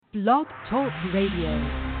Blog Talk Radio.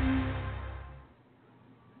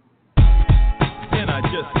 And I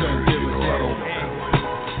just don't give a damn.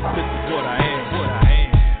 This is what I am,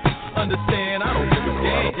 Understand, I don't give a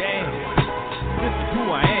damn. This is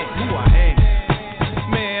who I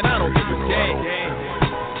am, Man, I don't give a damn.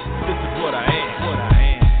 This is what I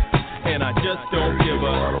am, And I just don't give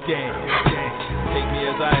a damn. Take me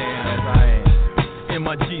as I am, And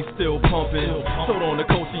my G still pumping. Sold on the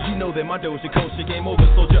culture, you know that my Doja culture game over,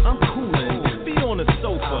 soldier. I'm coolin', be on the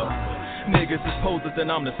sofa. Niggas is posers and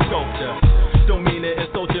I'm the sculptor. Don't mean to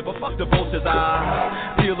insult you, but fuck the vultures.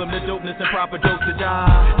 I feel them the dopeness and proper dosage.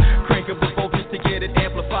 I crank up the voltage to get it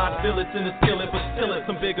amplified. Fill it in the skillet, but still it's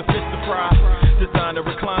some bigger fish to fry. Designed to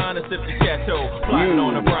recline and sip the chateau. Flying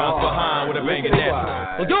on the bronze behind with a banging net.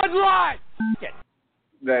 Well, do it live!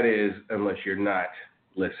 That is, unless you're not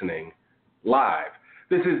listening live.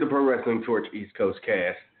 This is the Pro Wrestling Torch East Coast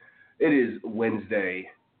Cast. It is Wednesday,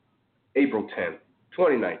 April 10th,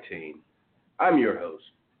 2019. I'm your host,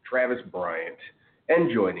 Travis Bryant,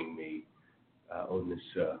 and joining me on this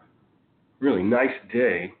really nice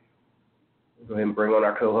day, we'll go ahead and bring on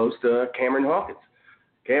our co-host, Cameron Hawkins.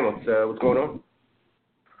 Cam, what's going on?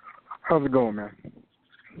 How's it going, man?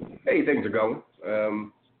 Hey, things are going.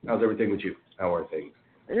 How's everything with you? How are things?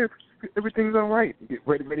 Yeah, everything's all right. Get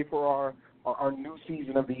ready for our new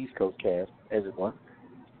season of the East Coast Cast, as it were.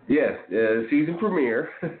 Yes, season premiere.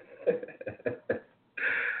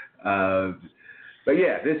 But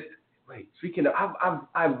yeah, speaking of,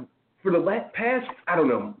 I've for the past, I don't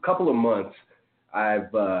know, couple of months,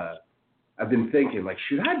 I've been thinking, like,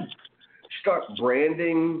 should I start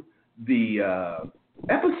branding the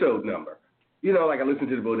episode number? You know, like I listen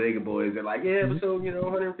to the Bodega Boys, they're like, yeah, episode,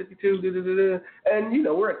 152, and,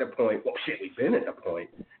 we're at the point, well, shit, we've been at the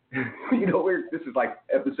point. This is like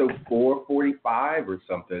episode 445 or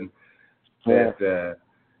something. That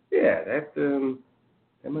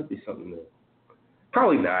might be something to,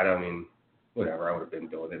 probably not. I mean, whatever. I would have been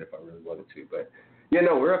doing it if I really wanted to. But,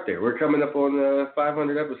 we're up there. We're coming up on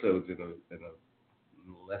 500 episodes in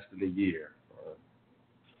less than a year.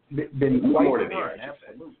 Been more than a year,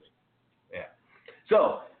 absolutely. Yeah.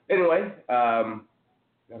 So, anyway,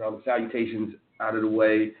 got all the salutations out of the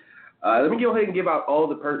way. Let me go ahead and give out all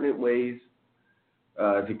the pertinent ways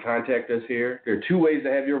to contact us here. There are two ways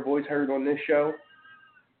to have your voice heard on this show.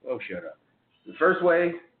 Oh, shut up. The first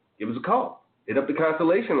way, give us a call. Hit up the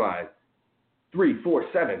Constellation line,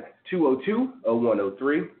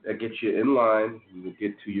 347-202-0103. That gets you in line. We will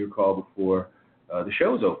get to your call before the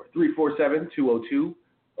show's over.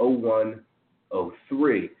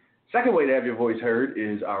 347-202-0103. Second way to have your voice heard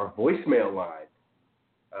is our voicemail line.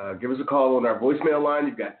 Give us a call on our voicemail line.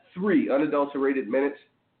 You've got 3 unadulterated minutes.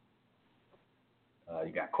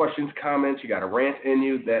 You got questions, comments, you got a rant in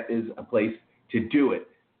you. That is a place to do it.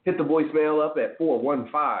 Hit the voicemail up at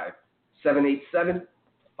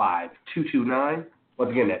 415-787-5229. Once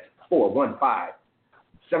again, that's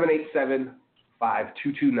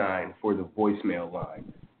 415-787-5229 for the voicemail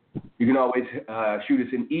line. You can always shoot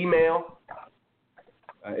us an email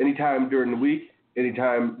anytime during the week,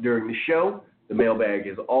 anytime during the show. The mailbag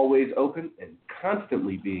is always open and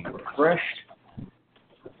constantly being refreshed.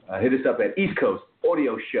 Hit us up at East Coast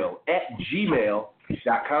Audio Show at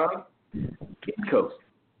gmail.com. East Coast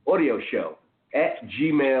Audio Show at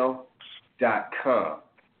gmail.com.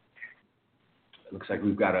 It looks like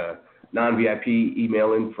we've got a non-VIP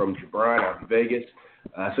email in from Jabron out in Vegas.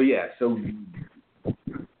 So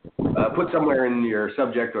put somewhere in your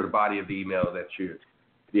subject or the body of the email that you're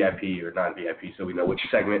VIP or non-VIP, so we know which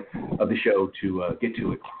segment of the show to get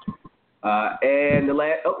to it.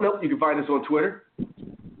 You can find us on Twitter. You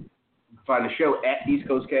can find the show at East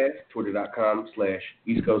Coast Cast,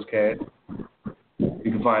 twitter.com/East Coast Cast. You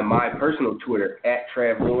can find my personal Twitter at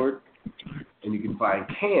TravLord, and you can find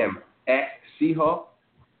Cam at Seahawk,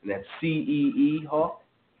 and that's CEE Hawk.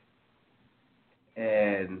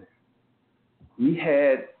 And we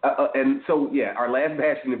had, our last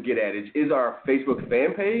bastion of Get Adage is our Facebook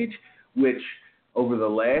fan page, which over the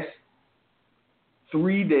last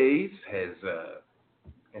 3 days has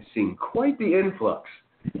seen quite the influx.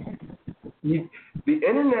 The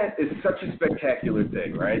internet is such a spectacular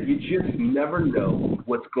thing, right? You just never know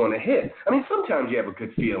what's going to hit. I mean, sometimes you have a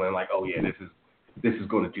good feeling like, oh yeah, this is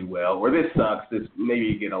going to do well, or this sucks. This maybe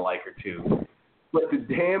you get a like or two. But the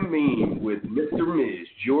damn meme with Mr. Miz,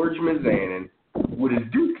 George Mizanin, with his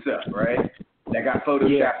dukes up, right? That got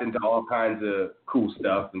photoshopped into all kinds of cool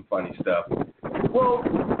stuff and funny stuff. Well,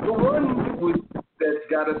 the one that's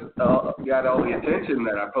got all the attention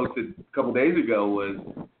that I posted a couple days ago was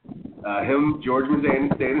him, George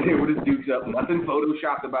Mizanin, standing there with his dukes up, nothing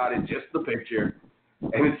photoshopped about it, just the picture.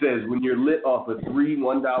 And it says, when you're lit off of 3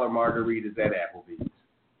 $1 margaritas at Applebee's.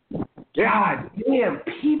 God damn,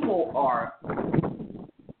 people are,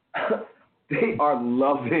 they are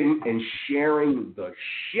loving and sharing the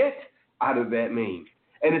shit out of that meme.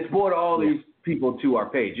 And it's brought all these people to our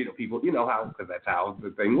page. You know, people, you know how, because that's how the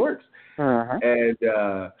thing works. Uh-huh. And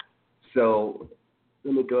so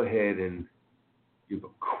let me go ahead and give a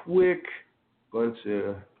quick bunch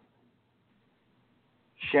of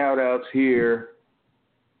shout-outs here.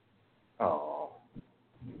 Oh.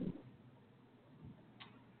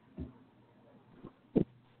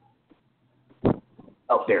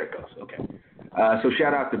 Oh, there it goes. Okay. So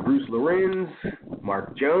shout out to Bruce Lorenz,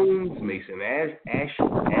 Mark Jones, Mason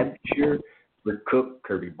Absher, Rick Cook,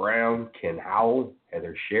 Kirby Brown, Ken Howell,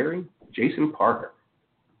 Heather Sherry, Jason Parker.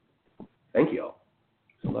 Thank you all.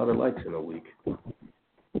 There's a lot of likes in a week.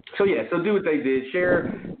 So yeah, so do what they did.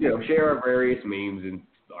 Share our various memes and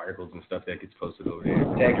articles and stuff that gets posted over there.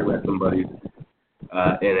 Tag your wrestling buddies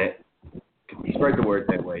in it. Spread the word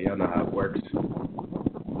that way. Y'all know how it works.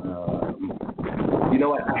 You know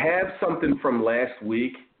what? I have something from last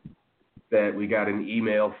week that we got an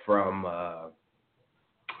email from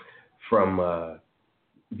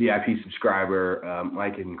VIP subscriber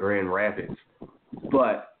Mike in Grand Rapids,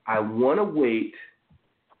 but I want to wait.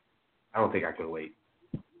 I don't think I can wait.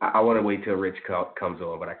 I want to wait till Rich comes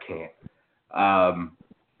on, but I can't.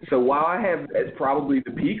 So while I have, it's probably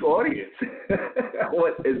the peak audience, I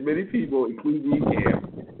want as many people, including you, Cam,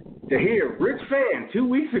 to hear Rich Fan 2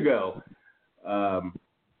 weeks ago on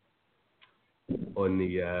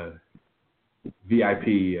the VIP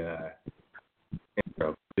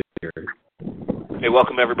intro. Hey,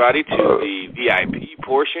 welcome everybody to the VIP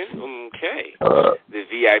portion. Okay. The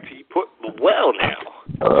VIP well now.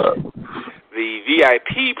 The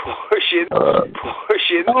VIP portion.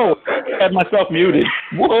 Oh, I had myself muted.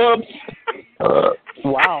 Whoops.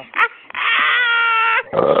 Wow.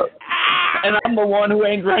 And I'm the one who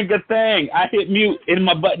ain't drank a thing. I hit mute and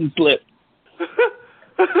my button slipped.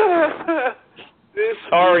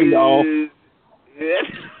 Sorry, y'all.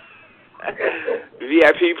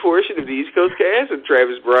 VIP portion of the East Coast Cast and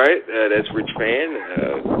Travis Bryant. That's Rich Fan.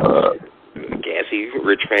 Gassy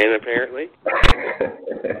Rich Fan, apparently.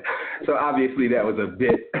 So obviously that was a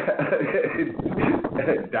bit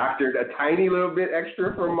doctored, a tiny little bit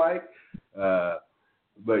extra from Mike.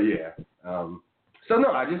 But yeah. So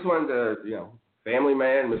no, I just wanted to, family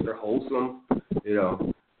man, Mr. Wholesome,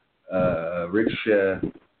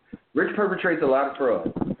 Rich perpetrates a lot of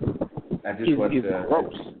fraud. I just wanted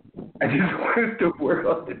the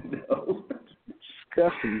world to know.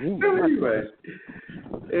 Disgusting.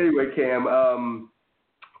 Anyway, Cam,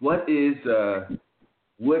 what is the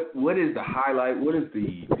highlight? What is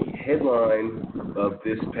the headline of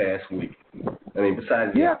this past week? I mean,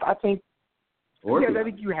 besides I think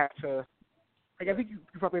you have to. I think you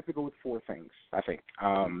probably have to go with 4 things. I think.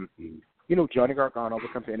 Johnny Gargano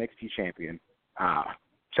becomes the NXT champion.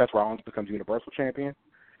 Seth Rollins becomes Universal champion.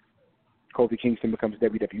 Kofi Kingston becomes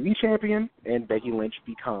WWE champion, and Becky Lynch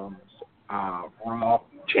becomes Raw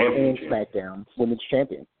and SmackDown Women's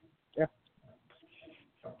champion.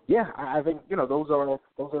 Yeah. I think those are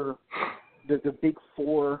the big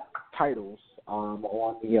 4 titles on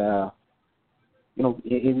the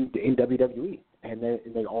in WWE, and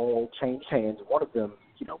they all changed hands. One of them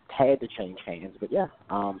had to change hands, but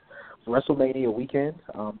WrestleMania weekend,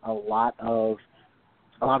 a lot of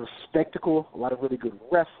spectacle, a lot of really good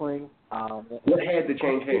wrestling. What had to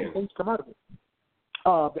change hands? Things come out of it.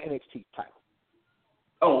 The NXT title.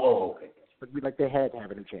 Oh, okay. But they had to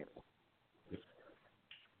have a new champion.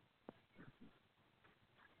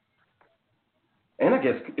 And I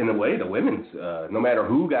guess in a way, the women's, no matter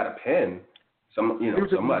who got a pin, somebody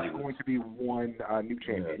was going to be one new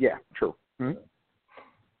champion. Yeah, true. Mm-hmm.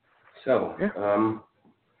 So,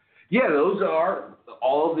 those are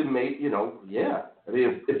all of the I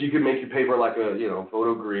mean, if you could make your paper like a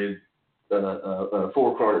photo grid, a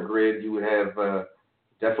 4-corner grid, you would have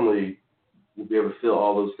definitely be able to fill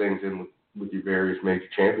all those things in with your various major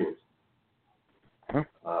champions. Huh.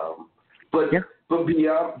 But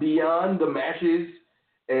beyond the matches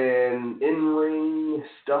and in-ring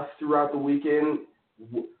stuff throughout the weekend,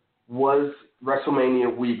 was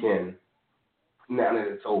WrestleMania weekend. Now that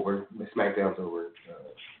it's over, SmackDown's over.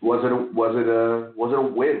 Was it a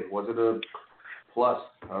win? Was it a plus?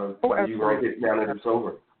 You rank it now that it's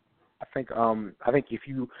over. I think if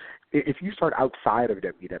you start outside of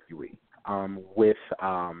WWE, with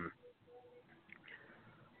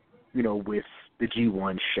the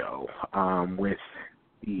G1 show, with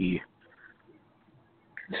the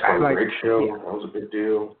Great show, that was a big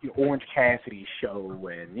deal. The Orange Cassidy show,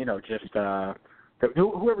 and just the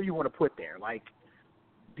whoever you want to put there. Like,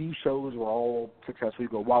 these shows were all successful. You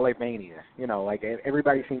go Wale Mania, like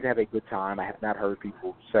everybody seems to have a good time. I have not heard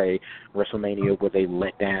people say WrestleMania was a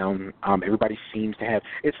letdown. Everybody seems to have.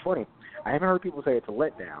 It's funny. I haven't heard people say it's a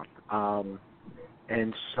letdown.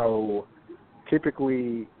 And so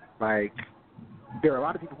typically, like, there are a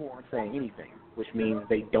lot of people who aren't saying anything, which means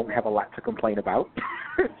they don't have a lot to complain about.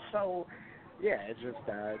 So, yeah, it's just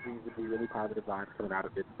these would be really positive vibes coming out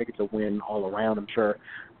of it. I think it's a win all around. I'm sure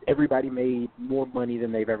everybody made more money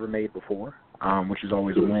than they've ever made before, which is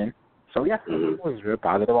always a win. So, yeah, it was real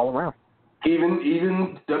positive all around.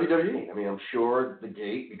 Even WWE. I mean, I'm sure the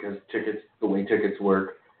gate, because the way tickets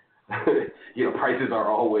work, prices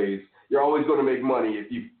are always, you're always going to make money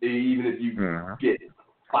even if you get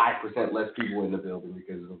 5% less people in the building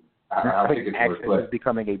because of how tickets work. Access is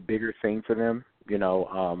becoming a bigger thing for them.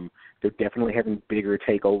 They're definitely having bigger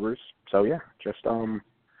takeovers. So yeah, just a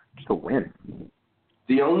win.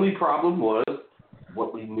 The only problem was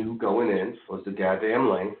what we knew going in was the goddamn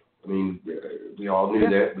length. I mean, we all knew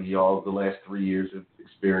that. We all, the last 3 years, have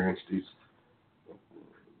experienced these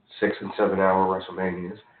 6 and 7 hour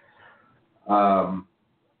WrestleManias.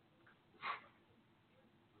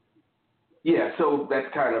 So that's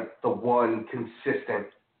kind of the one consistent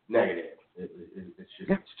negative. It's just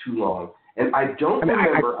it's too long. And I don't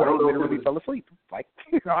remember. I don't know if literally fell asleep. Like,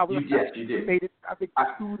 I was, you did. Made it, I think,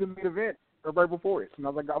 to the main event or right before it, and I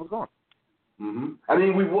was like, I was gone. Mm-hmm. I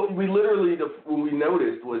mean, we literally, what we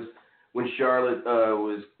noticed was when Charlotte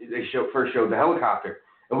first showed the helicopter,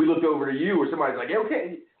 and we looked over to you, or somebody's like, hey,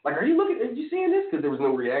 okay, like, are you seeing this? Because there was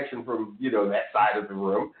no reaction from, that side of the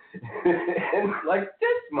room. And like,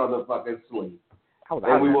 this motherfucker's asleep.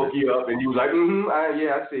 And we woke you up, and you was like,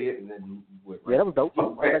 I see it. And then you went that was dope.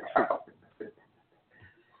 No.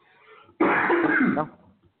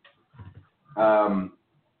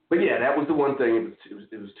 But yeah, that was the one thing.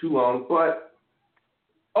 It was too long. But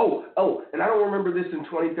and I don't remember this in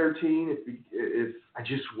 2013. If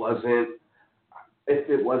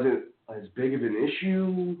it wasn't as big of an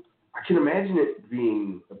issue. I can imagine it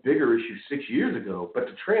being a bigger issue 6 years ago. But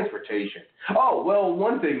the transportation. Oh well,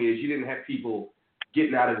 one thing is you didn't have people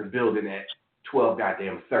getting out of the building at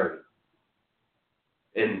 12:30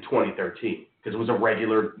 in 2013 because it was a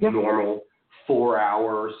regular, normal 4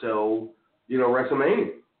 hour or so,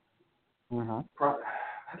 WrestleMania.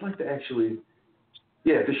 I'd like to actually,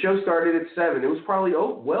 if the show started at 7, it was probably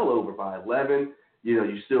well over by 11.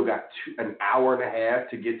 You still got an hour and a half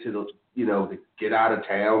to get to to get out of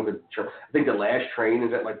town. I think the last train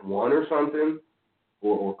is at like 1 or something,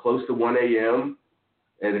 or close to 1 a.m.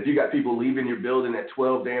 And if you got people leaving your building at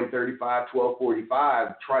 12:35,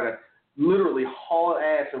 12:45, try to literally haul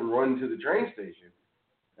ass and run to the train station.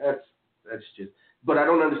 That's just. But I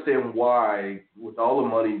don't understand why, with all the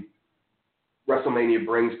money WrestleMania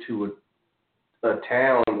brings to a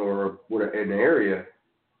town or an area,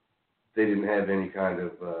 they didn't have any kind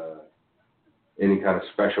of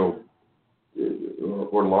special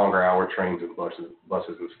or longer hour trains and buses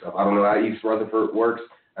and stuff. I don't know how East Rutherford works.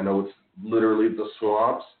 I know it's literally the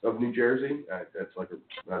swamps of New Jersey. That's like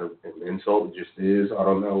not an insult. It just is. I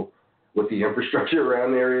don't know what the infrastructure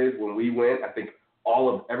around there is. When we went, I think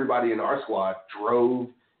everybody in our squad drove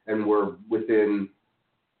and were within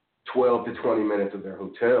 12 to 20 minutes of their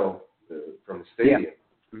hotel from the stadium. Yeah.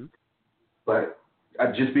 Mm-hmm. But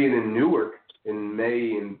just being in Newark in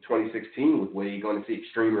May in 2016 with Wade going to see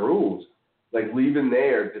Extreme Rules, like leaving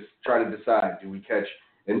there, just trying to decide, do we catch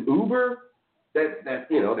an Uber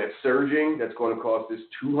that's surging, that's going to cost us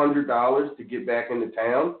 $200 to get back into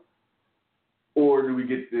town, or do we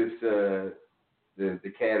get this the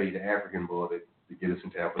cabbie, the African boy, to get us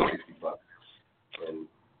in town for $60? And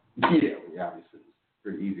obviously it's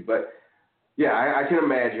pretty easy, but I can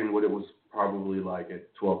imagine what it was probably like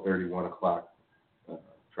at 12:30, 1 o'clock,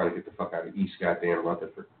 trying to get the fuck out of East goddamn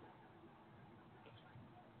Rutherford.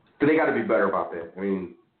 But they got to be better about that. I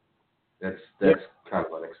mean, that's kind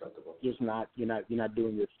of unacceptable.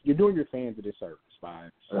 You're doing your fans a disservice by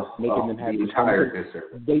making them have the entire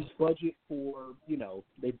disservice. They budget for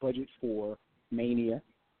Mania,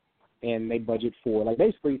 and they budget for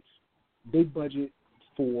they budget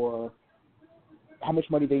for how much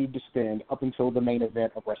money they need to spend up until the main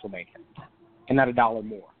event of WrestleMania, and not $1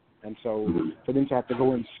 more. And so for them to have to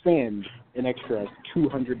go and spend an extra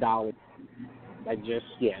 $200,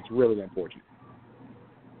 it's really unfortunate.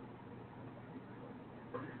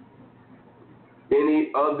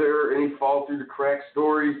 Any fall through the cracks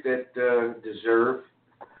stories that deserve?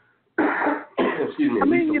 Excuse me. I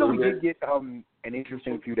mean, we did get an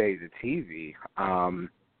interesting few days of TV.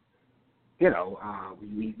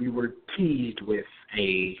 We were teased with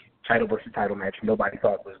a title versus title match nobody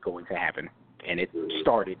thought was going to happen, and it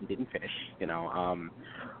started and didn't finish.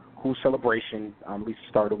 Cool celebration. At least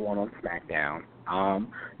started one on SmackDown.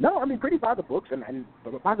 No, I mean pretty by the books, and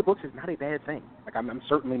by the books is not a bad thing. Like I'm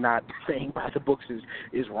certainly not saying by the books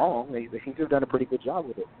is wrong. They seem to have done a pretty good job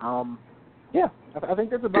with it. Yeah, I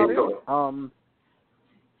think that's about it.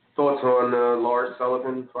 Thoughts on Lars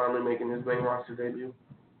Sullivan finally making his main roster debut?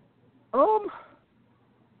 I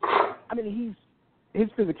mean his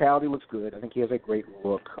physicality looks good. I think he has a great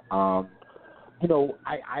look. I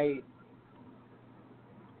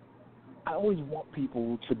always want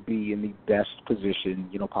people to be in the best position,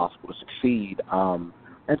 possible to succeed. And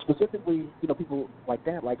specifically, people like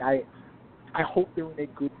that. Like I hope they're in a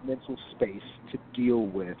good mental space to deal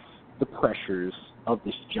with the pressures of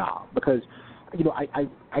this job, because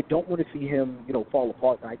I don't want to see him fall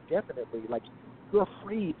apart. And I definitely you're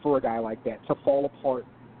afraid for a guy like that to fall apart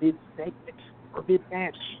mid-segment or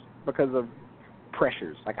mid-match because of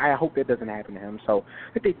pressures. Like I hope that doesn't happen to him. So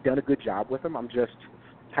I think they've done a good job with him. I'm just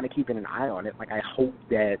kind of keeping an eye on it. I hope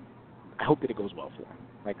that it goes well for him.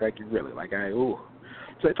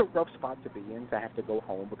 So it's a rough spot to be in, to have to go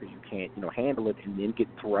home because you can't, handle it and then get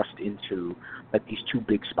thrust into these two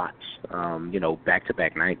big spots,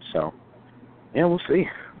 back-to-back nights. So, yeah, we'll see.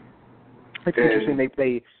 It's interesting.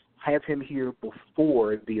 They have him here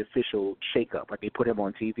before the official shakeup. They put him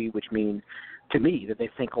on TV, which means to me that they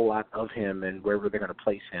think a lot of him, and wherever they're going to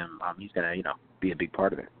place him, he's going to, be a big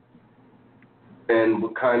part of it. And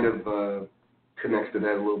what kind of connects to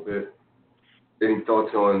that a little bit? Any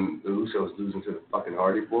thoughts on the Usos losing to the fucking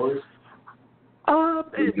Hardy Boys?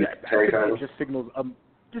 It just signals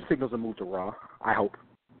a move to Raw. I hope.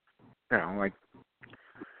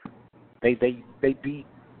 They beat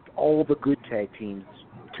all the good tag teams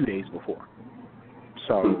 2 days before.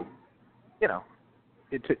 So,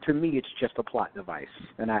 to me, it's just a plot device,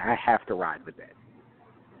 and I have to ride with that.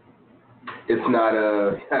 It's not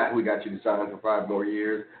we got you to sign for 5 more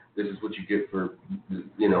years. This is what you get for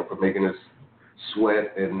making us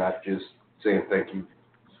sweat and not just saying thank you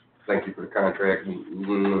for the contract. Is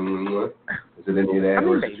it any of that? I mean,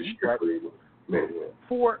 or is maybe, it just strictly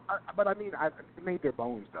but I mean, I've made their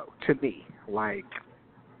bones though. To me,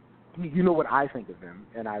 you know what I think of them,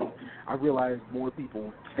 and I realize more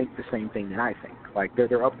people think the same thing than I think.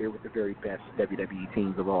 They're up there with the very best WWE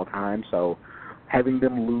teams of all time. So having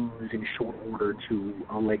them lose in short order to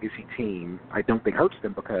a legacy team, I don't think hurts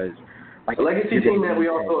them, because a legacy team that we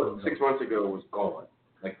all thought 6 months ago was gone,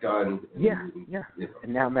 done. Yeah.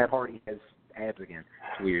 And now Matt Hardy has abs again.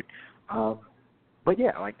 It's weird. But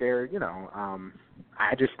yeah, they're,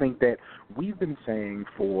 I just think that we've been saying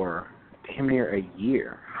for damn near a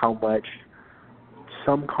year how much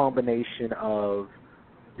some combination of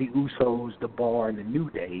the Usos, the Bar, and the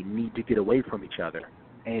New Day need to get away from each other.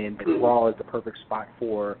 And Raw is the perfect spot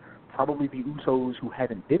for probably the Usos, who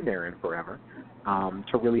haven't been there in forever,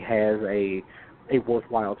 to really have a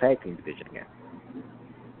worthwhile tag team division again.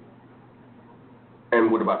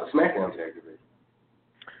 And what about the SmackDown tag division?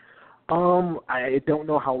 I don't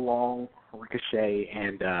know how long Ricochet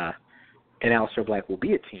and Aleister Black will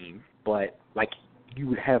be a team, but you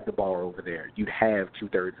would have the Bar over there. You'd have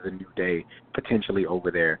 2/3 of the New Day potentially over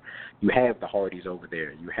there. You have the Hardys over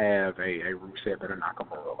there. You have a Rusev and a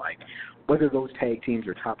Nakamura. Whether those tag teams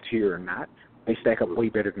are top tier or not, they stack up way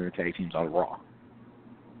better than the tag teams on Raw.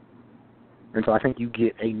 And so I think you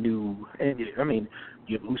get you have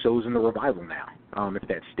Usos in the Revival now, if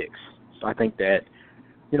that sticks. So I think that,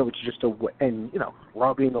 it's just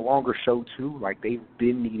Raw being the longer show too, they've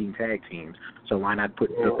been needing tag teams, so why not put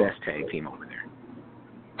the best tag team over there?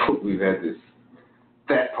 We've had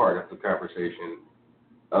that part of the conversation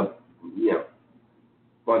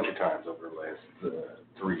bunch of times over the last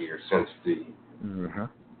 3 years since it's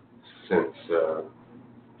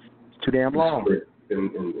too damn long in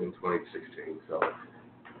 2016. So,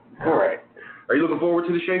 all right, are you looking forward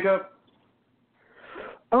to the shakeup?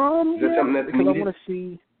 Is that something that's because needed? I want to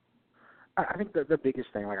see. I think the biggest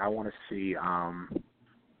thing, I want to see,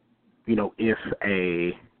 if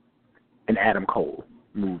an Adam Cole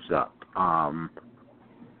moves up. I'm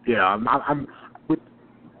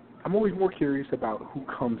always more curious about who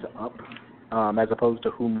comes up as opposed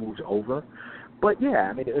to who moves over. But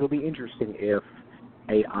yeah, it'll be interesting if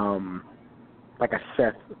a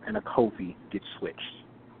Seth and a Kofi get switched.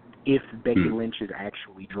 If Becky Lynch is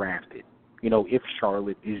actually drafted, if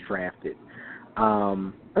Charlotte is drafted,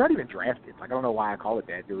 not even drafted. I don't know why I call it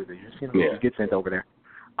that. Just get sent over there.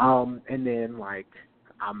 And then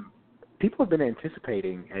people have been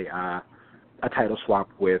anticipating a title swap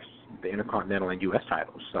with the Intercontinental and U.S.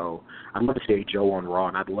 titles. So I'd love to see a Joe on Raw,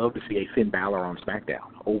 and I'd love to see a Finn Balor on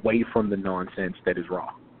SmackDown, away from the nonsense that is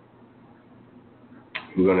Raw.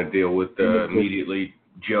 We're going to deal with immediately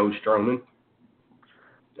Joe Strowman.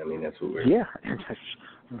 I mean, that's what we're... Yeah.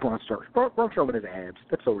 Braun Strowman has abs.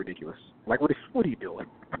 That's so ridiculous. Like, what are you doing?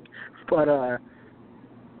 But,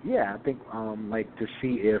 yeah, I think, to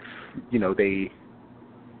see if,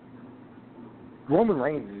 Roman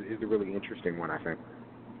Reigns is a really interesting one, I think.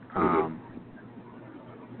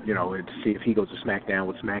 To see if he goes to SmackDown,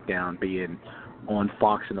 with SmackDown being on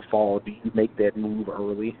Fox in the fall, do you make that move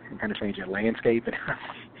early and kind of change your landscape? And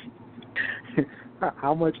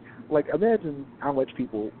how much, imagine how much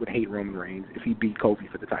people would hate Roman Reigns if he beat Kofi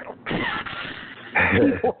for the title.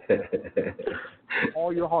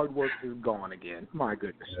 All your hard work is gone again. My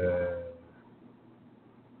goodness.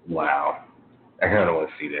 Wow. I kind of want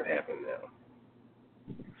to see that happen now.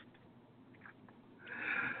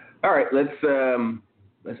 All right, let's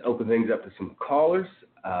open things up to some callers.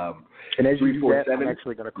 And as you do that, I'm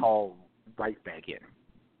actually going to call right back in.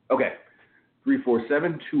 Okay.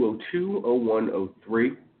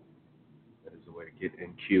 347-202-0103. That is the way to get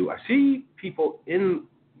in queue. I see people in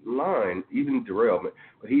line, even Derailment,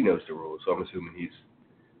 but he knows the rules, so I'm assuming he's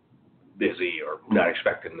busy or not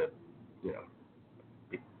expecting to,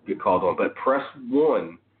 get called on. But press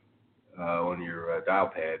 1 on your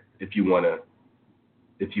dial pad if you want to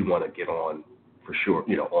get on for sure,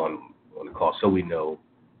 on the call, so we know.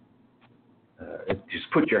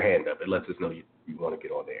 Just put your hand up. It lets us know you want to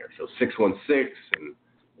get on the air. So 616 and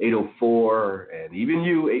 804 and even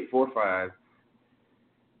you 845.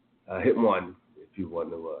 Hit 1 if you want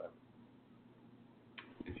to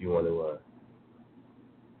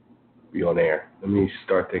be on air. Let me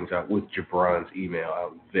start things out with Jabron's email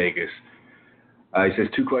out in Vegas. He says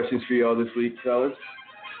 2 questions for y'all this week, fellas.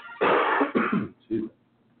 Excuse me.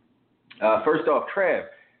 First off, Trav,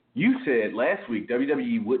 you said last week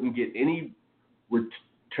WWE wouldn't get any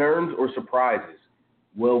returns or surprises.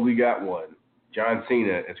 Well, we got one. John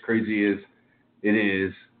Cena, as crazy as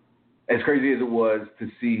it was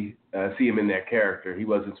to see him in that character, he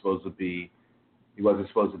wasn't supposed to be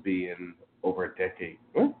in over a decade.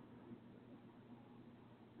 Well,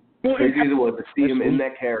 crazy as it was to see him in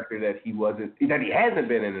that character that he hasn't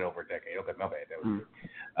been in over a decade. Okay, my bad. That was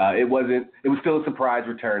it was still a surprise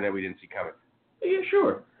return that we didn't see coming. Yeah,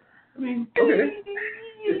 sure. I mean, okay.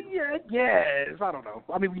 Yes, I don't know.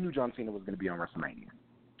 I mean, we knew John Cena was going to be on WrestleMania.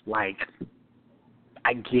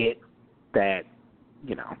 I get that,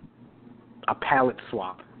 a palette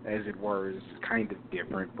swap, as it were, is kind of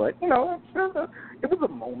different. But, it was a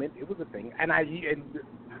moment. It was a thing. And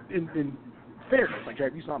in fairness,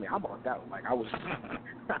 Jack, you saw me, I bugged out. I was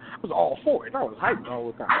all for it. I was hyped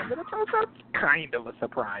all the time. But that's kind of a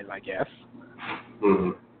surprise, I guess.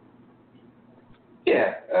 Mm-hmm.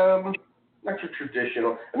 Yeah, not your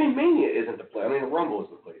traditional. I mean, Mania isn't the place. I mean, Rumble is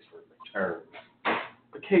the place for returns.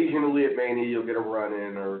 Occasionally at Mania, you'll get a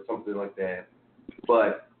run-in or something like that.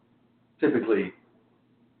 But typically,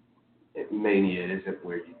 Mania isn't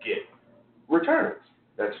where you get returns.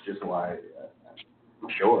 That's just why I'm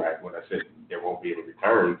sure when I said there won't be any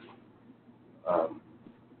returns.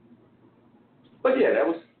 But yeah, that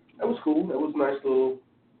was cool. That was a nice little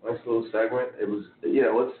segment. It was,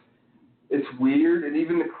 it's weird, and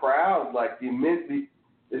even the crowd, as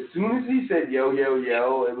soon as he said yo yo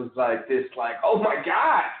yo, it was this oh my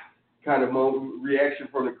god kind of reaction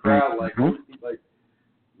from the crowd, does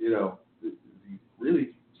he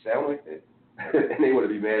really sound like that? And they want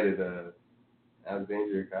to be mad at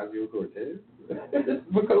Alexandria Ocasio-Cortez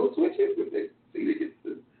for code switching. It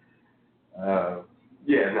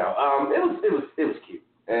was cute,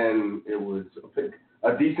 and it was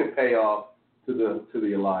a decent payoff to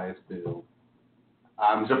the Elias build.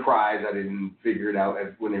 I'm surprised I didn't figure it out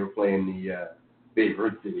when they were playing the Babe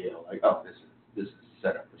Ruth video. This is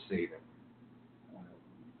set up for Cena.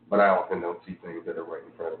 But I often don't see things that are right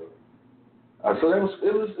in front of me. So it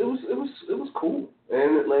was cool,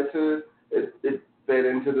 and it led to it fed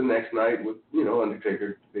into the next night with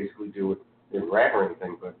Undertaker basically do it, didn't rap or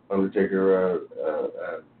anything, but Undertaker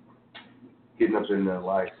getting up in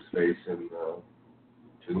Elias' face and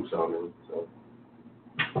tombstone him. So.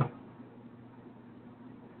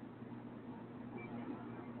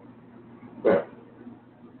 Yeah.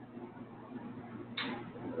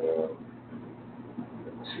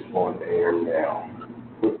 It's on air now.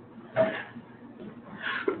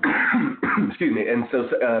 Excuse me. And so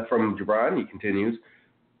from Jabron, he continues,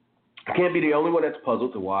 I can't be the only one that's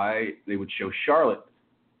puzzled to why they would show Charlotte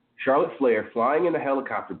Flair flying in a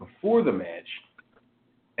helicopter before the match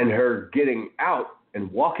and her getting out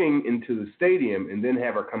and walking into the stadium and then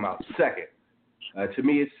have her come out second. To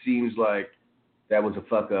me, it seems like that was a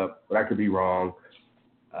fuck up, but I could be wrong.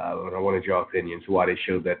 And I wanted your opinions why they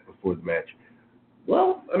showed that before the match.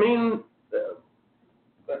 Well, I mean,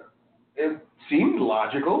 it seemed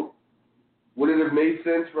logical. Would it have made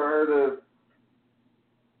sense for her to?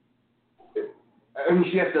 I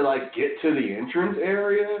mean, she has to like get to the entrance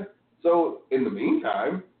area. So in the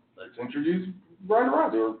meantime, let's introduce Ronda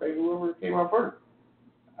Rousey or whoever came out first.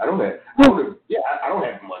 I don't have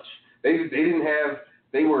much. They didn't have.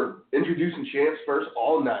 They were introducing champs first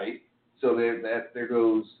all night. So there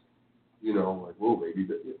goes, you know, like, well, maybe.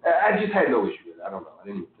 I just had no issue with it. I don't know. I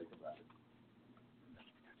didn't even think about it.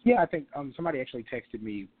 Yeah, I think somebody actually texted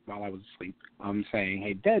me while I was asleep saying,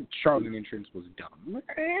 hey, that Charlotte entrance was dumb.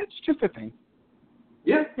 It's just a thing.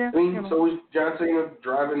 Yeah. I mean, you know. So was John Cena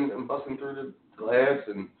driving and busting through the glass,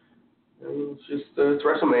 and it's just it's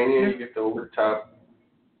WrestleMania. Yeah. You get the over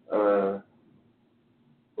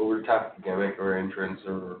the top gimmick or entrance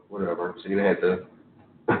or whatever. So you had to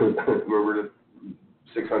remember the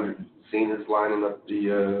 600 Cena's lining up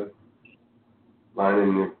the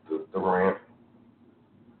ramp.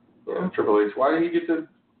 Yeah, Triple H. Why did he get to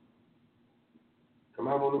come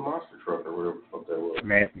out on the monster truck or whatever the fuck that was?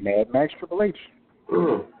 Mad Max Triple H.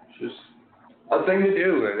 It's just a thing to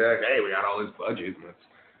do. And like, hey, we got all this budget.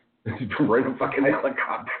 Let's rent a fucking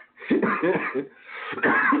helicopter.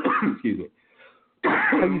 Excuse me.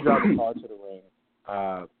 How you drive the car to the ring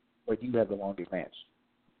where you have the longest match?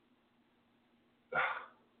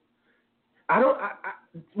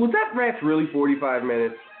 Was that match really 45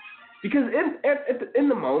 minutes? Because in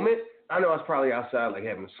the moment, I know I was probably outside, like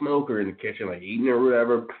having a smoke or in the kitchen, like eating or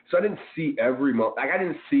whatever. So I didn't see every moment. Like I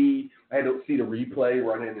had to see the replay,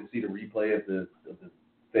 run in and see the replay of the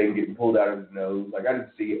thing getting pulled out of his nose. Like I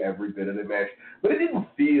didn't see every bit of the match, but it didn't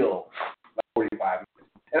feel like 45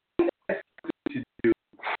 minutes. And I think that's something to do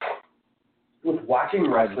with watching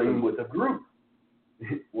wrestling with a group.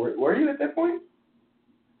 Were you at that point?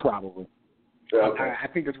 Probably. Okay. I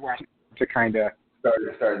think it's where to kind of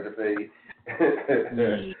started to fade.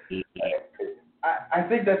 I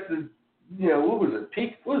think that's the, you know, what was it?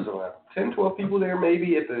 Peak? What was it? Like 10, 12 people there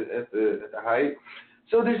maybe at the height.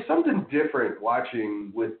 So there's something different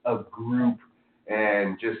watching with a group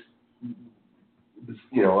and just,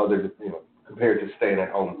 you know, compared to staying at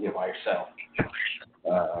home, you know, by yourself.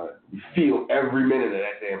 You feel every minute of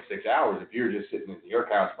that damn 6 hours. If you're just sitting in your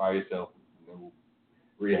couch by yourself, no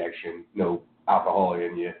reaction, no alcohol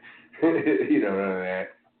in you, you know, none of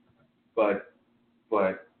that. But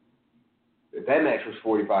if that match was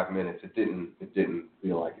 45 minutes, it didn't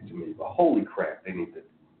feel like it to me. But holy crap,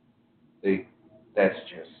 that's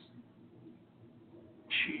just,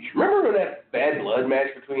 sheesh. Remember when that Bad Blood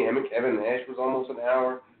match between him and Kevin Nash was almost an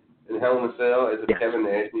hour in Hell in a Cell? As if Kevin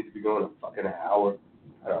Nash needs to be going a fucking hour.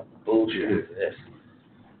 What bullshit is this?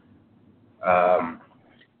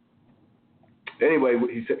 Anyway,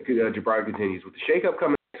 he said, Jabbar continues, with the shakeup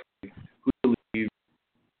coming next week, do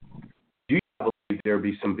you believe there will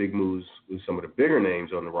be some big moves with some of the bigger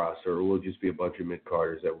names on the roster, or will it just be a bunch of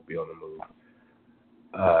mid-carders that will be on the move?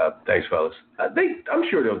 Thanks, fellas. I'm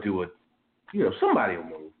sure they'll do it. You know, somebody will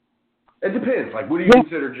move. It depends. Like, what do you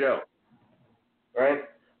consider Joe? Right?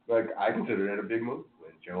 Like, I consider that a big move.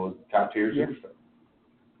 When Joe is a top-tier superstar.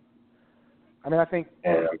 I mean, I think,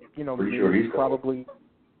 you know, Miz probably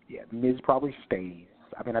stays.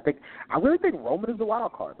 I mean, I really think Roman is the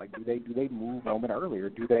wild card. Like, do they move Roman earlier?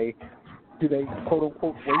 Do they quote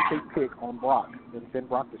unquote waste a pick on Brock and send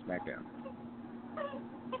Brock to SmackDown?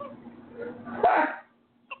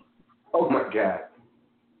 Oh my God,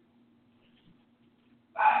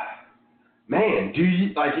 man! Do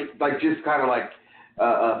you like just kind of like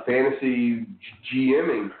fantasy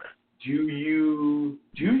GMing? Do you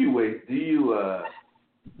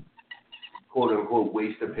quote unquote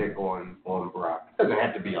waste a pick on Brock? It doesn't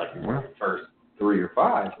have to be like the first 3 or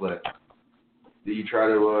 5, but do you try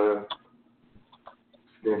to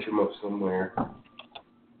snatch him up somewhere?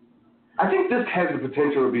 I think this has the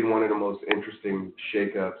potential to be one of the most interesting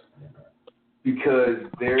shakeups because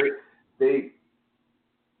they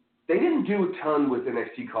didn't do a ton with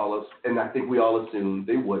NXT call-ups, and I think we all assumed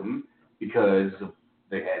they wouldn't because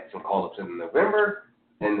they had some call-ups in November,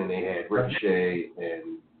 and then they had Ricochet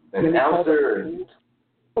and Alistair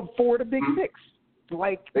before the Big Six.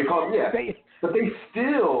 Like they called, but they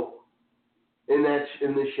still in this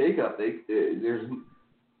shakeup they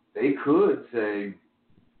could say.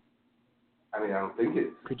 I mean, I don't think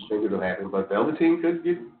it'll happen, but Velveteen could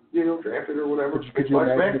get drafted or whatever. Could you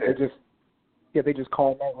imagine they just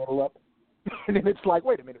call that little up, and then it's like,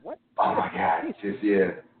 wait a minute, what? Oh my God, it's just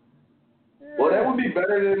Well, that would be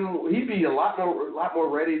better than he'd be a lot more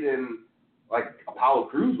ready than like Apollo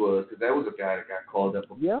Crews was, because that was a guy that got called up.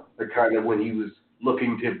 Yeah. The kind of when he was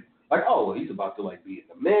looking to like, oh, well, he's about to like be in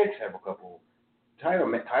the mix, have a couple title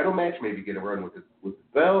match, maybe get a run with the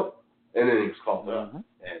belt, and then he was called up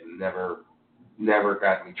and never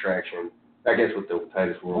got any traction. I guess with the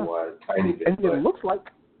Titus Worldwide, tiny bit. And it looks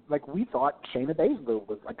like we thought Shayna Baszler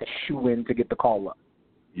was like a shoe-in to get the call up.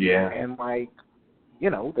 Yeah. And like, you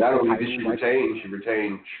know, not only did she retain, she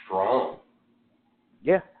retained strong.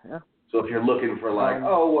 Yeah. So if you're looking for like,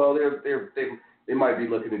 oh well, they might be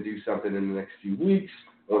looking to do something in the next few weeks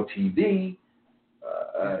on TV,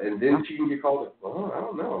 and then she can get called up. Well, I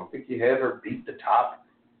don't know. I think you have her beat the top,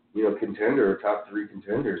 contender or top 3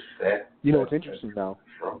 contenders. It's interesting though,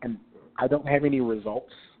 and I don't have any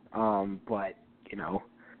results, but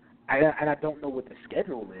I don't know what the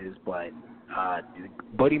schedule is, but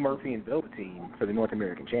Buddy Murphy and Velveteen for the North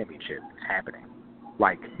American Championship is happening,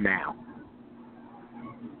 like now.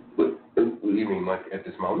 What do you mean, like at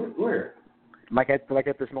this moment? Where? Like at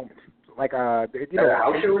this moment. Like a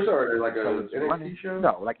house show or like a NXT show?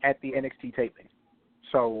 No, like at the NXT taping.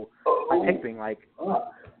 So by taping, I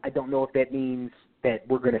don't know if that means that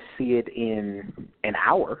we're going to see it in an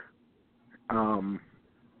hour. No.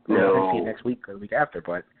 We're going to see it next week or the week after,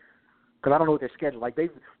 but because I don't know what their schedule. Like they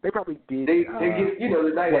probably did. They get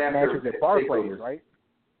the night after matches at Barclays, right?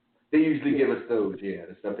 They usually give us those,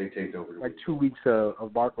 the stuff they taped over. Like 2 weeks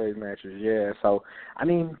of Barclays matches, yeah. So, I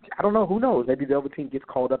mean, I don't know. Who knows? Maybe Velveteen gets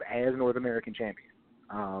called up as North American champion.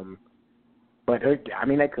 But,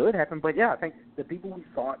 that could happen. But, yeah, I think the people we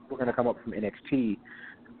thought were going to come up from NXT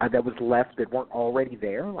that was left that weren't already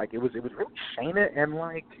there, like, it was really Shayna and,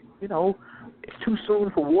 it's too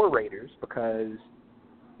soon for War Raiders because,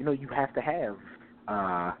 you have to have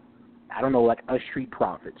like a Street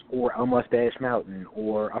Profits or a Mustache Mountain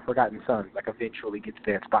or a Forgotten Sons, eventually gets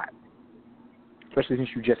that spot. Especially since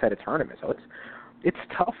you just had a tournament. So it's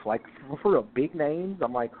tough. Like, for real big names,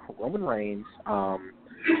 I'm like Roman Reigns. I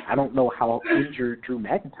don't know how injured Drew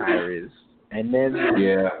McIntyre is. And then,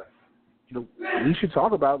 we should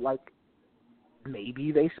talk about,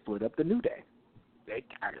 maybe they split up the New Day. They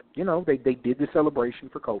did the celebration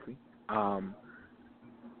for Kofi.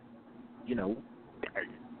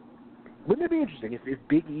 Wouldn't it be interesting if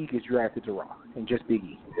Big E gets drafted to Raw and just Big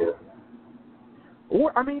E? Yeah.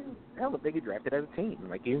 Or, if they get drafted as a team.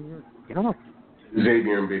 You don't know.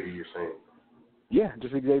 Xavier and Big E, you're saying? Yeah,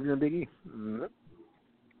 just Xavier and Big E. Mm-hmm.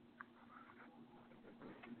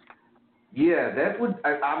 Yeah, that would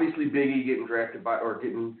obviously Big E getting drafted by or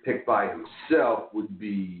getting picked by himself would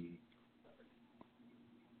be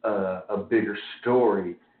a bigger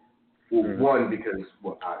story. Well, one, because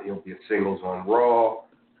he'll be a singles on Raw.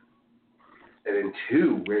 And then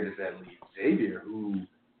 2, where does that leave Xavier, who,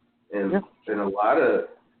 and a lot of,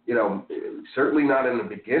 certainly not in the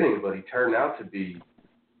beginning, but he turned out to be,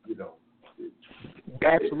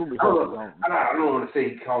 absolutely. I don't want to say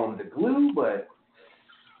he called him the glue, but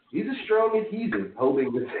he's a strong adhesive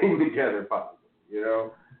holding the thing together, possibly,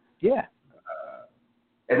 Yeah.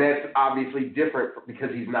 And that's obviously different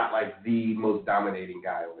because he's not like the most dominating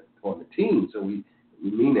guy on the team. So we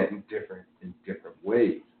mean that in different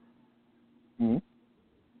ways. Mm-hmm.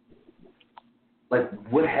 Like,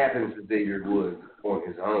 what happens to Xavier Woods on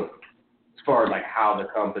his own, as far as how the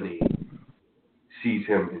company sees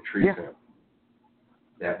him and treats him?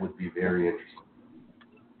 That would be very interesting.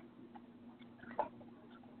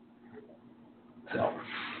 So,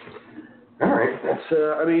 all right, that's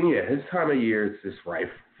his time of year is just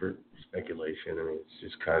rife for speculation. It's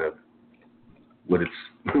just kind of what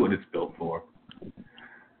it's built for.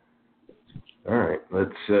 All right,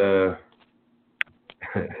 let's.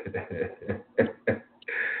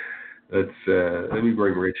 Let me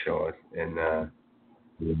bring Rich on, and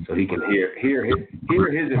so he can hear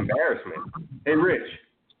his embarrassment. Hey, Rich.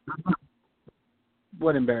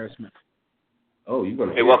 What embarrassment? Oh, you're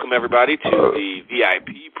gonna. Hey, welcome everybody to the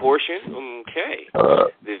VIP portion. Okay,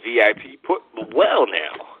 the VIP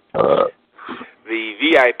the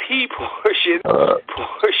VIP portion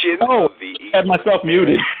of the. I had myself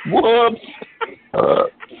muted. Whoops.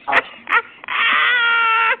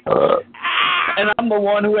 And I'm the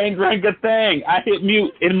one who ain't drank a thing. I hit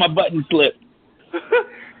mute and my button slipped.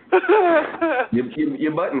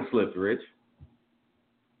 Your button slipped, Rich.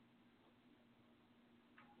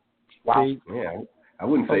 Wow. Yeah, I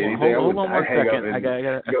wouldn't say anything. Hold on one second. I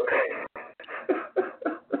got.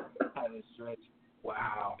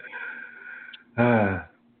 Wow.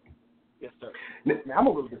 Yes, sir. I'm a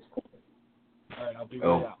little disappointed. All right, I'll be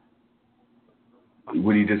right out.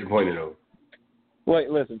 What are you disappointed over?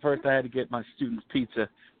 Wait, listen. First, I had to get my student's pizza.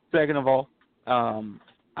 Second of all,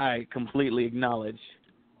 I completely acknowledge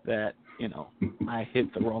that, I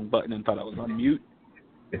hit the wrong button and thought I was on mute.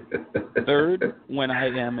 Third, when I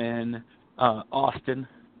am in Austin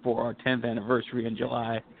for our 10th anniversary in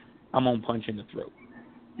July, I'm on Punch in the Throat.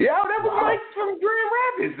 Yeah, that was Mike from Grand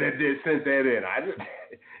Rapids that sent that in.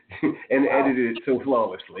 And edited it so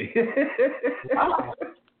flawlessly.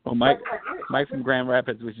 Well, Mike from Grand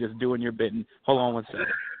Rapids was just doing your bidding. Hold on one second.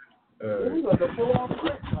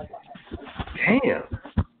 Damn.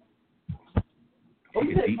 Well,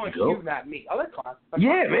 you said Punch you, not me. Oh, that's fine.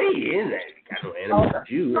 Yeah, me. Got no animal with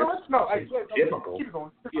you. No, difficult. Keep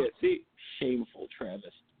going. Yeah, see, shameful,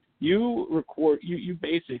 Travis. You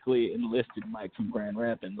basically enlisted Mike from Grand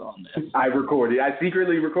Rapids on this. I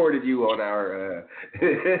secretly recorded you on our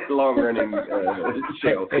long-running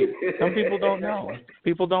show. Hey, some people don't know.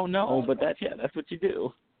 People don't know, but that's what you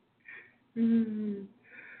do.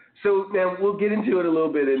 So now we'll get into it a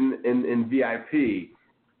little bit in VIP,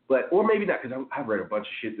 or maybe not, because I've read a bunch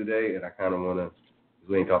of shit today, and I kind of want to, because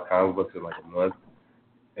we ain't talked comic books in like a month,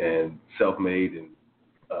 and Self-Made and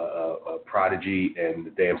Prodigy and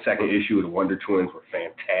the damn second issue of the Wonder Twins were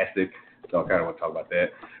fantastic, so I kind of want to talk about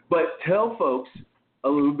that. But tell folks a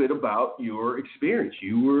little bit about your experience.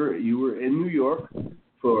 You were in New York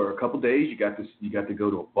for a couple days. You got to go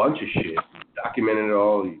to a bunch of shit. You documented it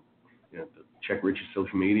all. You check Rich's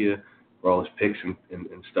social media for all his pics and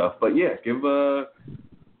stuff. But yeah, give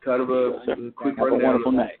kind of a quick rundown of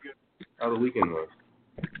how the weekend was.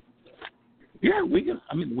 Yeah, weekend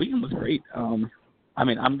was great.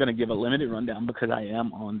 I'm going to give a limited rundown because I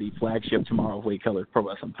am on the flagship Tomorrow of Wade Keller's Pro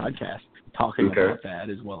Wrestling Podcast talking about that,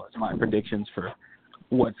 as well as my predictions for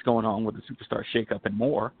what's going on with the Superstar Shakeup and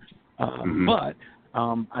more. But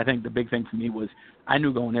I think the big thing for me was I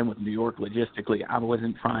knew going in with New York logistically, I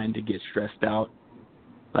wasn't trying to get stressed out,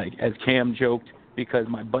 like as Cam joked, because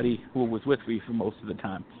my buddy who was with me for most of the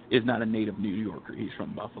time is not a native New Yorker. He's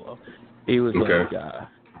from Buffalo. He was like,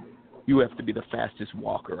 you have to be the fastest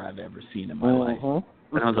walker I've ever seen in my life. And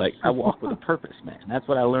I was like, I walk with a purpose, man. That's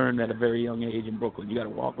what I learned at a very young age in Brooklyn. You got to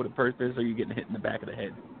walk with a purpose or you're getting hit in the back of the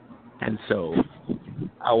head. And so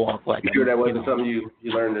I walk like... You sure that wasn't something you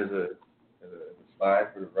learned as a spy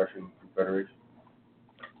for the Russian Confederation?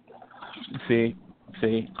 See?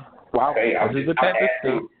 Wow. Hey,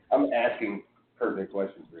 I'm asking pertinent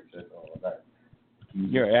questions, Rich. That's all about it.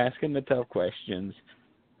 You're asking the tough questions,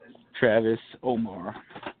 Travis Omar.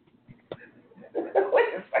 Wait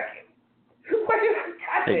a second.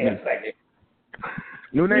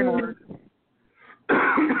 New name on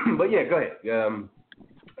But yeah, go ahead.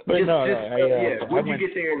 When did you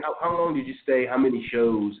get there, and how long did you stay? How many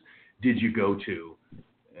shows did you go to?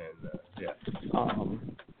 And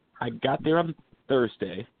I got there on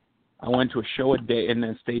Thursday. I went to a show a day and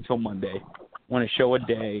then stayed till Monday. Went a show a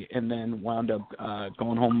day and then wound up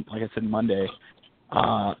going home, like I said, Monday.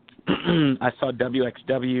 I saw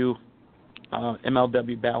WXW,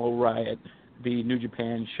 MLW Battle Riot, the New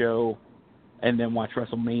Japan show, and then watched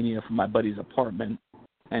WrestleMania from my buddy's apartment,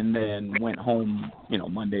 and then went home,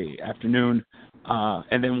 Monday afternoon,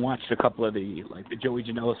 and then watched a couple of the Joey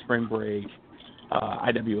Janela Spring Break,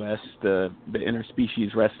 IWS, the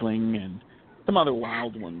Interspecies Wrestling, and some other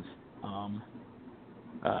wild ones,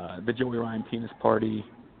 the Joey Ryan Penis Party,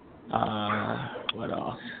 what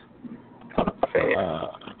else?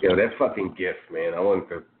 That fucking gift, man. I wanted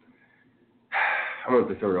to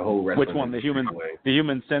throw the whole wrestling. Which one? The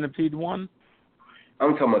human centipede one?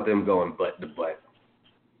 I'm talking about them going butt to butt.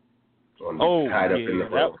 Tied up in the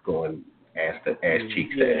ropes, going ass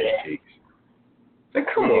cheeks to ass cheeks. Like,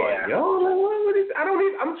 come on, yo. What is?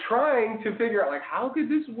 I'm trying to figure out how could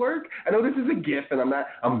this work? I know this is a gift, and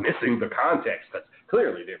I'm missing the context, because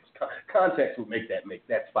clearly there was context would make that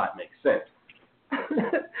spot make sense.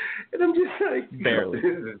 And I'm just like, barely.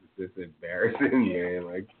 This is embarrassing,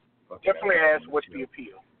 man. Definitely ask what's the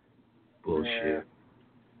appeal. Bullshit. Yeah.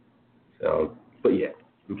 So, but yeah,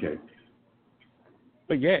 okay.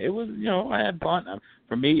 But yeah, it was, I had fun.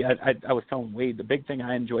 For me, I was telling Wade, the big thing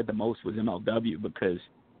I enjoyed the most was MLW, because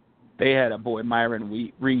they had a boy,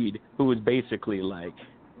 Myron Reed, who was basically like,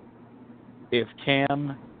 if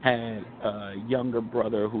Cam had a younger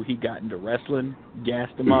brother who he got into wrestling,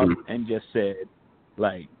 gassed him up, and just said,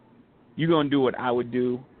 you going to do what I would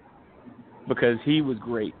do, because he was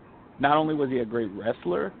great. Not only was he a great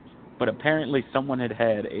wrestler, but apparently someone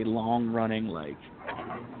had a long-running,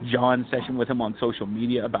 John session with him on social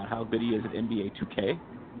media about how good he is at NBA 2K.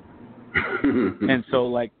 And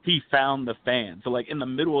so, he found the fan. So, in the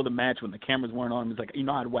middle of the match when the cameras weren't on, he was like,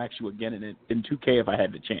 I'd wax you again in 2K if I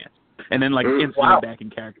had the chance. And then, instantly back in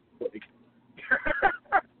character.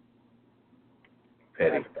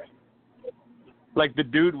 Petty. Like the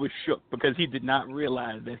dude was shook because he did not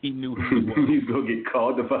realize that he knew who he was. He's gonna get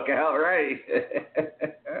called the fuck out, right?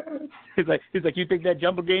 He's like, you think that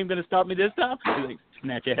jumper game gonna stop me this time? He's like,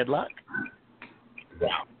 snatch a headlock.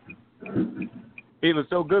 Wow. He was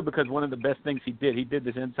so good because one of the best things he did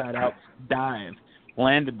this inside out dive,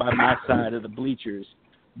 landed by my side of the bleachers,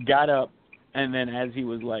 got up, and then as he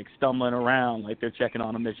was like stumbling around, like they're checking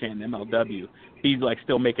on him, they're chanting MLW, he's like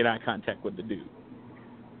still making eye contact with the dude.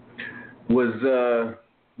 Was that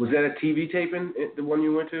a TV taping, the one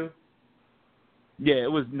you went to? Yeah,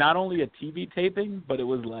 it was not only a TV taping, but it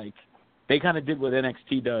was like they kind of did what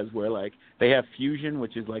NXT does, where like they have Fusion,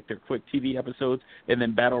 which is like their quick TV episodes, and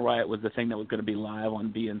then Battle Riot was the thing that was going to be live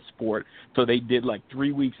on beIN Sport. So they did like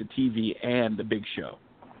 3 weeks of TV and the big show.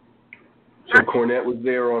 So Cornette was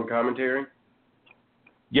there on commentary?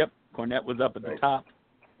 Yep, Cornette was up at the top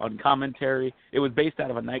on commentary. It was based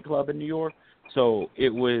out of a nightclub in New York, so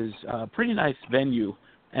it was a pretty nice venue.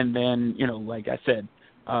 And then, you know, like I said,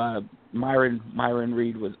 Myron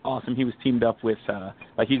Reed was awesome. He was teamed up with,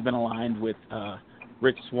 he's been aligned with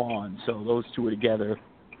Rich Swann, so those two were together.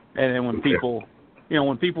 And then when people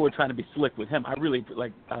were trying to be slick with him, I really,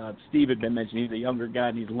 like Steve had been mentioning, he's a younger guy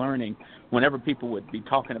and he's learning. Whenever people would be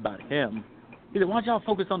talking about him, he said, why don't y'all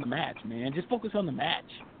focus on the match, man? Just focus on the match.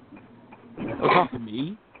 Don't talk to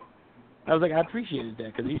me. I was like, I appreciated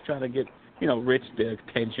that because he's trying to get, Rich the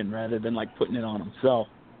attention rather than, like, putting it on himself.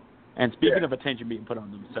 And speaking of attention being put on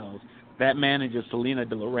themselves, that manager, Selena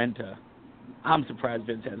De La Renta, I'm surprised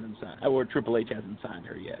Vince hasn't signed, or Triple H hasn't signed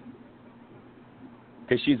her yet.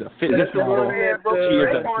 Because she's a fitness model. She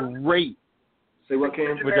is a great. Say what,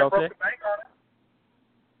 Cam? Would y'all say?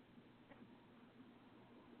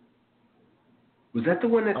 Was that the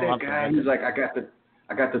one that guy who's like, I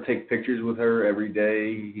got to take pictures with her every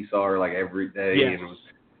day. He saw her like every day. Yes. And it was,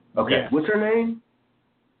 okay. Yes. What's her name?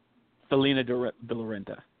 Selena De La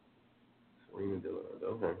Renta. Selena De La Renta.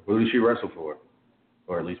 Okay. Who does she wrestle for?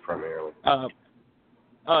 Or at least primarily?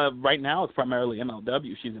 Right now it's primarily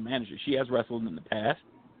MLW. She's a manager. She has wrestled in the past,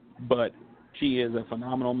 but she is a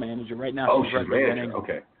phenomenal manager. Right now she's representing. Manager.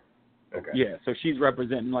 Okay. Yeah, so she's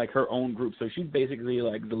representing like her own group. So she's basically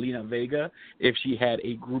like Zelina Vega if she had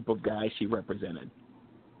a group of guys she represented.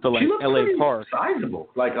 So like she looked LA Park, sizable,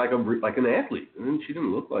 like an athlete. And she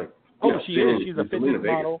didn't look like. She is. She's a fitness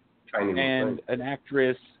model and an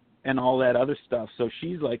actress and all that other stuff. So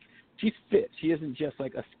she's fit. She isn't just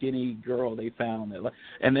like a skinny girl they found.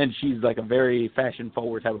 And then she's like a very fashion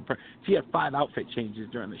forward type of person. She had 5 outfit changes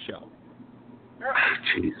during the show.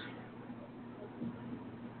 Jeez.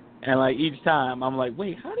 And like each time, I'm like,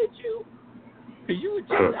 wait, how did you? Because you were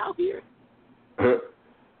just out here.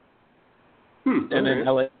 And then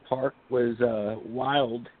LA Park was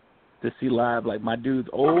wild to see live. Like my dude's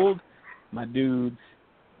old, my dude's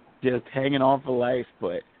just hanging on for life,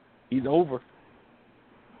 but he's over.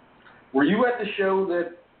 Were you at the show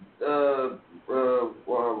that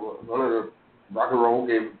one of the Rock and Roll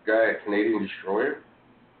gave a guy a Canadian Destroyer?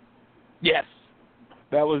 Yes,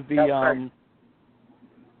 that was the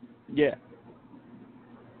Yeah.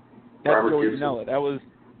 That's Joey Janela. That was,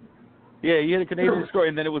 he had a Canadian Destroyer,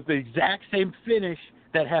 and then it was the exact same finish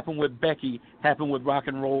that happened with Becky, happened with Rock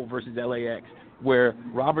and Roll versus LAX, where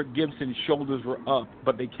Robert Gibson's shoulders were up,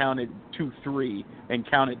 but they counted 2-3 and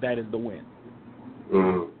counted that as the win.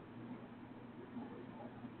 Mm-hmm.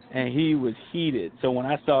 And he was heated. So when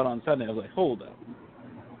I saw it on Sunday, I was like, hold up.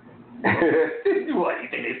 What, you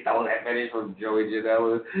think they stole that finish from Joey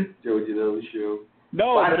Janela's show?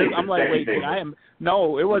 No, but I'm like, wait,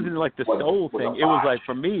 no, it wasn't like the stole thing. It was like,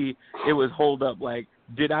 for me, it was hold up. Like,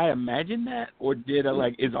 did I imagine that? Or did I,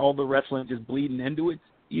 like, is all the wrestling just bleeding into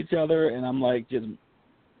each other? And I'm like, just,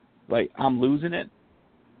 like, I'm losing it?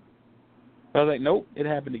 I was like, nope, it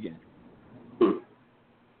happened again.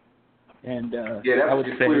 And that was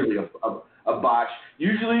clearly a botch.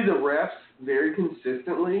 Usually the refs, very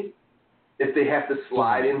consistently, if they have to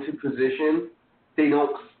slide into position, they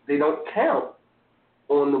don't count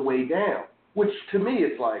on the way down, which to me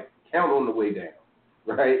it's like count on the way down,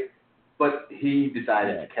 right? But he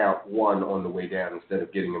decided to count 1 on the way down instead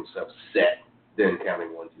of getting himself set, then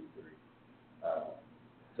counting 1, 2, 3.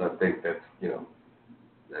 So I think that's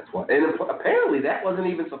that's why. And apparently that wasn't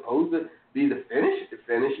even supposed to be the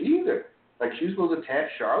finish either. Like she was supposed to tap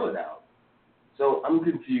Charlotte out. So I'm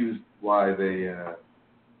confused why they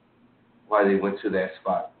went to that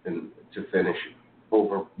spot and to finish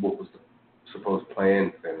over what was the supposed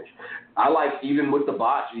planned finish. I like, even with the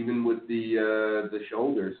botch, even with the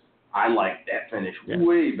shoulders, I like that finish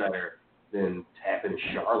way better than tapping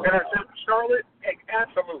Charlotte. Charlotte,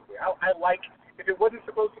 absolutely. I like, if it wasn't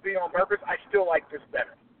supposed to be on purpose, I still like this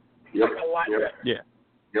better. Yep. Like a lot better. Yeah.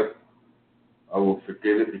 Yep. I will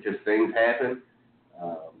forgive it because things happen.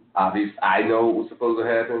 Obviously, I know what was supposed to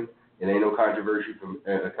happen. It ain't no controversy for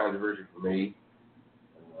me.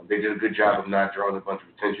 They did a good job of not drawing a bunch of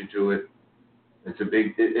attention to it. If it's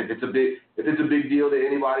a big deal to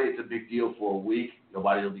anybody, it's a big deal for a week.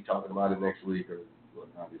 Nobody will be talking about it next week or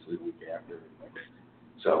obviously the week after.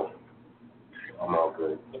 So I'm all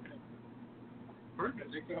good. Perfect.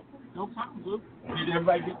 No problem, Luke. Did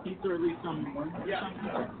everybody get pizza or at least some? Yeah.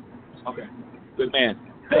 Okay. Good man.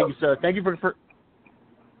 Thank you, sir. Thank you for.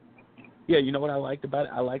 Yeah, you know what I liked about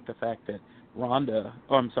it? I liked the fact that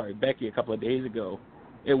Becky a couple of days ago,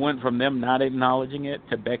 it went from them not acknowledging it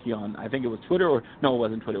to Becky on, I think it was Twitter it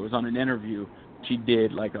wasn't Twitter. It was on an interview she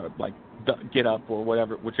did, like Get Up or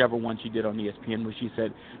whatever, whichever one she did on ESPN, where she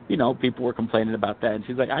said, people were complaining about that, and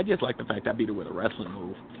she's like, I just like the fact I beat her with a wrestling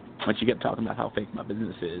move when she kept talking about how fake my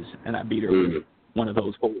business is, and I beat her with one of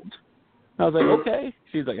those holds. I was like, okay.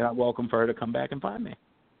 She's like, I welcome for her to come back and find me.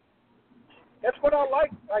 That's what I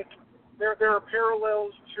like. Like, there are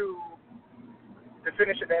parallels to the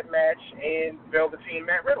finish of that match and Velveteen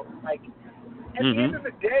Matt Riddle. Like, at the end of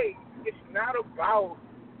the day, it's not about,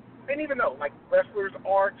 and even though, like, wrestlers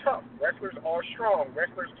are tough, wrestlers are strong,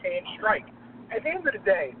 wrestlers can strike, at the end of the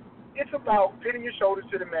day, it's about pinning your shoulders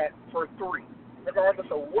to the mat for 3, regardless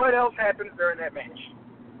of what else happens during that match.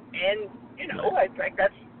 And, like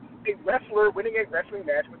that's a wrestler winning a wrestling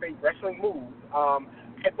match with a wrestling move.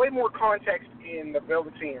 Had way more context in the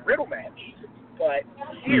Velveteen Riddle match, but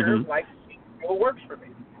here, like, it works for me.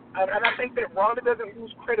 And I think that Ronda doesn't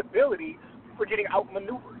lose credibility for getting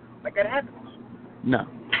outmaneuvered. Like, that happens. No.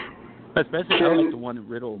 Especially I like the one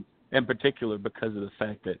Riddle in particular because of the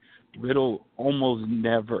fact that Riddle almost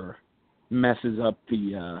never messes up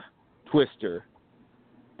the twister,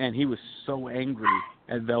 and he was so angry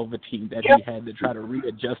at Velveteen that he had to try to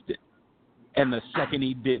readjust it. And the second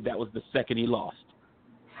he did, that was the second he lost.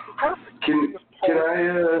 Can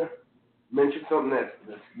I mention something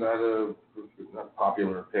that's not a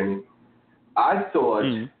popular opinion? I thought,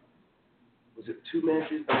 was it 2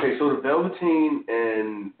 matches? Okay, so the Velveteen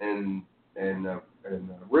and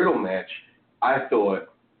Riddle match, I thought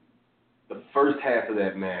the first half of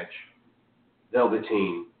that match,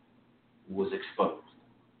 Velveteen was exposed,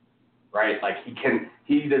 right? Like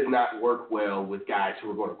he does not work well with guys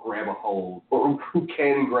who are going to grab a hold or who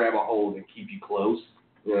can grab a hold and keep you close.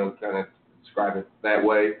 Kind of describe it that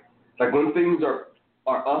way. Like when things are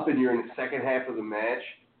up and you're in the second half of the match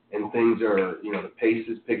and things are, the pace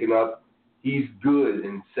is picking up, he's good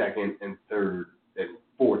in second and third and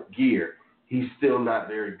fourth gear. He's still not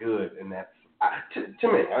very good in that. To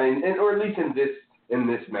me, I mean, or at least in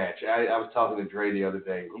this match. I was talking to Dre the other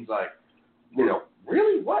day, and he's like,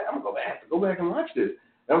 really? What? I'm gonna have to go back and watch this.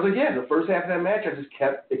 And I was like, yeah. The first half of that match,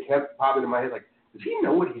 it kept popping in my head. Like, does he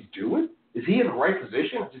know what he's doing? Is he in the right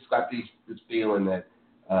position? I just got this feeling that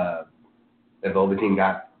that Velveteen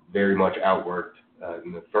got very much outworked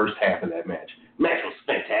in the first half of that match. The match was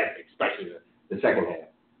fantastic, especially the second half.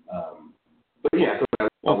 But yeah.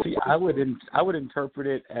 Well, see, I would interpret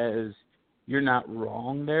it as you're not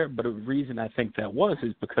wrong there, but the reason I think that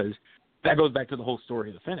is because that goes back to the whole story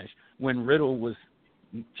of the finish. When Riddle was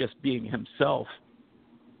just being himself,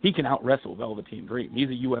 he can out-wrestle Velveteen Dream. He's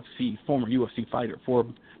a former UFC fighter,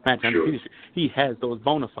 4-match undefeated. He has those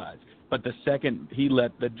bona fides. But the second he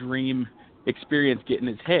let the Dream experience get in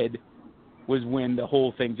his head was when the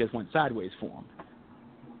whole thing just went sideways for him.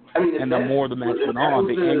 I mean, and the more the match went on,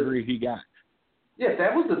 the angrier he got. Yeah,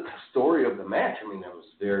 that was the story of the match. I mean, that was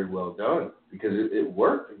very well done because it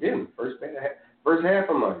worked. Again, first half,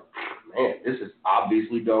 I'm like, man, this is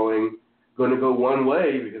obviously going to go one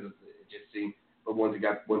way because it just seemed. But once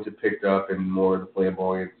it picked up and more of the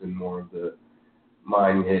flamboyance and more of the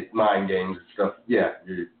mind games and stuff, yeah,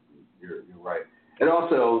 you're right. And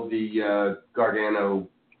also the Gargano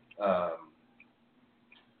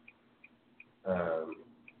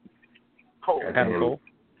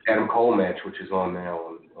Adam Cole match, which is on now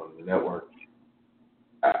on the network.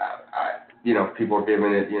 People are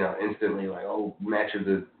giving it, instantly like, oh, match of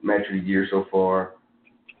the year so far.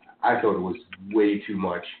 I thought it was way too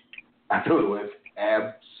much. I thought it was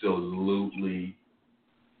absolutely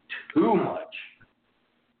too much.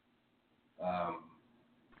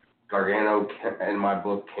 Gargano, in my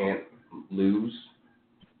book, can't lose.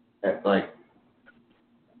 Like,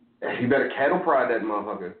 he better cattle prod that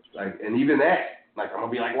motherfucker. Like, and even that, like, I'm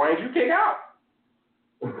gonna be like, why didn't you kick out?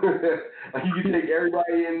 Like, you can take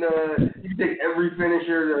everybody in. You can take every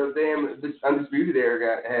finisher this Undisputed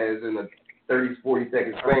Era has in a 30-40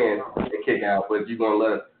 second span and kick out, but you're gonna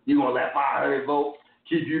let 500 volts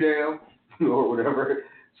keep you down or whatever.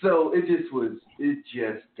 So it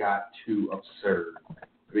just got too absurd.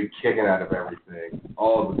 Big kicking out of everything,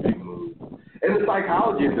 all the big moves, and the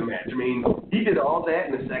psychology of the match. I mean, he did all that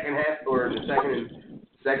in the second half, or in the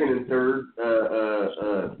second and third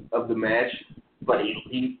of the match, but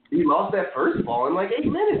he lost that first fall in like 8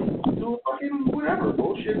 minutes to fucking whatever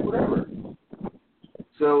bullshit, whatever.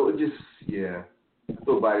 So it just, yeah.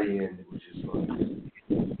 So by the end, it was just like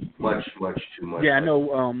much too much. Yeah, I know.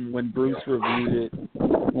 When Bruce reviewed it,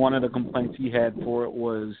 one of the complaints he had for it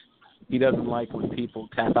was he doesn't like when people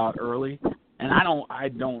tap out early, and I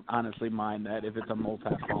don't honestly mind that if it's a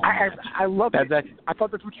multi-fall match. I love it. I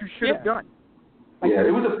thought that's what you should have done. Like, yeah,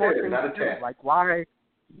 it was a fair, not a tap. Like, why?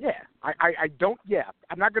 Yeah, I don't. Yeah,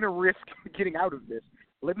 I'm not going to risk getting out of this.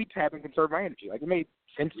 Let me tap and conserve my energy. Like, it made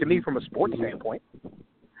sense to me from a sports standpoint.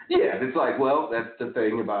 Yeah, it's like, well, that's the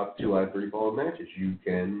thing about 2 out of 3 fall matches. You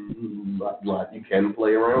can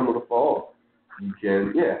play around with a fall. You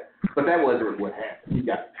can, yeah. But that wasn't what happened. He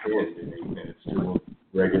got pinned in 8 minutes to a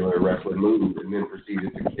regular wrestling move and then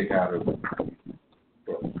proceeded to kick out of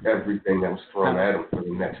everything that was thrown at him for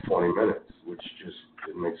the next 20 minutes, which just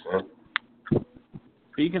didn't make sense.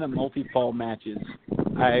 Speaking of multi-fall matches,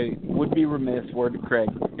 I would be remiss, word to Craig,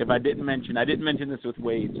 if I didn't mention this with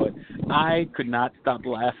Wade, but I could not stop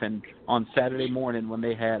laughing on Saturday morning when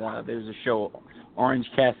they had, there's a show, Orange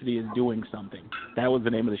Cassidy is Doing Something. That was the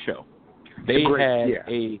name of the show. They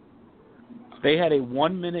had a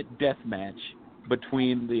 1-minute death match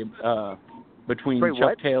between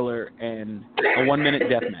Chuck Taylor and a 1-minute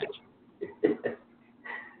death match.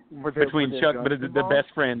 Between Chuck, but the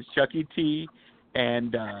best friends, Chucky T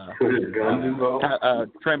and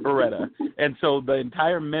Trent Beretta. And so the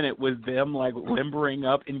entire minute was them like limbering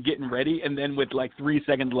up and getting ready, and then with like 3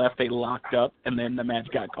 seconds left they locked up, and then the match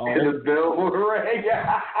got called.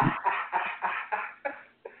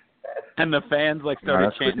 And the fans like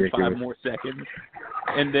started chanting ridiculous. 5 more seconds.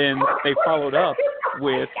 And then they followed up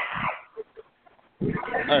with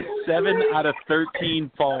a 7 out of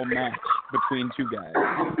 13 fall match between 2 guys.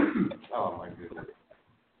 Oh my goodness.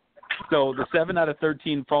 So the 7 out of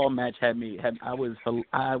 13 fall match I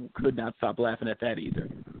could not stop laughing at that either,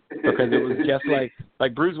 because it was just like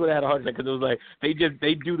Bruce would have had a heart attack, because it was like they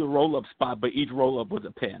do the roll up spot, but each roll up was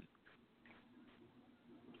a pin.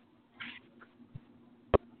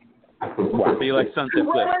 Wow. Be like sunset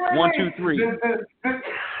flip. 1, 2, 3.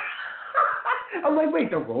 I'm like, wait,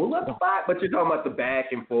 the roll up spot? But you're talking about the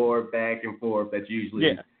back and forth. That's usually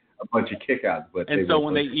a bunch of kickouts. But and so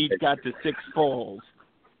when they each got to 6 falls.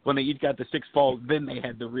 Then they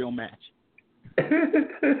had the real match.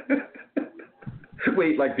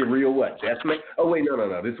 Wait, like the real what? Death match? Oh wait, no.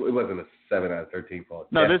 It wasn't a 7 out of 13 falls.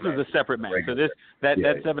 No, this was a separate match. So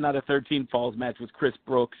that 7 out of 13 falls match was Chris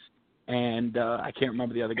Brooks and I can't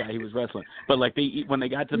remember the other guy he was wrestling. But like when they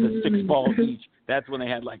got to the 6 falls each, that's when they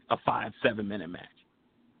had like a 5-7 minute match.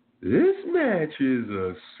 This match is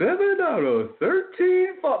a 7 out of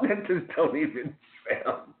 13 falls. That just don't even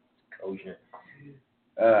sound kosher.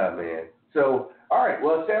 Man. So, all right.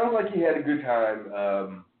 Well, it sounds like you had a good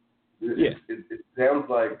time. It sounds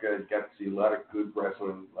like you got to see a lot of good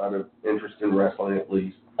wrestling, a lot of interest in wrestling at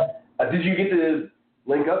least. Did you get to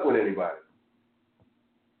link up with anybody?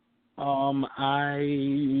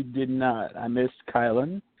 I did not. I missed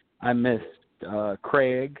Kylan. I missed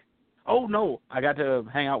Craig. Oh, no. I got to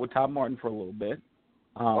hang out with Tom Martin for a little bit.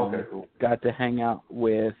 Okay, cool. Got to hang out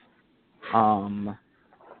with Dom.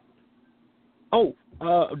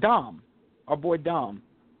 Our boy Dom.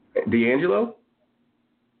 D'Angelo?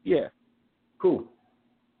 Yeah. Cool.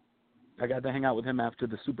 I got to hang out with him after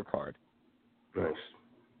the Supercard. Nice.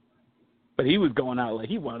 But he was going out, like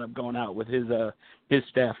he wound up going out with his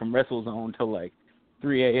staff from WrestleZone till like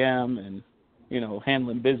 3 a.m. and,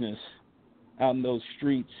 handling business out in those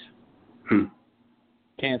streets.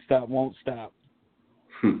 Can't stop, won't stop.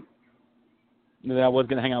 And I was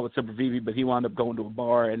going to hang out with Super Vivi, but he wound up going to a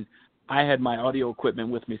bar, and I had my audio equipment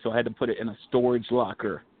with me, so I had to put it in a storage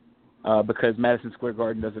locker because Madison Square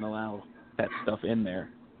Garden doesn't allow that stuff in there.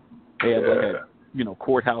 They have like a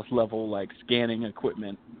courthouse level like scanning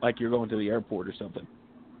equipment, like you're going to the airport or something.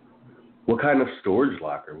 What kind of storage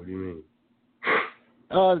locker? What do you mean?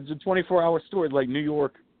 It's a 24-hour storage. Like New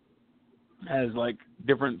York has like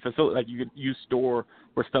different facilities, like you could use store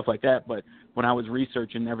or stuff like that. But when I was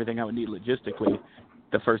researching everything I would need logistically,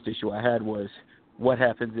 the first issue I had was what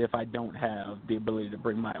happens if I don't have the ability to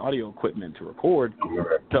bring my audio equipment to record.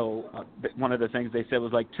 So one of the things they said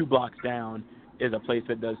was like 2 blocks down is a place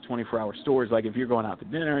that does 24-hour stores. Like if you're going out to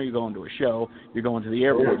dinner, you're going to a show, you're going to the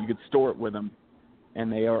airport, you could store it with them,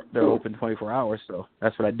 and they're open 24 hours. So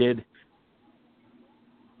that's what I did.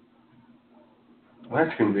 Well,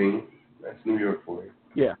 that's convenient. That's New York for you.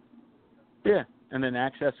 Yeah. Yeah. And then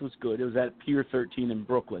access was good. It was at Pier 13 in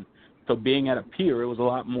Brooklyn. So being at a pier, it was a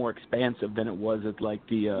lot more expansive than it was at like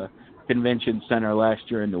the convention center last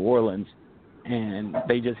year in New Orleans. And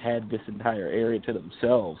they just had this entire area to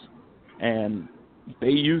themselves. And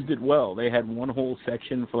they used it well. They had one whole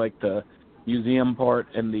section for like the museum part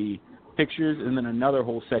and the pictures, and then another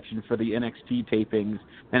whole section for the NXT tapings,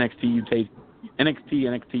 NXT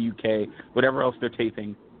UK, whatever else they're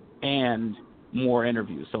taping, and more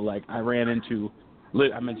interviews. So like I mentioned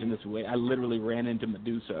this way, I literally ran into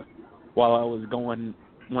Medusa while I was going,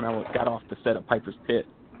 when I got off the set of Piper's Pit,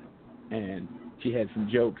 and she had some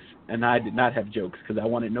jokes, and I did not have jokes because I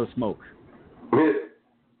wanted no smoke.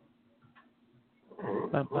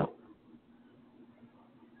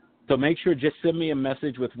 So make sure, just send me a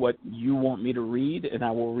message with what you want me to read, and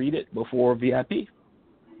I will read it before VIP.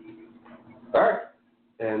 All right.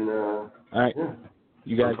 And, all right. Yeah.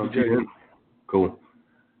 You guys be good. Cool.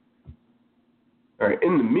 All right.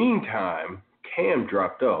 In the meantime, Cam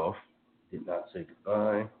dropped off. Did not say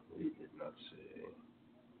goodbye. He did not say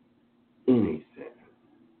anything.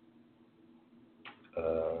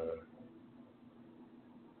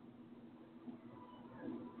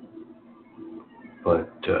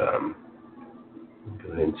 But go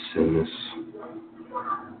ahead and send this.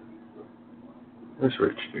 Where's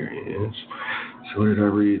Rich? There he is. So what did I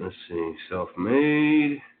read? Let's see.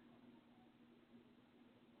 Self-made.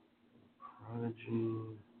 Prodigy.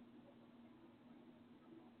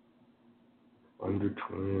 Under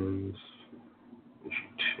Twins.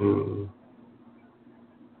 Issue 2.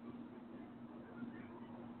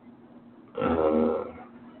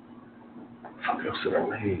 What else did I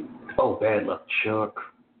read? Oh, Bad Luck Chuck.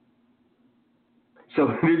 So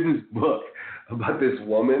there's this book about this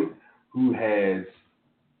woman who has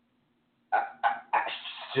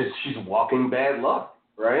she's walking bad luck,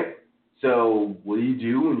 right? So what do you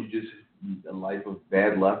do when you just a life of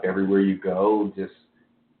bad luck everywhere you go? Just,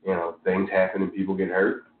 you know, things happen and people get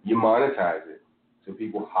hurt. You monetize it, so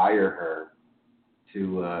people hire her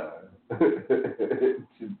to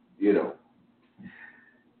you know,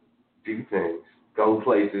 do things, go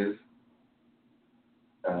places.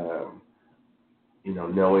 You know,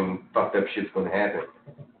 knowing fucked up shit's going to happen.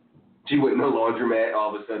 She went in the laundromat,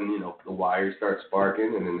 all of a sudden, you know, the wires start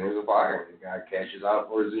sparking, and then there's a fire, and the guy cashes out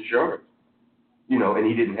for his insurance. You know, and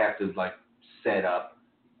he didn't have to, like, set up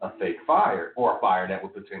a fake fire, or a fire that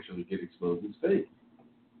would potentially get exposed as fake.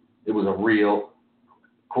 It was a real,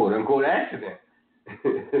 quote-unquote, accident.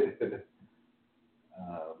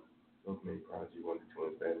 Maybe Prodigy, Wonder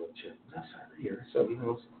Twins, Bad Luck Chuck. Was that Saturday or something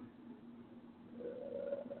else?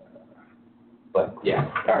 But, yeah.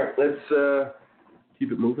 All right, let's keep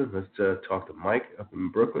it moving. Let's talk to Mike up in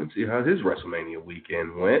Brooklyn, see how his WrestleMania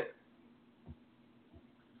weekend went.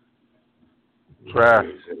 Trash.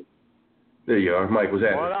 There you are. Mike, what's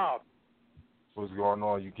happening? What up? What's going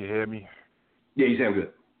on? You can hear me? Yeah, you sound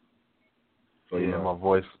good. So, yeah, my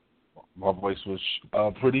voice was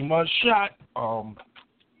pretty much shot.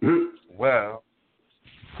 Well.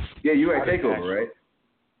 Yeah, you were at TakeOver, right?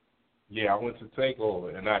 Yeah, I went to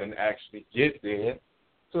TakeOver, and I didn't actually get there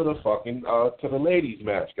till the fucking till the ladies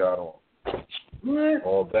match got on. What?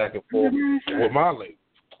 All back and forth with my lady.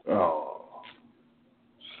 Oh.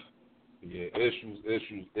 Yeah, issues,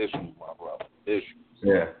 my brother. Issues.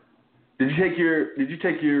 Yeah. Did you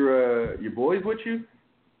take your boys with you,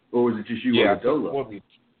 or was it just you and Dolo?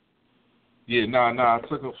 Yeah, I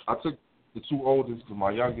took the two oldest, because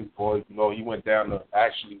my youngest boy, you know, he went down to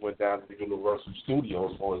Universal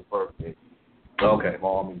Studios for his birthday. Okay. His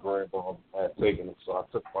mom and grandpa had taken him, so I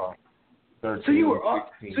took my 13. So you were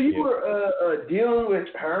dealing with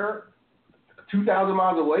her 2,000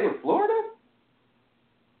 miles away in Florida?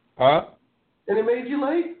 Huh? And it made you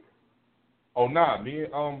late? Oh, nah, me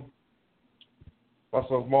and my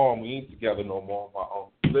son's mom, we ain't together no more. My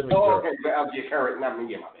living. Oh, okay. I'll get her. Not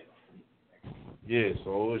me, my baby. Yeah, so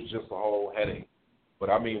it was just a whole headache. But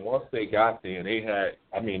I mean, once they got there, they had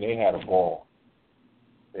a ball.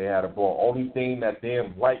 They had a ball. Only thing, that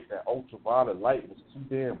damn light, that ultraviolet light, was too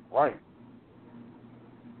damn bright.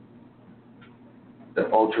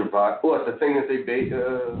 The ultraviolet. What? The thing that they bait?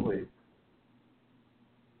 Wait.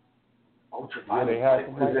 Ultraviolet. Yeah, they had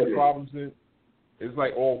some lighting problems. It's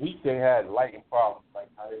like all week they had lighting problems. Like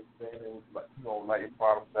how they say it was, like, you know, lighting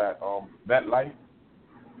problems that light.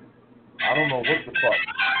 I don't know what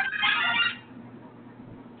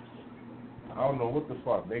the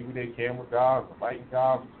fuck. Maybe they camera guys, the lighting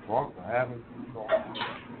guys, drunk or having, you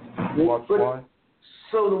know, much fun.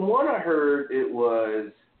 So the one I heard, it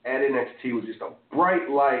was at NXT, was just a bright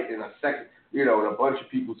light in a second, you know, in a bunch of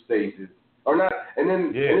people's faces, or not, and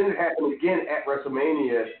then it happened again at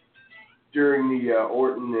WrestleMania during the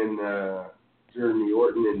Orton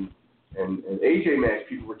and AJ match.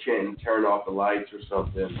 People were chanting, "Turn off the lights" or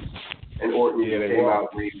something. And Orton even came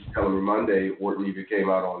out, when he was telling me Monday, Orton even came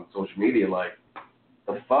out on social media like,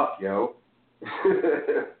 "The fuck, yo."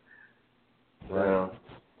 Right.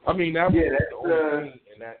 I mean, that was the only thing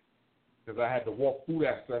in that, because I had to walk through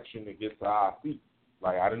that section to get to our feet.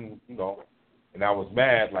 Like, I didn't, and I was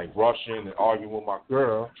mad, like, rushing and arguing with my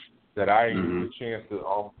girl that I didn't get a chance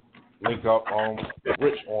to link up with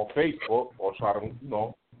Rich on Facebook or try to,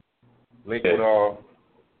 link with,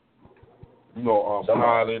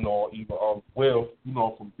 Smiling or even Will,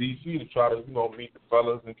 from DC to try to, meet the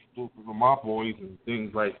fellas and introduce them to my boys and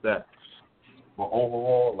things like that. But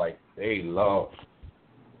overall, like, they love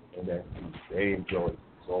NXT. They enjoy it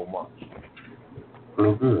so much.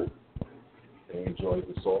 Mm-hmm. They enjoyed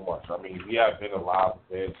it so much. I mean, we have been a lot of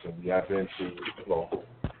events and we have been to,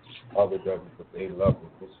 other W's, but they love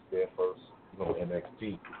it. This is their first,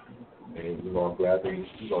 NXT. And, I'm glad they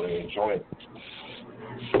enjoy it.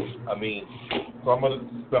 I mean, some of the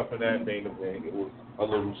stuff in that main event, it was a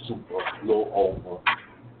little over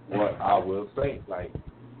what I will say. Like,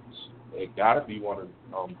 it got to be one of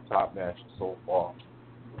the top matches so far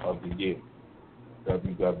of the year,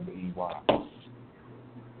 WWE-wise.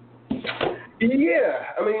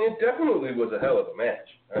 Yeah, I mean, it definitely was a hell of a match.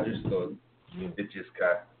 I just thought it just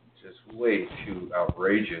got way too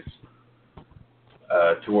outrageous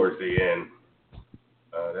towards the end.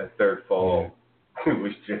 That third fall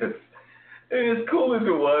was just, as cool as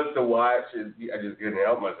it was to watch, I just couldn't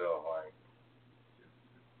help myself. Like,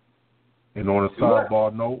 and on a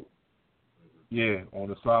sidebar note,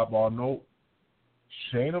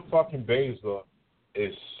 Shayna fucking Baszler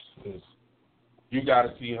is you got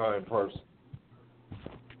to see her in person.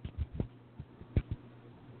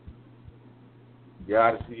 You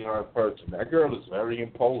got to see her in person. That girl is very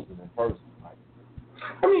imposing in person. Like,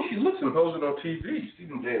 I mean, she looks imposing on TV. You see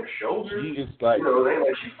them damn shoulders. She is like, they ain't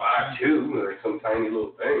like she's 5'2" or some tiny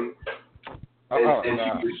little thing.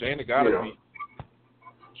 Shayna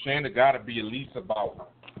got to be at least about,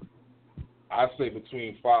 I'd say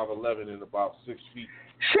between 5'11" and about 6 feet.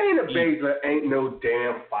 Shayna Baszler ain't no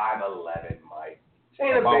damn 5'11", Mike.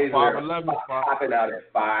 Shayna Baszler popping out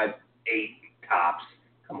at 5'8" tops.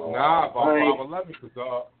 Come on. Nah, about 5'11",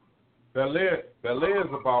 because Belair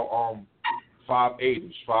is about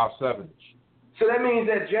 5'8", 5'7". So that means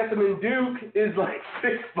that Jessamine Duke is like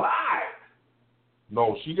 6'5".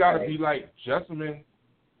 No, she got to be like Jessamine,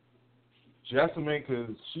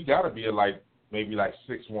 because she got to be like maybe like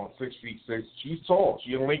 6'1", 6'6". She's tall.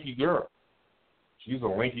 She's a lanky girl.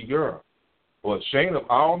 But Shayna,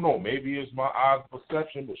 I don't know. Maybe it's my eyes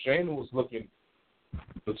perception, but Shayna was looking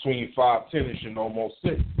between 5'10" and almost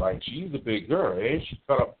 6. Like, she's a big girl, and she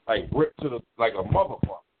cut up like ripped to like a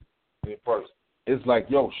motherfucker in person. It's like,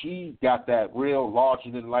 yo, she got that real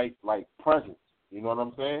larger than life like presence. You know what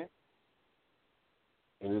I'm saying?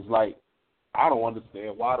 And it's like, I don't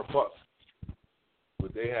understand why the fuck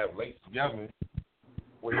would they have Lacey Evans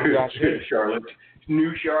when you got Charlotte,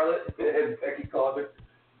 new Charlotte, as Becky called her.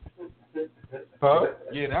 Huh?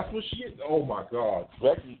 Yeah, that's what she is. Oh my God,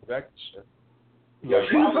 Becky. Yeah,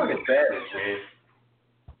 she's fucking savage, man.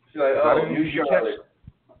 She's like, new Charlotte.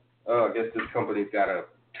 Oh, I guess this company's got a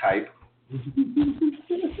type. Yeah,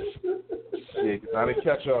 because I didn't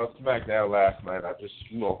catch her on SmackDown last night. I just,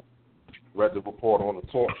 read the report on the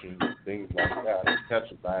talk show, things like that. I didn't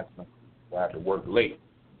catch it last night. I had to work late.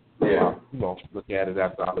 Yeah. Look at it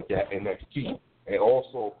after I look at NXT. And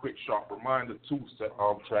also, a quick sharp reminder too,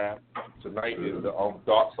 Trav. Tonight is the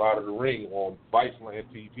Dark Side of the Ring on Viceland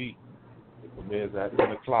TV. It premieres at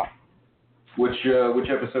 10 o'clock. Which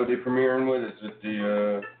episode they premiering with? Is it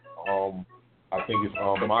the I think it's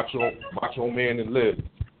Macho Man and Liv.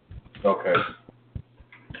 Okay.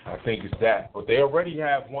 I think it's that. But they already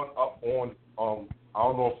have one up on I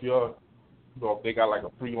don't know if if they got like a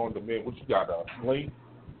free on demand. What you got, Sling?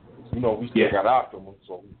 We still got Optimum,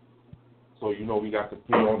 so we got the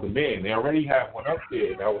free on demand. They already have one up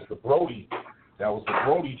there. That was the Brody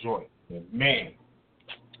joint. And man,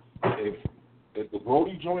 if the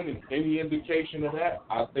Brody joint is any indication of that,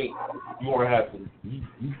 I think you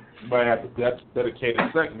might have to dedicate a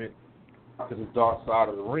segment to the Dark Side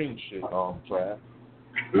of the Ring shit, Trav.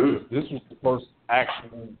 This was the first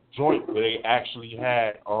actual joint where they actually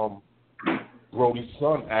had Brody's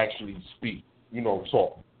son actually speak,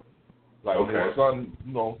 talk. Like his son,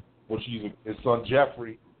 his son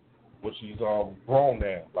Jeffrey, which he's grown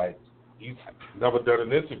now. Like, he's never done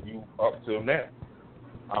an interview up till now,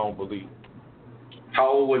 I don't believe. How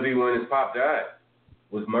old was he when his pop died?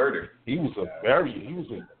 was murdered. This was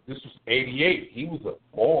 88. He was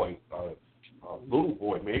a boy, a little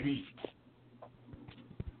boy, maybe,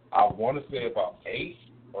 I want to say about 8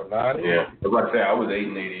 or 9. Yeah, I was about to say, I was 8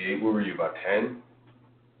 in 88. What were you, about 10?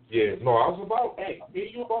 Yeah, no, I was about 8. Me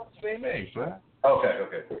and you about the same age, right? Okay.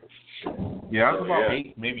 Yeah, I was about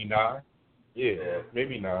 8, maybe 9. Yeah,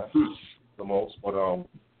 maybe 9, the most. But,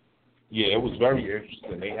 yeah, it was very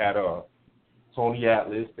interesting. They had Tony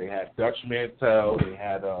Atlas, they had Dutch Mantell, they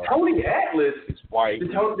had Tony Atlas. His wife.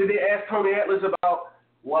 Did they ask Tony Atlas about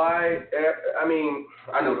why? I mean,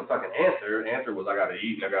 I know the fucking answer. The answer was I gotta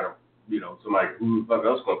eat and I gotta, somebody who the fuck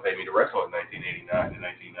else gonna pay me to wrestle in 1989 and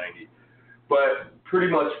 1990. But pretty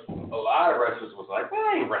much a lot of wrestlers was like,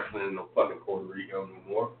 I ain't wrestling in no fucking Puerto Rico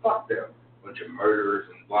anymore. Fuck them, bunch of murderers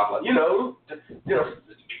and blah blah.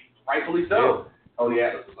 Rightfully so. Yeah. Tony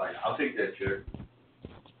Atlas was like, I'll take that shit.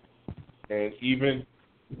 And even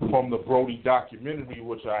from the Brody documentary,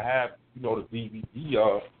 which I have, the DVD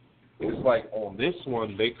of, it's like on this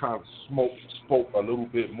one, they kind of spoke a little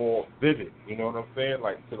bit more vivid, you know what I'm saying?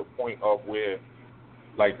 Like to the point of where,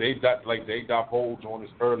 like they divulge on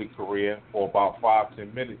his early career for about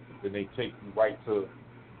 5-10 minutes, then they take you right to,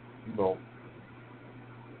 to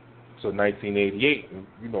 1988, and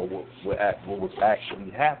what was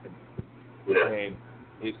actually happening. Yeah. And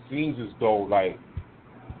it seems as though like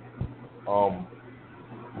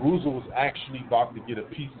Bruiser was actually about to get a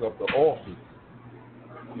piece of the office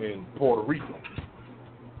in Puerto Rico.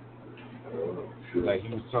 Like he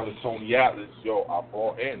was telling Tony Atlas, yo, I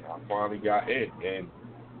bought in, I finally got in, and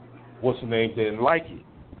what's the name didn't like it?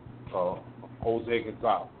 Jose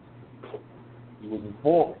Gonzalez. He was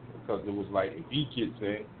informing because it was like if he gets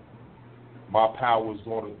in, my power is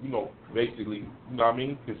going to, basically,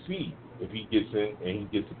 concede if he gets in and he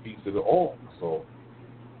gets a piece of the office. So,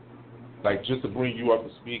 like, just to bring you up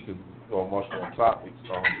to speed, because much more topics,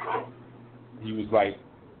 he was like,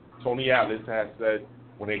 Tony Atlas had said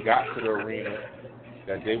when they got to the arena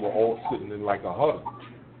that they were all sitting in like a huddle.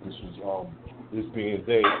 This was this being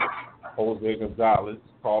Dave, Jose Gonzalez,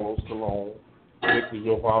 Carlos Colon, Victor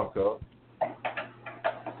Jovanka,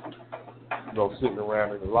 sitting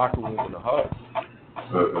around in the locker room in the huddle.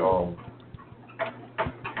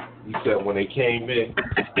 He said when they came in,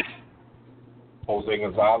 Jose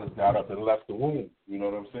Gonzalez got up and left the room. You know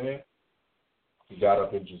what I'm saying? He got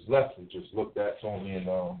up and just left and just looked at Tony and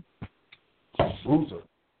Bruiser.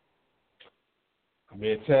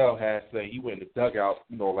 Mantell had said he went in the dugout,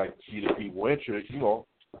 like to see the people interest, see,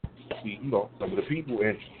 some of the people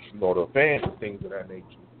interest, the fans and things of that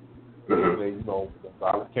nature. They,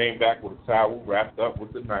 Gonzalez came back with a towel wrapped up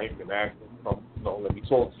with the knife and asked him, come, let me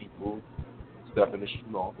talk to you, Bruce. They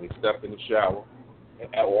stepped in the shower,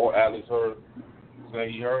 and all Atlas heard,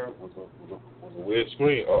 he heard was a weird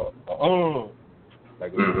scream,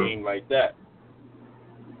 like a scream like that.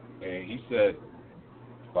 And he said,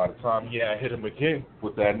 by the time he had hit him again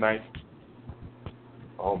with that knife,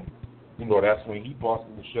 that's when he busted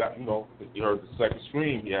in the shower. He heard the second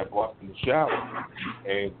scream, he had busted in the shower,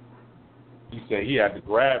 and he said he had to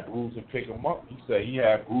grab Bruce and pick him up. He said he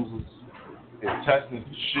had Bruce's intestines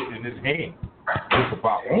and shit in his hand. Just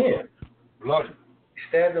about blood. He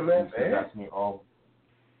stabbed him, man. That's when,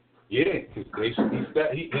 because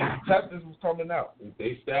his intestines was coming out.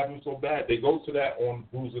 They stabbed him so bad. They go to that on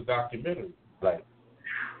Bruiser documentary. Like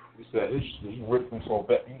he said, he ripped him so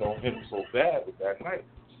bad, hit him so bad with that knife.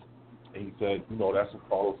 And he said, that's when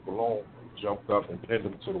Carlos Colon jumped up and pinned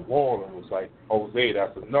him to the wall and was like, Jose,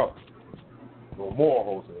 that's enough. No more,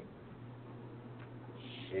 Jose.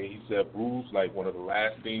 And he said, Bruce, like one of the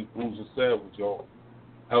last things Bruiser said was, yo,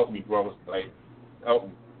 help me, brother. Like, help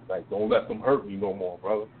me. Like, don't let them hurt me no more,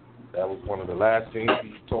 brother. That was one of the last things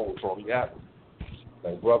he told Tony Atlas.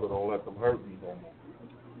 Like, brother, don't let them hurt me no more.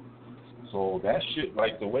 So that shit,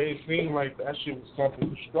 like, the way it seemed like that shit was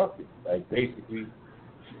something destructive. Like, basically,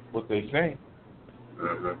 what they saying.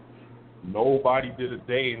 Nobody did a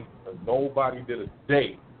day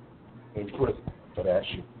in prison for that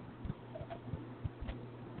shit.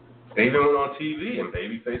 They even went on TV and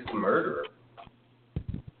babyfaced the murderer.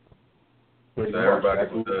 So everybody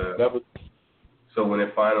was, so when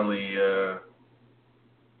it finally,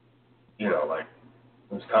 like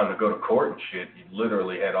it was time to go to court and shit, you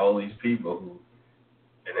literally had all these people who,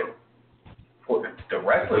 and then the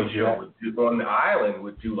wrestling show on the island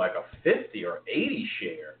would do like a 50 or 80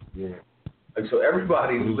 share. Yeah. Like so,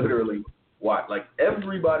 everybody literally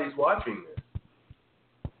everybody's watching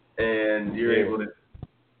this, and you're able to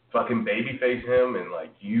fucking babyface him and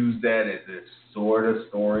like use that as this sort of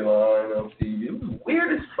storyline on TV. It was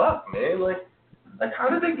weird as fuck, man. Like how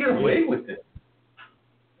did they get away with it?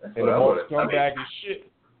 And the most scumbaggy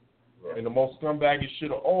shit. Yeah. And the most scumbaggy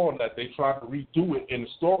shit of all that they tried to redo it in the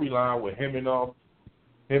storyline with him and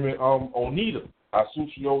Onita,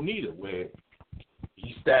 Atsushi Onita, where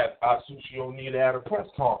he stabbed Atsushi Onita at a press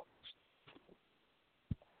conference.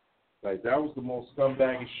 Like that was the most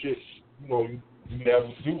scumbaggy shit, you never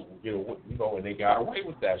do. And they got away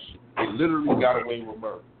with that shit. They literally got away with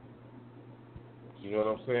murder. You know what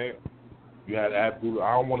I'm saying? You had Abdullah.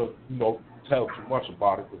 I don't want to, tell too much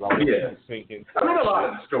about it because I want to sink in. I mean, a lot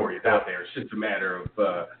of the stories out there. It's just a matter of,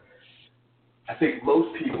 I think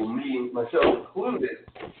most people, me, myself included,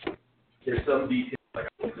 there's some details like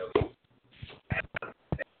I don't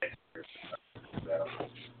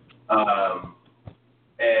know.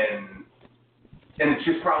 And it's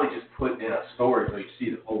just probably just put in a story so you see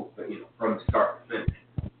the whole thing, from start to finish.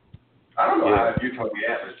 I don't know how, if you're Tony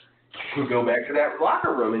Atlas, could go back to that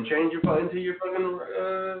locker room and change into your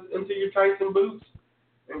tights and boots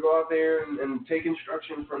and go out there and take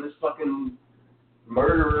instruction from this fucking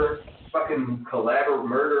murderer, fucking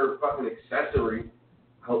murderer, fucking accessory,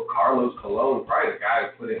 Carlos Colon, probably the guy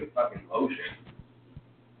who put it in fucking motion,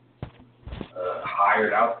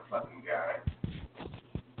 hired out the fucking guy.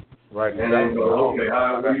 Right. And then go, okay,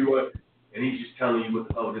 what do you want? And he's just telling you,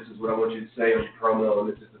 this is what I want you to say on your promo, and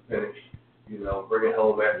this is the finish. Bring it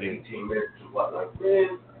home after 18 minutes and whatnot.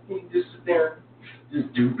 Man, I can just sit there and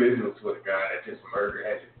just do business with a guy that just had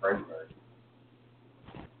your friend murdered.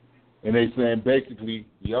 And they saying basically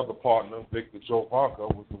the other partner, Victor Joe Parker,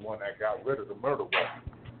 was the one that got rid of the murder weapon.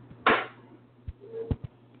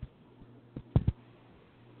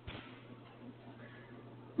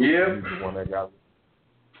 Yeah. He was the one that got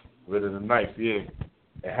rid of the knife, yeah.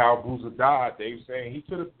 And how Boozer died, they were saying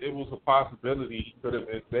it was a possibility he could have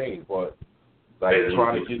been saved, but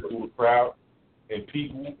trying to get through a crowd and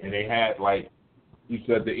people, and they had he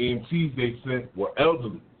said the EMTs they sent were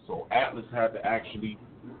elderly, so Atlas had to actually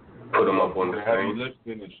put them up on the heavy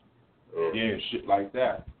lifting and shit like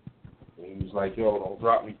that. And he was like, "Yo, don't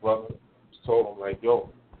drop me, brother." Just told him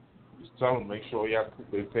just tell him make sure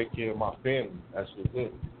they take care of my family. That's just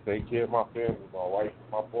it. Take care of my family, my wife,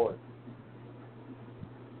 my boy.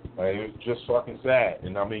 It was just fucking sad.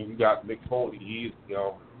 And I mean, you got Mick Foley.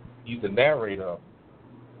 He's the narrator.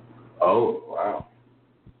 Oh, wow.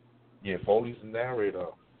 Yeah, Foley's the narrator.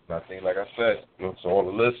 And I think, like I said, to all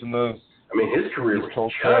the listeners. I mean, his career was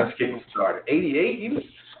just getting started. 88,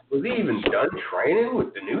 was he even done training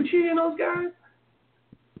with DiNucci and those guys?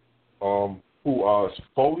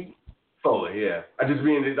 Foley? Foley, yeah. I just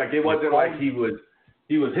mean, it wasn't like his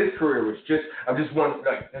career was just, I just want,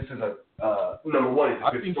 this is number one, he's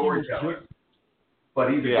a good storyteller.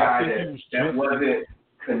 But he's a guy that wasn't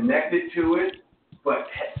connected to it, but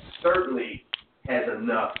certainly has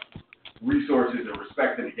enough resources and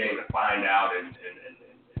respect in the game to find out and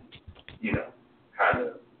kind of.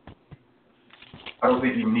 I don't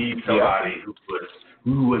think you need somebody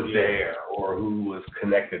who was there or who was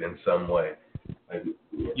connected in some way.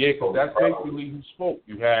 Because that's basically who spoke.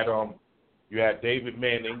 You had David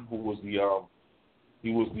Manning, who was the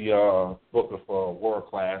booker for World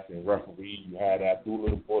Class and referee. You had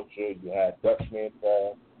Abdullah the Butcher. You had Dutch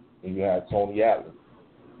Mantel, and you had Tony Atlas.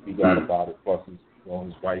 He got about it, plus his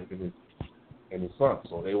wife and his son.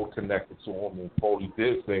 So they were connected to him. And Foley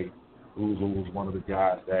did say Boozer was one of the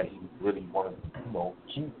guys that he really wanted,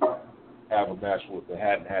 to have a match with that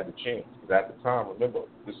hadn't had the chance. Because at the time, remember,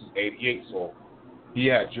 this is '88, so he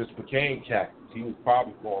had just became Cactus. He was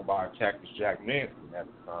probably going by Cactus Jack Manson at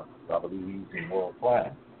the time. I believe he was in World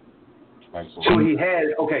Class. So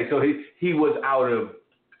he was out of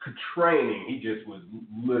training. He just was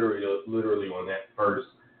literally on that first,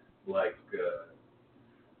 on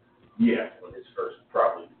his first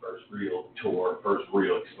real tour, first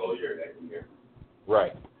real exposure that year.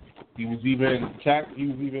 Right. He was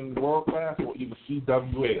even World Class or even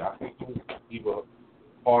CWA. I think he was either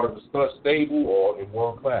part of the stud stable or in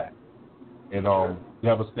World Class. And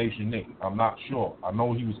Devastation Nick. I'm not sure. I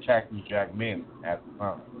know he was Cactus Jack Manson at the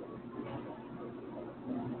time.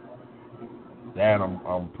 That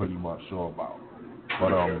I'm pretty much sure about.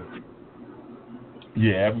 But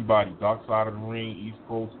everybody, Dark Side of the Ring, East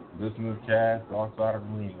Coast listeners cast, Dark Side of the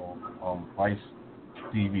Ring on Vice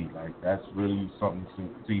TV. That's really something to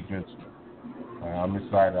see into. I'm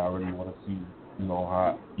excited. I really want to see,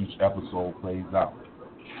 how each episode plays out.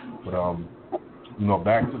 But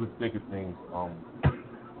back to the thick of things.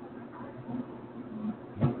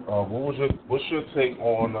 What's your take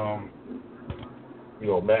on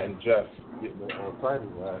Matt and Jeff getting the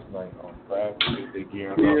title last night on Craft? They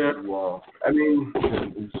gearing up to I mean,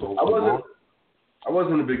 I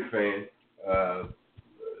wasn't a big fan.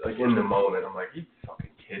 In the moment, I'm like, you fucking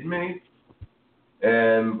kidding me?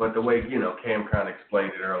 But the way, Cam kind of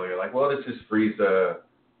explained it earlier, like, well, this just frees the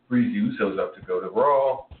Usos up to go to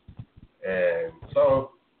Raw. And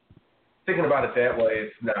so, thinking about it that way,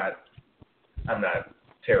 I'm not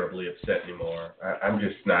terribly upset anymore. I'm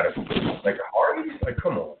just not, like, the Hardys, like,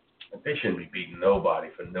 come on. Like, they shouldn't be beating nobody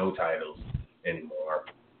for no titles anymore.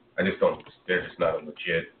 I just don't, they're just not a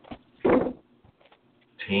legit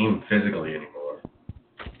team physically anymore.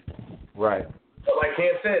 Right. But like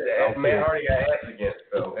Cam said, Matt Hardy got ass again,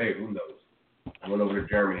 so hey, who knows? I went over to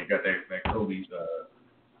Germany, got that Kobe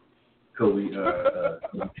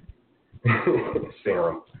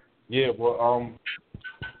serum. Yeah, well,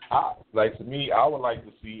 I would like to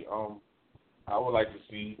see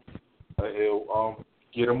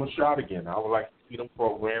get him a shot again. I would like to see them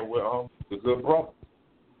program with the Good Brothers.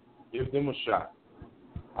 Give them a shot.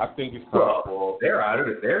 I think it's time for. They're out of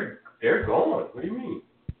it. They're gone. What do you mean?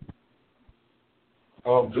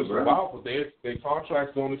 Just about, but their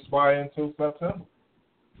contracts don't expire until September.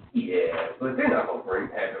 Yeah, but they're not gonna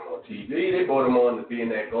have them on TV. They brought them on to be in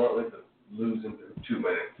that gauntlet of losing to 2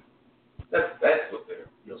 minutes. That's what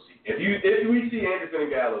you'll see. If we see Anderson and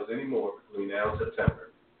Gallows anymore between now and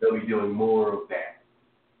September, they'll be doing more of that.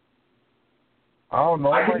 I don't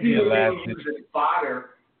know. I can see them being used as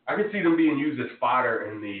fodder. I can see them being used as fodder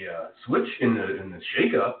in the switch in the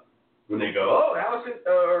shakeup when they go, oh,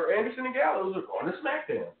 Anderson and Gallows are going to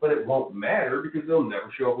SmackDown, but it won't matter because they'll never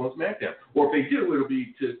show up on SmackDown. Or if they do, it'll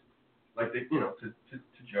be to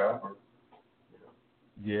job or.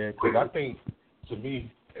 Yeah, because I think, to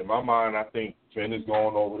me, in my mind, I think Finn is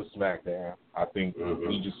going over to SmackDown. I think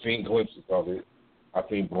we just seen glimpses of it. I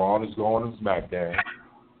think Braun is going to SmackDown.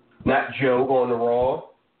 Not Joe going to Raw.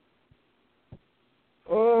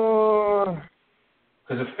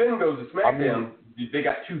 Because if Finn goes to SmackDown, they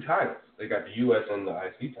got 2 titles. They got the U.S. and the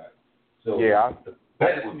IC title. So yeah,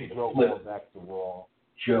 that would be Joe going back to Raw.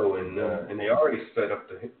 Joe and they already set up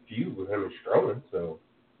the feud with him and Strowman. So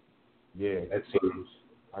yeah, that seems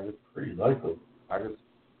pretty likely.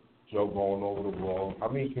 Joe going over to Raw. I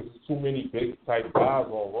mean, because there's too many big type guys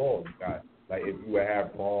on Raw. You got like if you would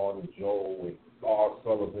have Braun and Joe and Lars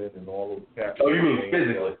Sullivan and all those cats. Oh, you mean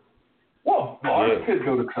physically? Well, Lars could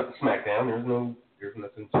go to SmackDown. There's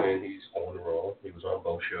nothing saying he's on the Raw. He was on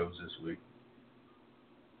both shows this week.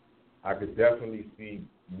 I could definitely see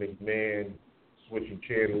McMahon switching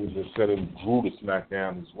channels and sending Drew to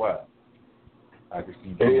SmackDown as well. I could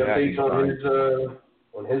see any updates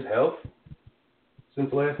on his health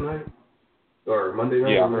since last night or Monday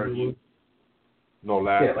night? Yeah, I heard you. No,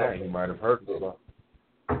 last night he might have hurt himself.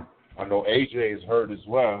 I know AJ is hurt as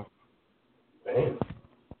well. Damn.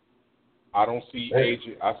 I don't see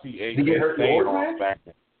AJ. I see AJ Did he get hurt staying on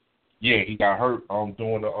SmackDown. Yeah, he got hurt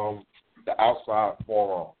doing the outside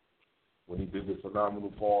forearm. When he did the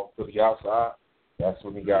phenomenal forearm to the outside, that's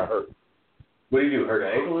when he got hurt. What did he do? Hurt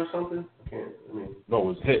an ankle or something? No, it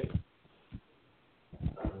was hip.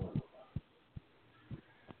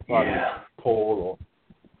 Yeah. Pull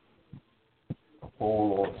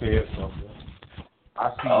or tear something. I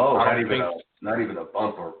see. Not even a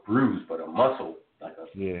bump or bruise, but a muscle, like a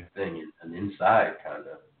thing, an inside kind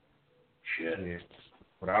of shit. Yeah.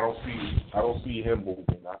 But I don't see him moving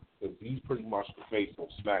because he's pretty much the face of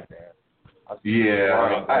SmackDown.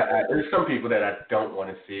 There's some people that I don't want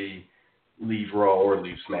to see leave Raw or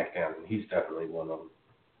leave SmackDown, and he's definitely one of them.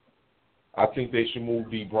 I think they should move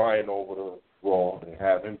D. Bryan over to Raw and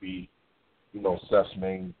have him be, Seth's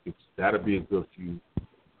main. That'll be a good feud.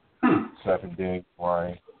 Seth and Daniel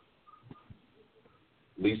Bryan.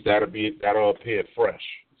 At least that'll appear fresh,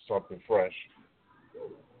 something fresh.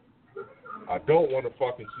 I don't want to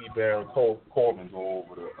fucking see Baron Corbin go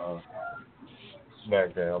over to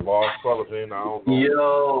SmackDown. Lars Sullivan, I don't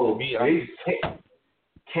know.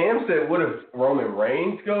 Cam said, what if Roman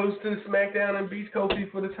Reigns goes to SmackDown and beats Kofi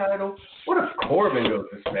for the title? What if Corbin goes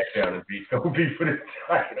to SmackDown and beats Kofi for the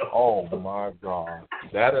title? Oh, my God.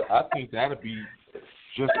 I think that'll be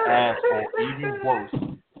just as or even worse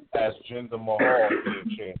as Jinder Mahal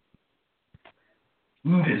being champion.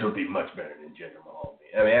 This will be much better than Jinder Mahal.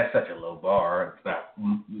 I mean, that's such a low bar. It's not,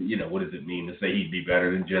 what does it mean to say he'd be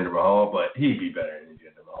better than Jinder Mahal? But he'd be better than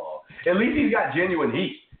Jinder Mahal. At least he's got genuine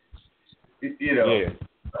heat.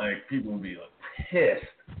 Like, people would be like pissed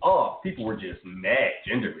off. People were just mad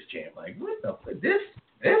Jinder was champ. Like, what the fuck? This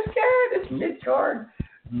guy, this mid-card,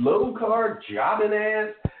 low-card, jobbing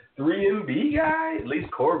ass 3MB guy? At least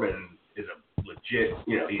Corbin is a legit,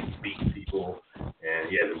 he's beating people, and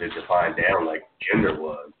he hasn't been defined down like Jinder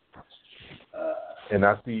was. And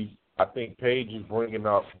I think Paige is bringing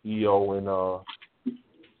up EO and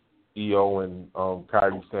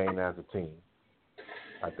Kairi Sane as a team.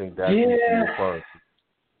 I think that's what you're referring to.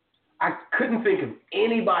 I couldn't think of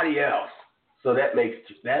anybody else, so that makes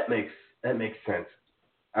sense.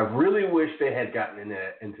 I really wish they had gotten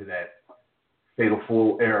into that Fatal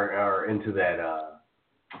Four or into the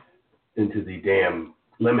damn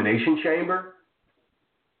Elimination Chamber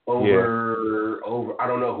over. I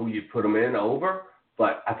don't know who you'd put them in over,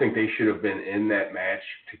 but I think they should have been in that match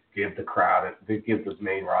to give the crowd, to give the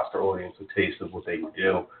main roster audience a taste of what they could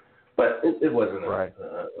do. But it wasn't a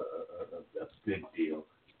big deal.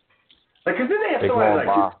 Like, cause then they have somebody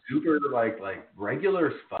like super like regular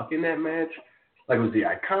as fuck in that match. Like it was the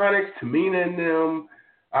Iconics, Tamina and them,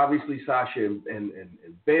 obviously Sasha and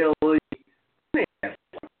Bayley. They had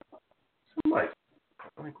some like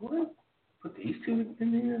what? Put these two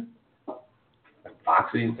in there? Like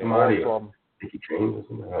Foxy and somebody. Mickey James or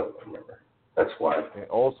something. I don't remember. That's why. And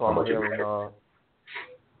also, I'm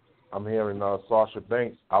hearing Sasha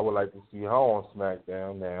Banks. I would like to see her on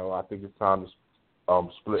SmackDown now. I think it's time to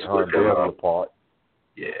split her and Bayley apart.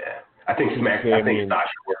 Yeah, I think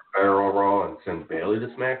Sasha works better on Raw and send Bayley to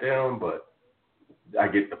SmackDown, but I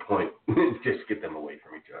get the point. Just get them away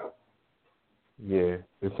from each other. Yeah,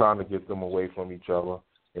 it's time to get them away from each other.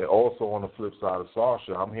 And also on the flip side of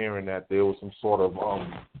Sasha, I'm hearing that there was some sort of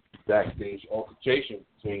backstage altercation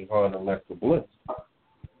between her and Alexa Bliss.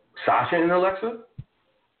 Sasha and Alexa?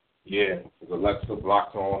 Yeah, because Alexa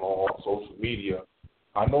blocked her on all social media.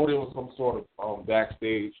 I know there was some sort of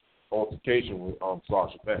backstage altercation with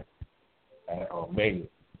Sasha Banks at Mania.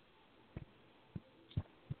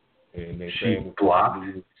 And she blocked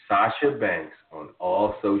Sasha Banks on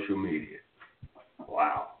all social media.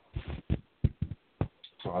 Wow.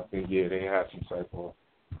 So I think, they had some type of,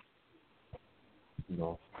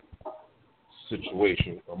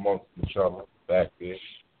 situation amongst each other back there.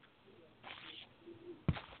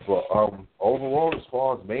 But overall, as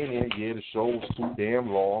far as Mania, the show was too damn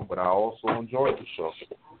long, but I also enjoyed the show.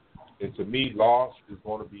 And to me, Lars is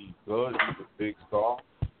going to be good. He's a big star.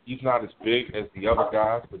 He's not as big as the other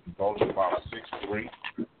guys, but he's only about 6'3".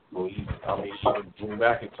 So even Drew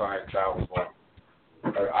McIntyre was on.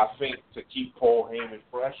 I think to keep Paul Heyman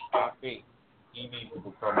fresh, I think he needs to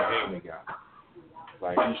become a Heyman guy.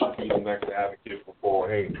 Like, he should be the next advocate for Paul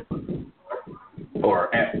Heyman. Or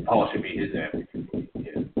Paul should be his advocate.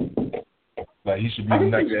 Yeah. Like, he should be the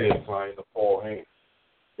next guy flying to Paul Heyman.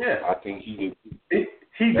 Yeah. I think he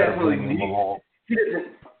definitely needs. He doesn't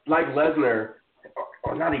like Lesnar,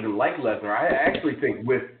 or not even like Lesnar. I actually think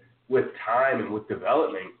with time and with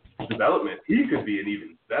development, he could be an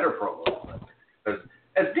even better promo. Because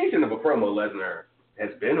as decent of a promo Lesnar has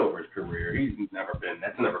been over his career,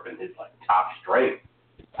 that's never been his top strength.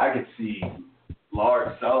 I could see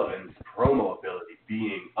Lars Sullivan's promo ability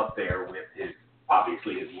being up there with his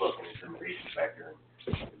look and intimidation factor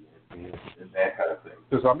and that kind of thing.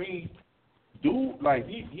 Because dude,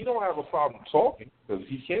 he don't have a problem talking because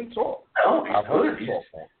he can talk. Oh, he's good.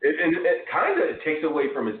 And it kind of takes away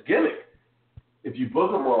from his gimmick. If you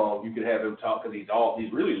book him wrong, you could have him talk because he's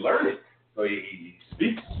really learning. So he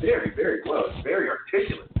speaks very, very well. It's very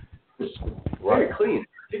articulate. Very clean and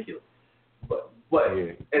articulate.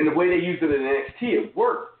 And the way they used it in NXT, it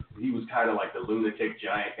worked. He was kind of like the lunatic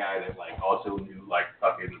giant guy that also knew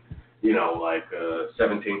fucking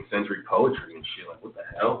 17th century poetry and shit. What the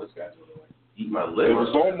hell? This guy's gonna eat my liver.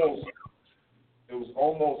 It was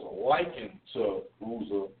almost likened to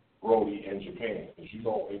Bruiser Brody in Japan. Because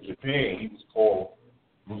in Japan he was called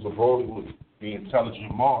Bruiser Brody was the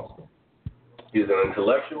intelligent monster. He's an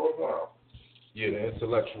intellectual monster. Yeah, the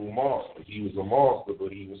intellectual monster. He was a monster,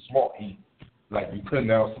 but he was smart. You couldn't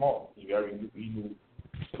outsmart him. He knew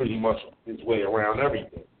pretty much his way around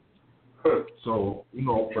everything. So,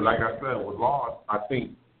 but like I said, with Lars, I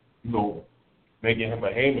think, making him a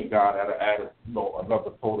Heyman guy that'll add,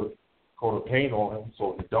 another coat of paint on him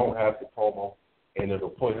so he don't have the promo, and it'll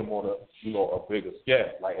put him on a bigger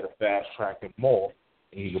scale, it'll fast track him more,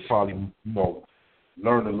 and he could probably,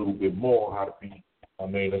 learn a little bit more how to be a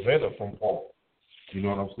main eventer from Paul. You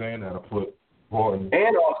know what I'm saying? That'll put Paul in.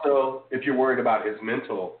 And also, if you're worried about his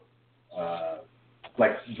mental,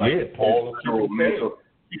 Paul mental.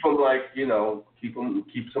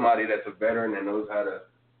 Keep somebody that's a veteran that knows how to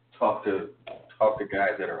talk to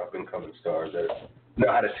guys that are up and coming stars that know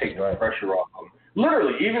how to take the pressure off them.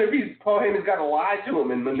 Literally, even if Paul Heyman's got to lie to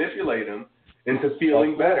him and manipulate him into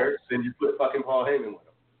feeling better, then you put fucking Paul Heyman with him.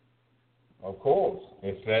 Of course,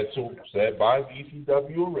 it's said by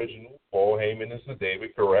ECW original. Paul Heyman is the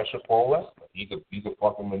David Koresh of Paul Lesnar. He could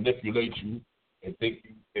fucking manipulate you and make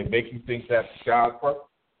you think that the sky's perfect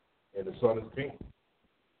and the sun is pink.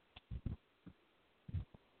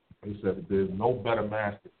 He said there's no better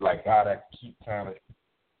master guy that keep kind of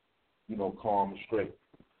calm and straight.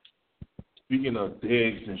 Speaking of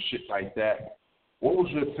digs and shit like that, what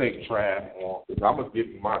was your take, Trav, on? Because I'm going to give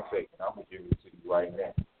you my take, and I'm going to give it to you right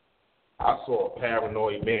now. I saw a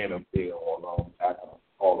paranoid man up there on at the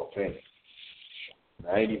Hall of Fame. And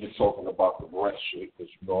I ain't even talking about the breast shit,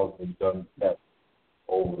 because it's been done that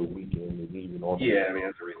over the weekend and even on. Yeah, I mean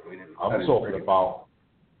that's the reason we didn't. I'm talking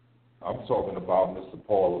about Mr.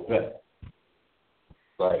 Paul Levesque.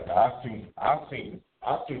 Like I seen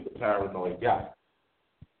the paranoid guy.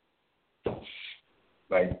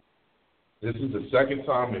 Like this is the second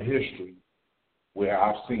time in history where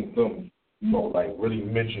I've seen them, really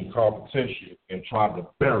mention competition and try to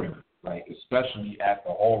bury it, like especially at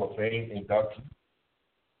the Hall of Fame induction.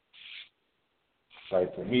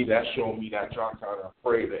 Like for me, that showed me that y'all kind of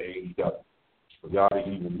afraid of AEW. For y'all to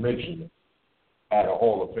even mention it at a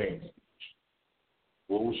Hall of Fame speech.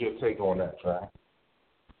 What was your take on that, Trav?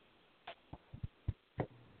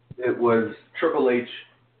 It was Triple H,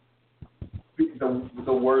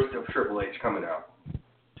 the worst of Triple H coming out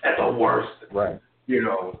at the worst, right?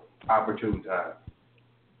 Opportune time.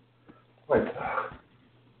 Like,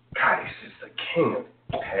 God, he's just the king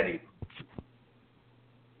of petty.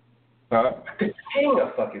 The king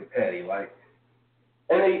of fucking petty, like,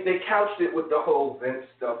 and they couched it with the whole Vince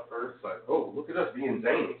stuff first, like, oh, look at us being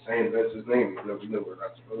zany, saying Vince's name, even though we know we're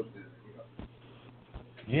not supposed to,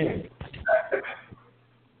 Yeah.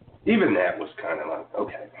 Even that was kind of like,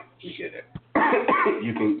 okay, we get it.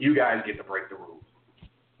 You guys get to break the rules.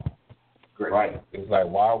 Great. Right. It's like,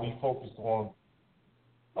 why are we focused on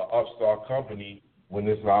an upstart company when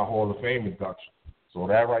it's our Hall of Fame induction? So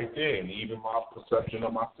that right there, and even my perception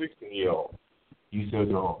of my 16-year-old, he said,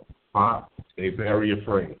 they're very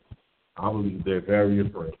afraid. I believe they're very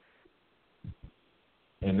afraid.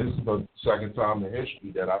 And this is the second time in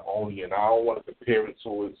history that I've only, and I don't want to compare it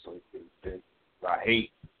to it, so I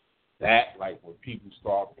hate that, like when people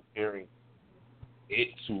start comparing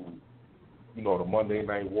it to, the Monday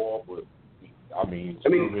Night War, but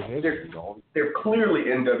they're clearly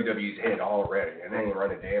in WWE's head already, and they ain't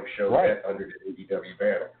run a damn show yet under the AEW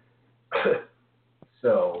banner.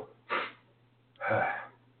 So,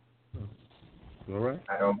 all right.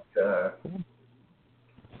 I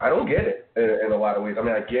don't get it in a lot of ways. I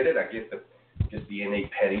mean, I get it. I get the innate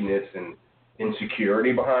pettiness and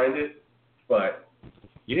insecurity behind it, but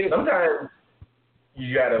sometimes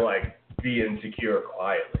you gotta be insecure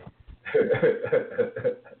quietly.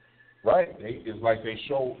 Right. It's like he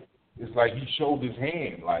showed his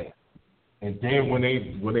hand, and then when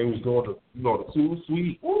they was doing the too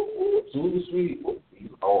sweet,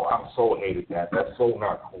 I so hated that. That's so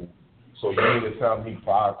not cool. So you mean to tell me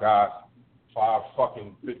five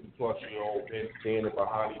fucking 50-plus-year-old men standing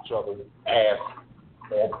behind each other's ass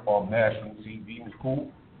on national TV was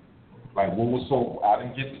cool? Like, what was so? I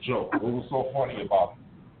didn't get the joke. What was so funny about it?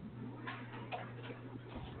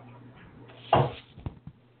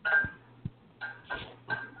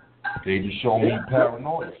 They just showed me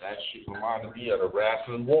paranoia. That shit reminded me of the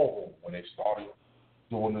wrestling war room when they started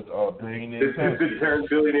doing the billionaire test.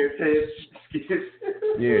 Billionaire test.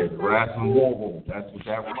 Yeah, the wrestling war room. That's what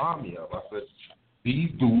that reminded me of. I said, these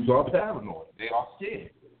dudes are paranoid. They are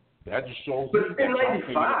scared. That just shows me. But in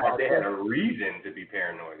 '95, they had a reason to be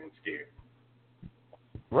paranoid and scared.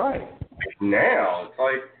 Right. Now, it's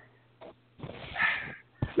like,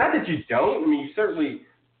 not that you don't. I mean, you certainly,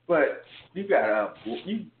 but you've got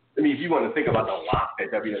if you want to think about the lock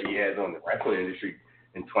that WWE has on the wrestling industry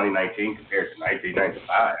in 2019 compared to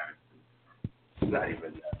 1995, it's not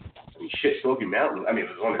even. Smoky Mountain. I mean, it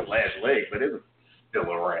was on its last leg, but it was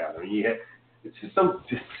still around. I mean, it's just so.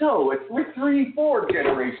 It's 3-4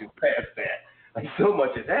 generations past that. Like so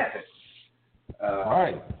much has happened.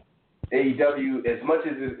 Right. AEW, as much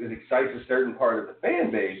as it excites a certain part of the fan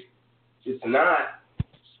base, it's not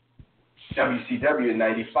WCW in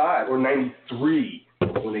 '95 or '93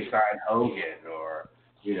 when they signed Hogan, or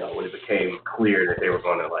when it became clear that they were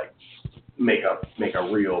going to make a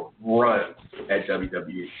real run at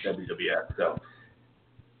WWF. So.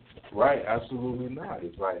 Right, absolutely not.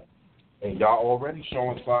 It's like, and y'all already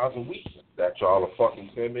showing signs of weakness. That y'all are fucking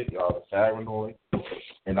timid, y'all are paranoid.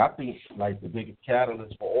 And I think, the biggest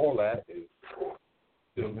catalyst for all that is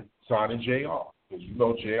them signing JR. Because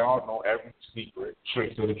JR know every secret,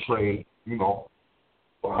 tricks of the trade, behind,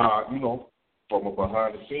 from a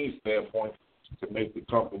behind-the-scenes standpoint to make the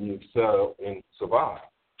company excel and survive.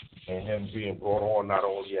 And him being brought on not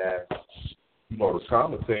only as, the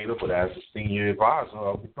commentator, but as the senior advisor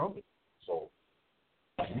of the company. So,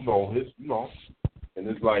 and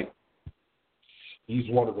it's like, he's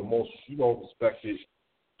one of the most, respected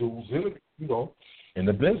dudes in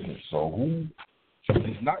the business. So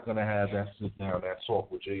he's not going to have that sit down, that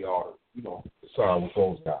talk with JR, you know, to sign with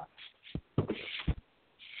those guys.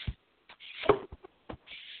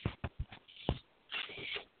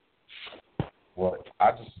 But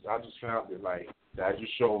I just found it like that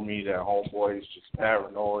just showed me that homeboy is just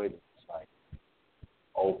paranoid. It's like,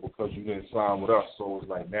 oh, because you didn't sign with us, so it's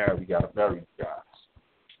like now we gotta bury you guys.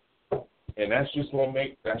 And that's just gonna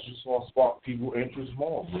spark people interest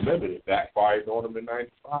more. Remember, it backfired on them in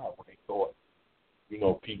 '95 when they thought, you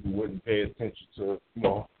know, people wouldn't pay attention to, you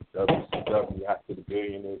know, WCW after the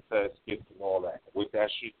billionaire test skits and all that. What that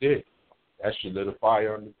shit did, that shit lit a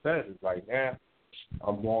fire under the head. It's like, now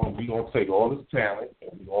we gonna take all this talent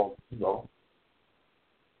and we gonna, you know.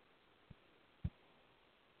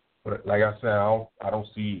 But like I said, I don't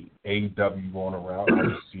see AEW going around. I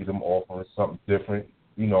just see them offering something different,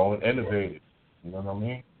 you know, and innovative. You know what I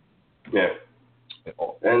mean? Yeah.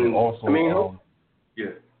 And also, I mean,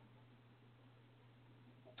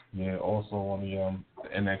 yeah, also on the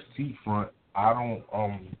NXT front, I don't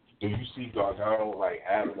do you see Gargano like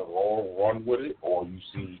having a long run with it, or you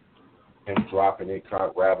see him dropping it kind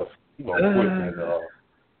of rather, you know, quick and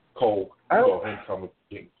cold, you know, him coming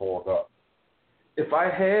getting called up? If I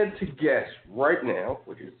had to guess right now,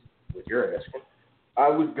 which is what you're asking, I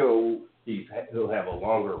would go he'll have a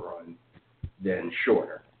longer run than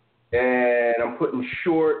shorter. And I'm putting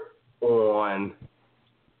short on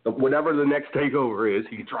whatever the next takeover is.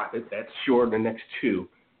 He can drop it. That's short the next two.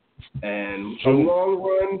 And a long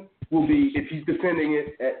run will be if he's defending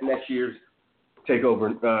it at next year's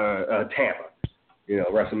takeover Tampa, you know,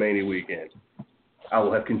 WrestleMania weekend. I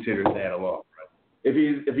will have considered that a long run. If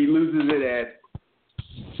he loses it at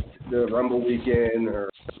the Rumble weekend or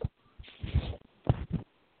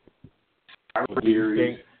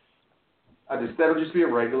series, that'll just be a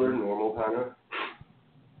regular, normal kind of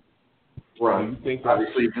run.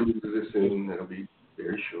 Obviously, if he loses it soon, that'll be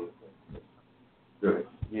very short. Good.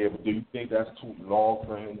 Yeah, but do you think that's too long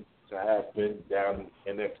for him to have been down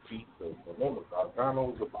in NXT? Because remember,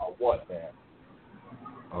 Gargano's about what, man?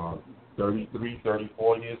 33,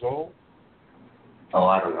 34 years old? Oh,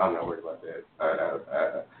 I'm not worried about that.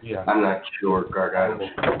 Yeah. I'm not sure Gargano's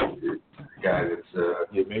the guy that's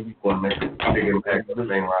maybe going to make a big impact on the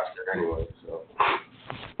main roster anyway. So.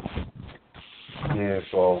 Yeah,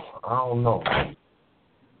 so I don't know.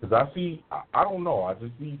 Because I don't know. I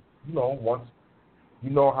just see, you know, once you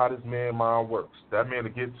know how this man mind works. That man to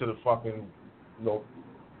get to the fucking, you know,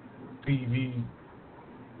 TV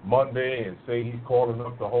Monday and say he's calling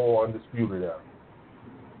up the whole Undisputed Era.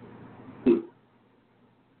 You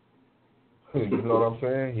know what I'm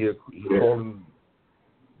saying? He's calling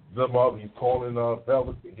them up. He's calling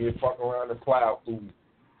Velvet. He'll fuck around and plow through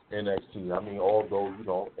NXT. I mean, although, you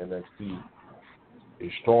know, NXT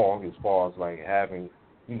is strong as far as, like, having,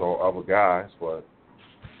 you know, other guys, but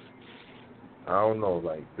I don't know.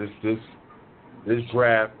 Like, this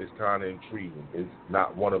draft is kind of intriguing. It's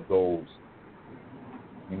not one of those,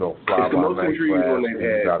 you know, fly-by-night drafts. It's the most intriguing one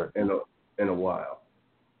they've had in a while.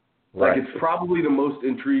 Right. Like, it's probably the most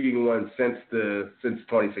intriguing one since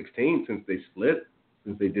 2016, since they split,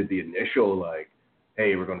 since they did the initial, like,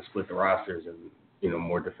 hey, we're going to split the rosters in, you know,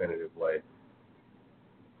 more definitive way.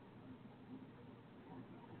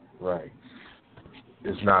 Right.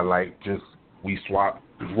 It's not like just we swap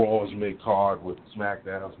Raw's mid-card with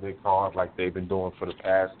SmackDown's mid-card like they've been doing for the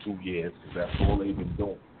past 2 years, because that's all they've been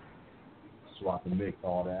doing. Swapping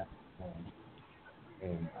mid-card that.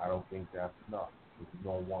 And I don't think that's enough. If you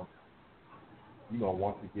don't want, you know,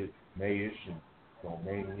 once it gets May-ish and, you know,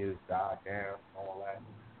 Mania's die down and all that,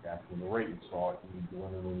 that's when the ratings start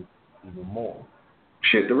doing even more.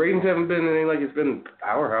 Shit, the ratings haven't been anything like it's been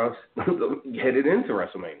powerhouse headed into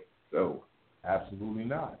WrestleMania. So absolutely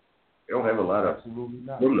not. They don't have a lot of room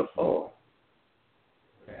to fall.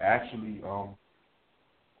 Actually,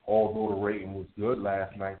 although the rating was good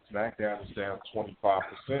last night, SmackDown was down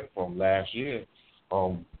 25% from last year.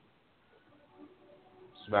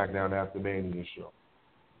 SmackDown after Mania show.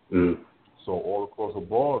 So all across the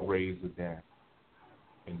board ratings are down.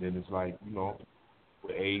 And then it's like, you know,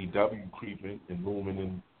 with AEW creeping and looming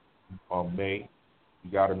in May,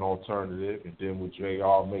 you got an alternative. And then with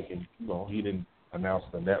JR making, you know, he didn't announce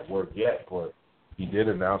the network yet, but he did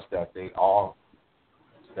announce that they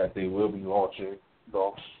will be launching, you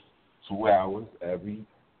know, 2 hours every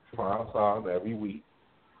prime time every week,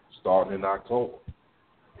 starting in October.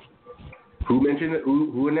 Who mentioned it?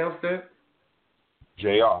 Who announced that?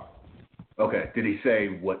 JR. Okay. Did he say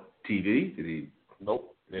what TV? Did he?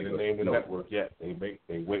 Nope. They didn't name the network yet. They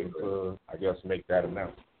waiting to, I guess, make that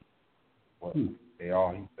announcement. But he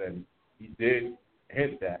said he did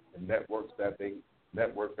hint that the networks that they're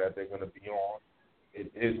going to be on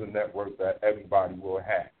it is a network that everybody will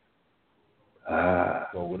have.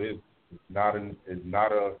 So it is. It's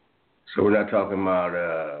not a. So we're not talking about.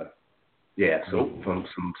 So from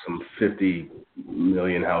some 50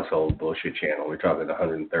 million household bullshit channel, we're talking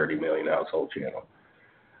 130 million household channel.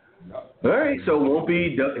 No. All right, so it won't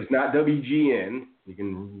be. It's not WGN. You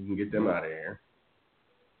can get them out of here.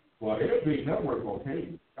 Well, it's a big network, okay.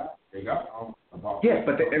 They got about. Yeah,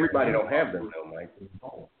 but everybody don't have them though, Mike.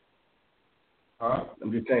 Huh?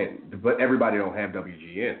 I'm just saying, but everybody don't have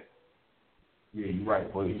WGN. Yeah, you're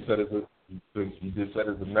right. But you said you just said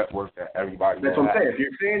it's a network that everybody. That's what I'm saying. If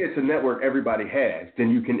you're saying it's a network everybody has, then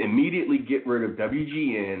you can immediately get rid of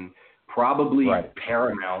WGN, probably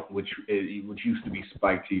Paramount, which used to be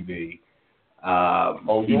Spike TV.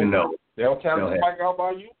 Even though they don't count Spike out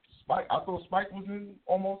by you. Spike, I thought Spike was in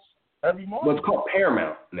almost every month. Well, it's called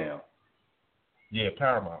Paramount now. Yeah,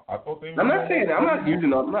 Paramount. I thought they. I'm not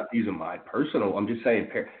using my personal. I'm just saying.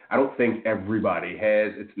 I don't think everybody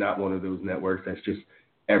has. It's not one of those networks that's just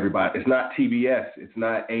everybody. It's not TBS. It's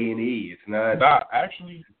not A&E. It's not.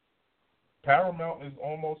 Actually, Paramount is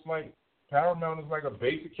almost like a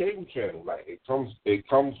basic cable channel. Like it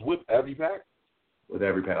comes with every pack. With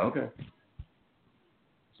every pack, okay.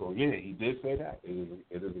 So yeah, he did say that it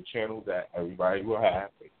is a channel that everybody will have,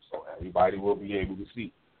 so everybody will be able to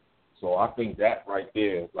see. So I think that right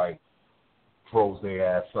there, like, throws their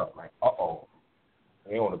ass up. Like,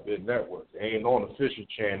 they on a big network. They ain't on the Fisher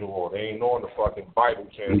Channel or they ain't on the fucking Bible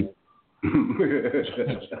Channel.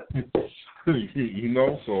 You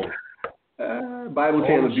know, so. Bible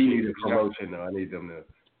Channel do need a promotion, though. I need them to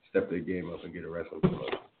step their game up and get a wrestling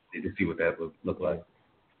promotion. Need to see what that look like.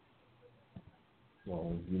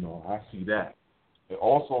 So, I see that. And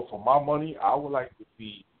also, for my money, I would like to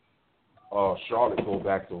see Charlotte go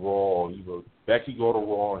back to Raw, or either Becky go to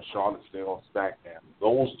Raw and Charlotte stay on SmackDown.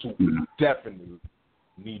 Those two definitely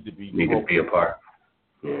need to be apart.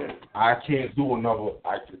 Yeah. I can't do another.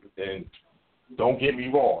 And don't get me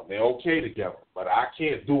wrong, they're okay together, but I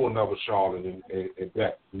can't do another Charlotte and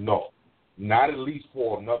Becky. No, not at least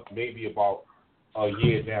for maybe about a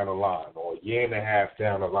year down the line or a year and a half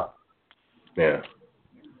down the line. Yeah.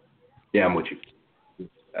 Yeah, I'm with you.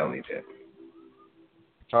 I don't need that.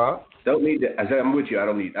 Huh? Don't need that. I said I'm with you. I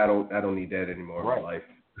don't need that anymore in my life.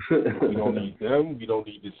 We don't need them. We don't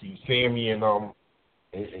need to see Sammy and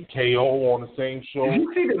KO on the same show. Did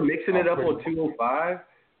you see them mixing it up on 205?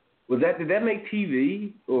 Did that make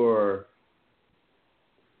TV or?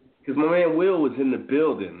 Because my man Will was in the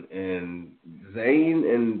building and Zayn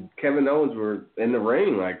and Kevin Owens were in the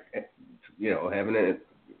ring, like having a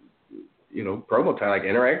promo time, like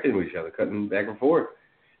interacting with each other, cutting back and forth.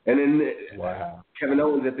 And then Kevin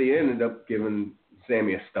Owens at the end ended up giving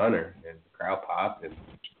Sammy a stunner, and the crowd popped.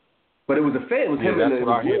 But it was a fan. It was him and the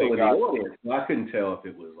audience. So I couldn't tell if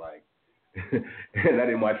it was like. And I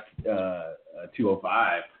didn't watch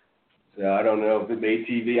 205, so I don't know if it made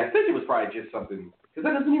TV. I think it was probably just something because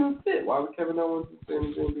that doesn't even fit. Why would Kevin Owens and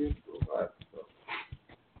Sami Zayn be in 205?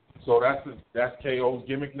 So that's KO's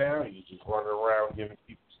gimmick now. He's just running around giving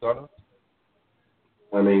people stunners.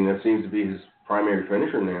 I mean, that seems to be his primary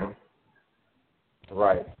finisher now.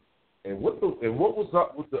 Right. And what was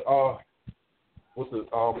up with the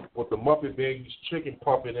Muppet Babies chicken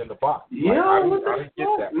puppet in the box? Yeah, I didn't get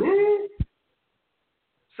that, man.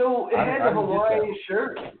 So it had the Hawaiian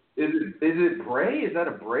shirt. Is it Bray? Is that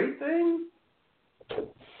a Bray thing?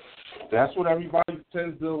 That's what everybody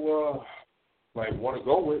tends to want to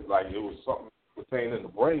go with. Like it was something pertaining to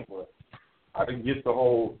Bray, but I didn't get the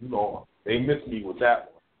whole. They missed me with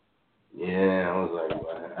that one. Yeah,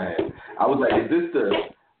 I was like, is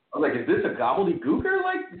this a gobbledygooker,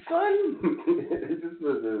 like, son? Is this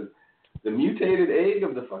the mutated egg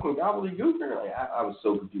of the fucking gobbledygooker? Like, I was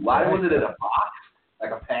so confused. Why was it in a box,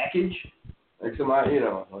 like a package, like somebody,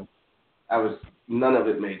 none of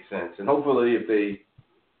it made sense. And hopefully, if they,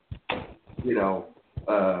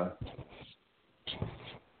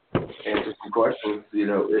 answer some questions,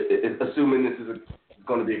 assuming this is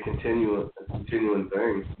going to be a continuing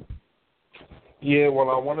thing. Yeah, well,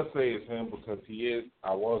 I want to say it's him because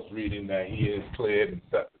I was reading that he is cleared and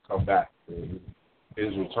set to come back.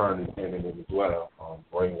 His return is imminent as well,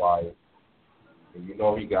 Bray Wyatt. And he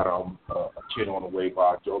got a kid on the way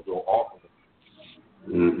by JoJo Altman.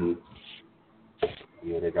 Mm-hmm.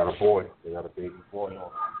 Yeah, they got a boy. They got a baby boy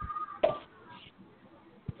on.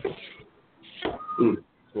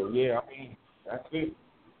 So, yeah, I mean, that's it.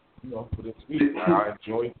 For this week. I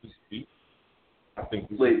enjoyed this week. I think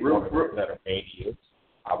this is one of the better manias.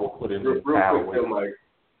 I will put in this power.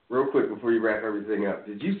 Real quick before you wrap everything up.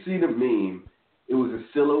 Did you see the meme? It was a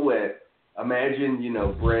silhouette imagine,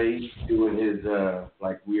 Bray doing his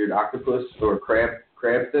like weird octopus or crab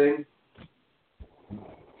thing.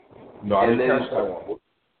 No, I didn't catch that one.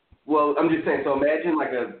 Well, I'm just saying. So imagine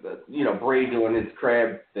like a Bray doing his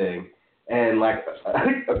crab thing, and like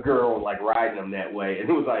a girl like riding him that way, and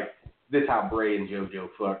it was like this how Bray and JoJo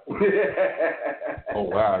fuck. Oh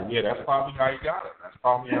wow, yeah, that's probably how you got it. That's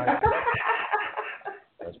probably how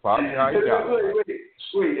you got it.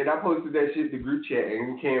 Wait, and I posted that shit to the group chat,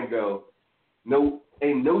 and Cam go, "No,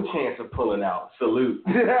 ain't no chance of pulling out. Salute."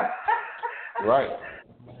 Right.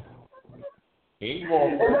 And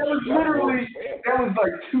that was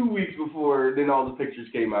like 2 weeks before then all the pictures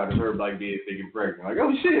came out of her like being sick and pregnant. Like,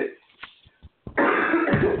 oh shit.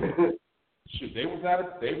 Shit, they was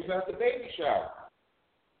at the baby shower.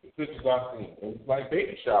 The pictures I seen. It was like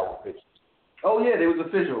baby shower pictures. Oh yeah, they was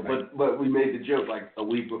official, but we made the joke like a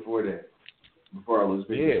week before that. Before all those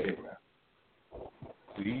pictures came out.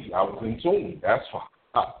 See, I was in tune. That's why.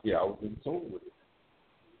 Yeah, I was in tune with it.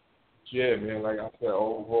 Yeah, man, like I said,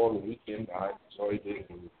 overall the weekend I enjoyed it.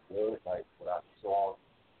 It was good. Like what I saw,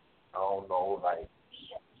 I don't know, like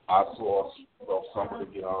I saw some of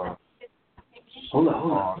the hold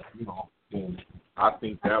on. And I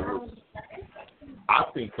think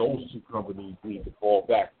those two companies need to fall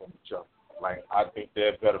back from each other. Like I think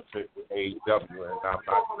they're better fit with AEW, and I'm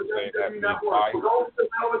not saying that being biased.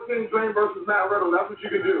 Velveteen Dream versus Matt Riddle. That's what you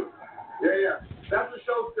can do. Yeah. That's the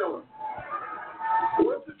show killer.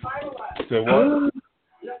 What's the title at? Say what?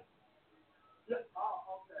 Yeah.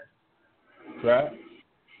 Oh, okay. Right?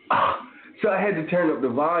 So I had to turn up the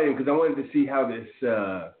volume because I wanted to see how this.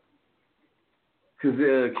 Because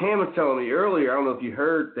Cam was telling me earlier, I don't know if you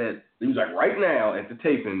heard that he was like right now at the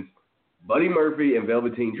tapings, Buddy Murphy and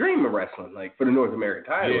Velveteen Dream are wrestling like for the North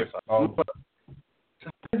American title. Yeah.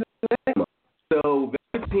 So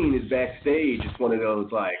Velveteen is backstage. It's one of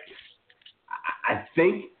those like I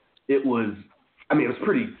think it was. I mean, it was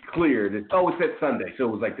pretty clear that, it's that Sunday, so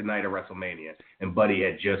it was like the night of WrestleMania, and Buddy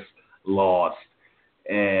had just lost,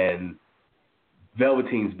 and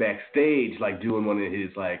Velveteen's backstage, like, doing one of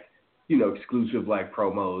his, like, exclusive, like,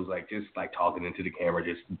 promos, like, just, like, talking into the camera,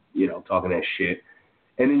 just, talking that shit,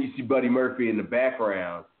 and then you see Buddy Murphy in the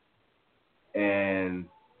background, and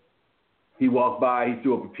he walked by, he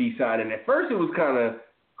threw up a peace sign, and at first it was kind of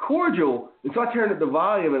cordial, and so I turned up the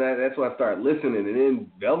volume, and that's when I started listening, and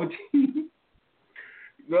then Velveteen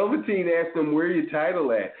asked him, where your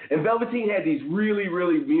title at? And Velveteen had these really,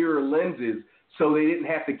 really mirror lenses, so they didn't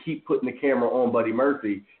have to keep putting the camera on Buddy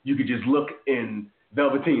Murphy. You could just look in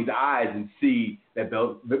Velveteen's eyes and see that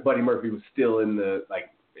Buddy Murphy was still in the, like,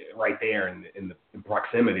 right there in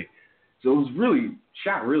proximity. So it was really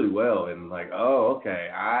shot really well. And like, oh, okay,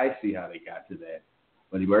 I see how they got to that.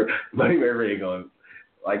 Buddy Murphy ain't going,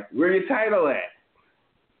 like, where your title at?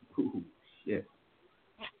 Ooh, shit.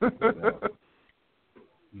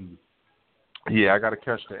 Yeah, I got to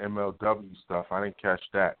catch the MLW stuff. I didn't catch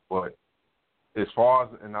that, but as far as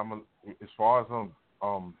the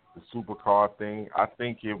Supercard thing, I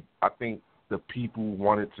think the people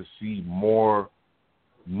wanted to see more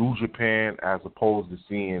New Japan as opposed to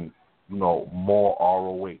seeing more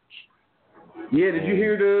ROH. Yeah, did you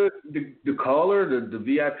hear the caller, the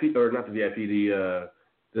VIP or not the VIP,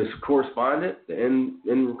 the correspondent, the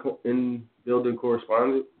in building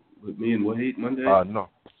correspondent with me and Wade Monday? No.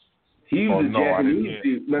 He's Japanese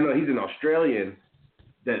dude. No, he's an Australian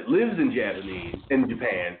that lives in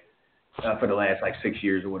Japan for the last like 6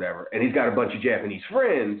 years or whatever. And he's got a bunch of Japanese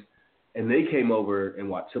friends, and they came over and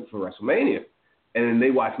watched him for WrestleMania. And then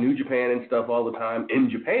they watch New Japan and stuff all the time in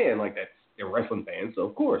Japan, like they're wrestling fans, so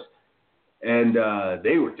of course. And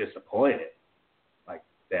they were disappointed, like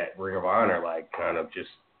that Ring of Honor, like kind of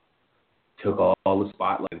just took all the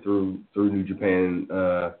spotlight and threw New Japan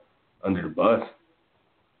under the bus.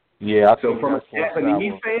 Yeah. So from a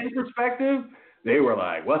Japanese fan perspective, they were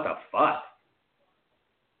like, "What the fuck?"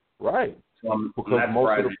 Right. So because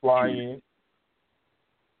most of the fly-ins,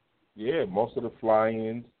 most of the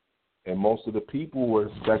fly-ins, and most of the people were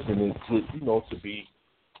expecting it to be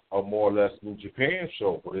a more or less New Japan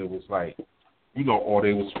show, but it was like, or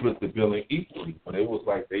they would split the billing equally. But it was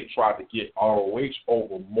like they tried to get ROH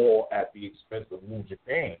over more at the expense of New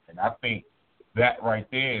Japan, and I think that right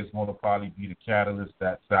there is going to probably be the catalyst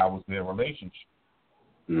that sours their relationship.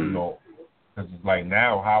 Because it's like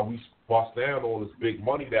now how we bust down all this big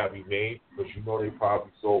money that we made, because they probably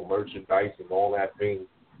sold merchandise and all that thing,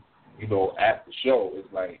 at the show.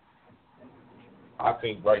 It's like, I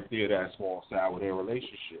think right there that's going to sour their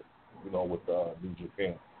relationship, with New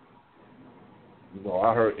Japan. You know,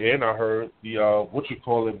 I heard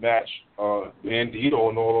the match, Bandito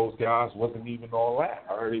and all those guys wasn't even all that.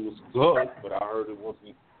 I heard it was good, but I heard it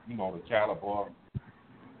wasn't, you know, the caliber.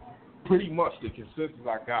 Pretty much the consensus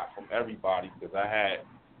I got from everybody, because I had,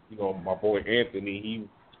 you know, my boy Anthony,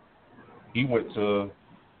 he went to,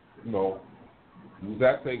 you know, he was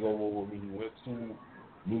at TakeOver with me. He went to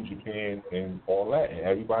New Japan and all that, and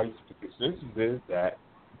everybody's consensus is that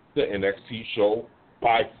the NXT show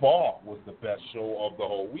by far was the best show of the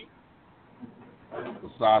whole week.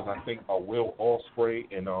 Besides, I think Will Ospreay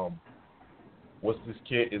and what's this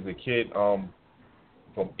kid? Is a kid from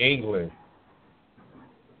England.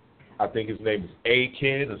 I think his name is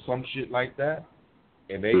A-Kid or some shit like that.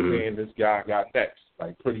 And they saying this guy got next.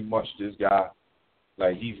 Like, pretty much this guy,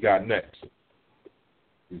 like, he's got next.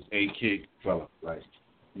 This A-Kid fella. Like,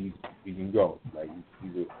 he can go. Like,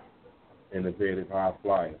 he's an innovative high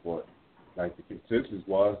flyer. But, like, the consensus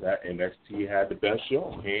was that NXT had the best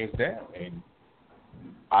show, hands down. And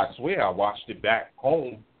I swear I watched it back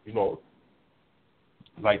home, you know,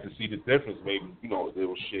 like to see the difference. Maybe, you know, there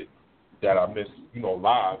was shit that I missed, you know,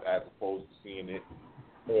 live as opposed to seeing it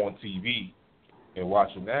on TV and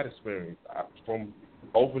watching that experience. From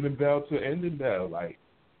opening bell to ending bell, like,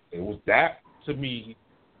 it was that, to me,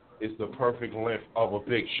 is the perfect length of a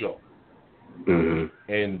big show.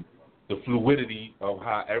 And the fluidity of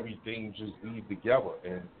how everything just leads together.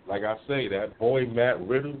 And like I say, that boy Matt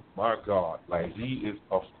Riddle, my God, like, he is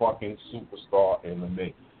a fucking superstar in the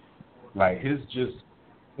making. Like, his just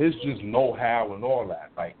know-how and all that.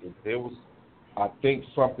 Like, if there was, I think,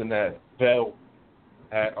 something that Bell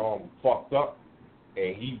had fucked up,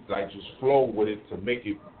 and he, like, just flowed with it to make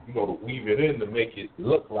it, you know, to weave it in to make it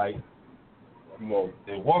look like, you know,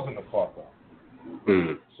 it wasn't a fuck-up.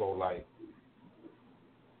 So, like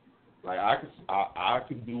I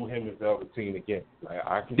could do him and Velveteen again. Like,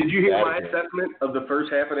 I can. Did you hear my assessment of the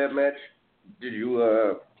first half of that match? Did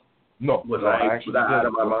you? No. Was I out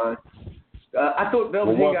of my mind? I thought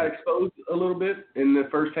Velveteen got exposed a little bit in the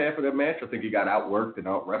first half of that match. I think he got outworked and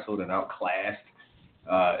out-wrestled and outclassed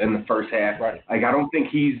in the first half. Right. Like, I don't think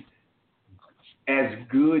he's as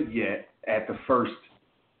good yet at the first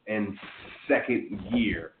and second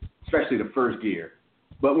gear, especially the first gear.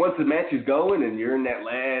 But once the match is going and you're in that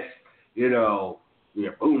last, you know,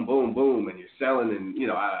 you're boom, boom, boom, and you're selling, and, you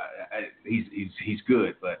know, he's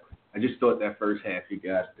good. But I just thought that first half he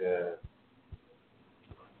got.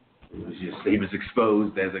 He was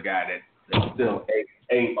exposed as a guy that still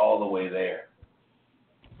ain't all the way there.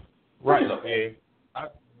 Right.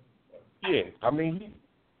 I mean,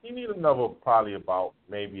 he need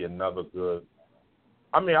maybe another good.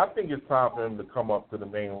 I mean, I think it's time for him to come up to the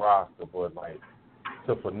main roster, but, like,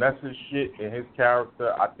 to finesse his shit and his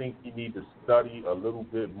character, I think he need to study a little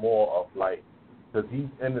bit more of, like, because he's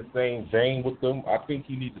in the same vein with them. I think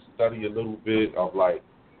he need to study a little bit of, like,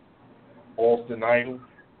 Austin Idol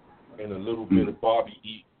and a little bit of Bobby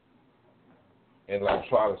Eaton, and, like,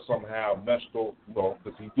 try to somehow mesh those, you know,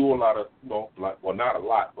 because he do a lot of, you know, like, well, not a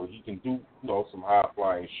lot, but he can do, you know, some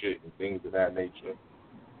high-flying shit and things of that nature,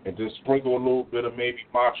 and just sprinkle a little bit of maybe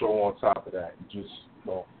Macho on top of that, and just,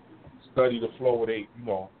 you know, study the flow of they, you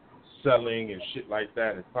know, selling and shit like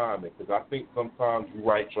that and timing, because I think sometimes you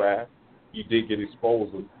right, Trav, you did get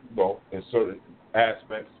exposed, you know, in certain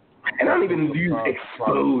aspects. And I don't even use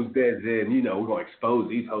exposed as in, you know, we're going to expose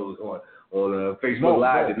these hoes on Facebook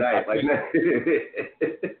Live tonight. Like,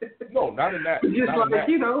 no, not in that. But just like, that,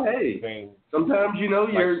 you know, hey, sometimes, you know,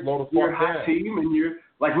 you're a hot team and you're,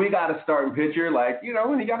 like, we got a starting pitcher, like, you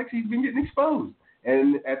know, and he's been getting exposed.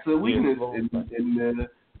 And that's a weakness in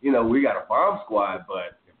you know, we got a bomb squad,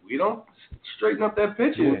 but if we don't straighten up that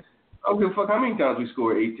pitching, I don't give a fuck how many times we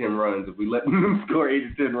score 8-10 runs. If we let them score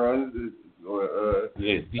 8-10 runs,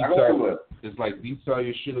 it's like detail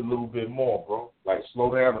your shit a little bit more, bro. Like,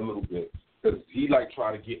 slow down a little bit, because he like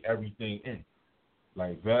try to get everything in,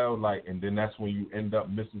 like Val, like, and then that's when you end up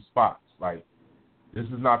missing spots. Like, this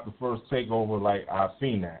is not the first takeover. Like, I've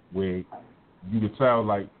seen that where you could tell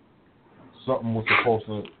like something was supposed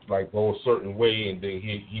to like go a certain way, and then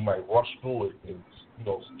he might rush through it and, you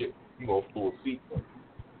know, skip, you know, through a sequence.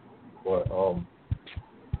 But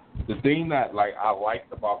the thing that, like, I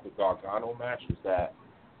liked about the Gargano match is that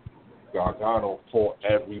Gargano fought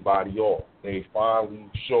everybody off. They finally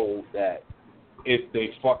showed that if they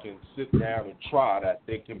fucking sit down and try, that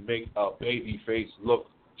they can make a babyface look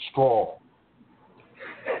strong.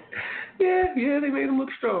 Yeah, they made him look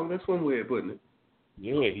strong. That's one way of putting it.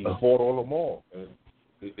 Yeah, he fought all of them all. And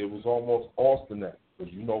it was almost Austin-esque.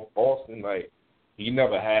 Because, you know, Austin, like, he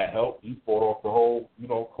never had help. He fought off the whole, you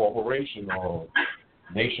know, corporation.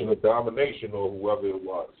 Nation of Domination or whoever it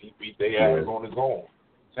was. He beat their ass on his own.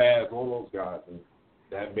 Taz, all those guys. And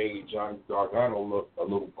that made Johnny Gargano look a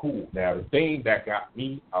little cool. Now, the thing that got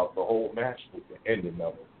me out the whole match was the ending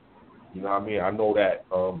of it. You know what I mean? I know that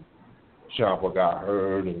Ciampa got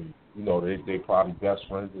hurt and, you know, they probably best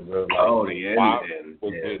friends. And like, the end.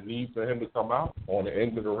 Was there a need for him to come out on the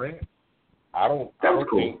end of the ring? I don't cool.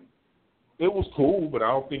 think it was cool, but I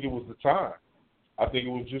don't think it was the time. I think it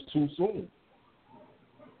was just too soon.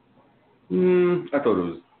 I thought it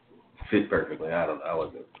was fit perfectly. I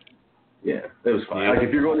wasn't. Yeah, it was fine. Like,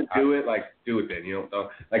 if you're going to do it, like, do it then. You don't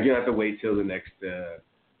like, you don't have to wait till the next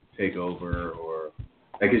takeover or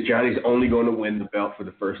like, because Johnny's only going to win the belt for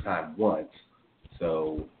the first time once.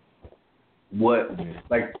 So what?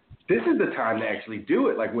 Like, this is the time to actually do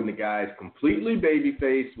it. Like, when the guy's completely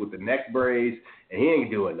babyface with the neck brace and he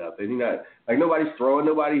ain't doing nothing. He's not like, nobody's throwing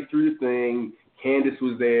nobody through the thing. Candice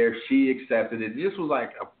was there. She accepted it. It just was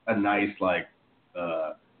like a nice, like,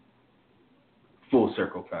 full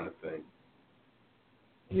circle kind of thing.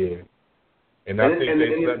 Yeah. And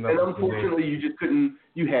unfortunately, you just couldn't.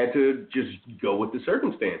 You had to just go with the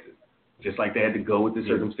circumstances, just like they had to go with the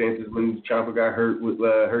circumstances when Ciampa got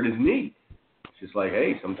hurt his knee. It's just like,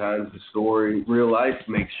 hey, sometimes the story, real life,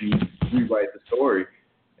 makes you rewrite the story,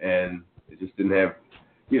 and it just didn't have.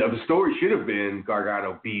 You know, the story should have been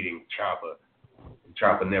Gargano beating Ciampa, and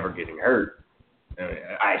Ciampa never getting hurt.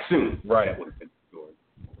 I assume that would have been the story,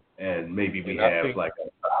 and maybe we have like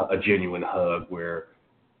a genuine hug where.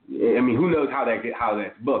 I mean, who knows how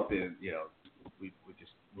that's booked? Is, you know, we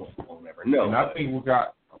just won't never know. And I think we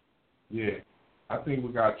got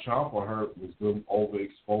Ciampa hurt was them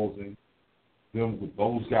overexposing them with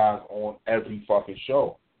those guys on every fucking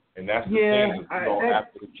show, and that's the thing.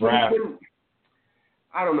 After the draft.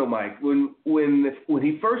 I don't know, Mike. When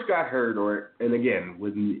he first got hurt, and again,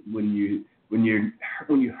 when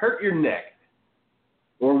you hurt your neck,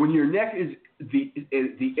 or when your neck is the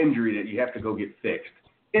injury that you have to go get fixed.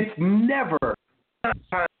 It's never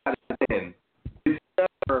It's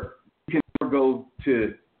never, you can never go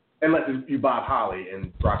to, unless you Bob Holly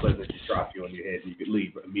and Brock Lesnar just drops you on your head and you could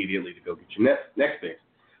leave immediately to go get your neck fixed.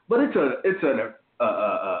 But it's a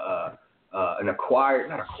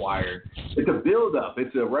build up.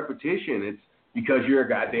 It's a repetition. It's because you're a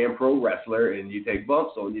goddamn pro wrestler and you take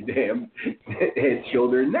bumps on your damn head,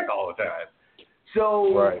 shoulder, and neck all the time.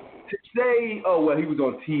 So to say, oh, well, he was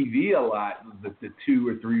on TV a lot the 2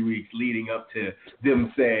 or 3 weeks leading up to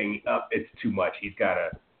them saying, it's too much. He's got to,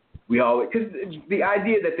 because the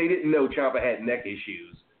idea that they didn't know Ciampa had neck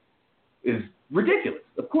issues is ridiculous.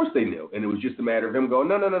 Of course they knew. And it was just a matter of him going,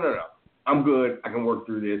 no. I'm good. I can work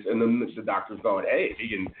through this. And then the doctor's going, hey, if he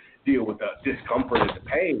can deal with the discomfort and the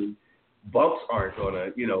pain, bumps aren't going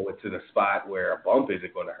to, it's in a spot where a bump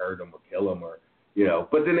isn't going to hurt him or kill him or,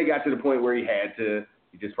 but then they got to the point where he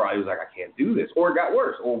just probably was like, I can't do this. Or it got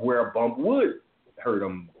worse, or where a bump would hurt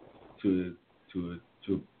him to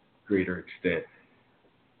a greater extent.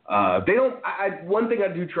 One thing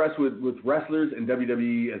I do trust with wrestlers and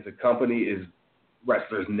WWE as a company is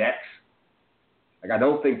wrestlers' necks. Like, I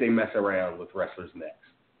don't think they mess around with wrestlers' necks.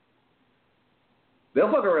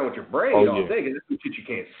 They'll fuck around with your brain all day, because that's shit you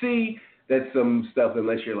can't see. That's some stuff,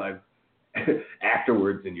 unless you're like,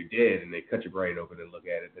 afterwards and you're dead and they cut your brain open and look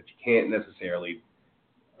at it, that you can't necessarily,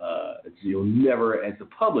 you'll never, as the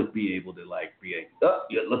public, be able to, like,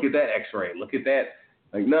 look at that x-ray, look at that.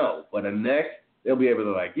 Like, no. But a neck, they'll be able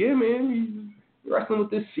to, like, yeah, man, you're wrestling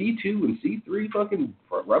with this C2 and C3 fucking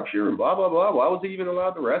rupture and blah, blah, blah. Why was he even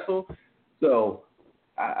allowed to wrestle? So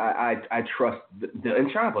I trust,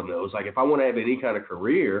 and Ciampa knows, like, if I want to have any kind of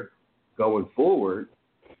career going forward,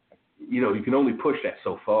 you can only push that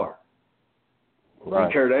so far.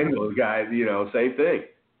 Right. Kurt Angle's guy, same thing.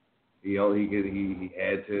 He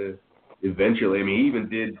had to eventually. I mean,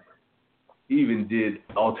 he even did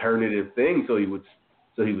alternative things so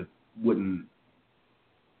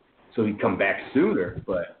he'd come back sooner.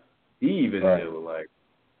 But he even knew, like,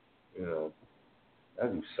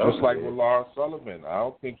 that'd be something. Just like with Lars Sullivan, I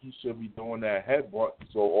don't think he should be doing that headbutt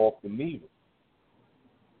so often either.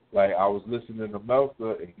 Like, I was listening to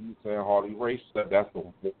Meltzer, and he was saying Harley Race said that's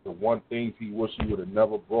the one thing he wish he would have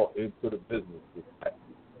never brought into the business, was that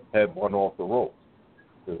headbutt off the ropes.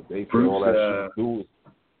 They say all that shit do.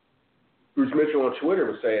 Bruce Mitchell on Twitter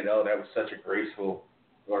was saying, that was such a graceful,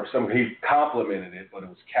 or he complimented it, but it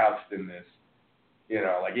was couched in this,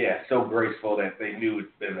 so graceful that they knew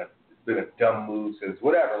it's been a dumb move since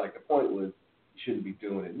whatever. Like, the point was, you shouldn't be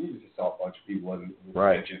doing it. And you just saw a bunch of people in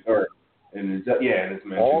mentioned, and it's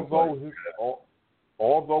mentioned. Although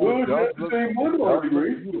it does look,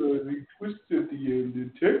 he twists at the end,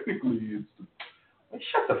 and technically it's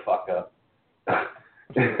the fuck up.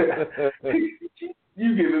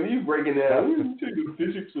 You breaking down. You take the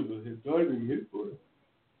physics of the diving hit for it.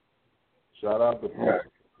 Shout out to Paul.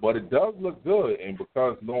 But it does look good, and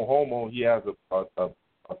because no homo, he has a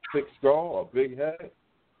thick skull, a big head.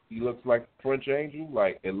 He looks like a French angel.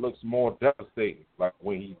 Like, it looks more devastating, like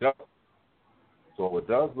when he does. So it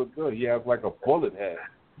does look good. He has like a bullet head.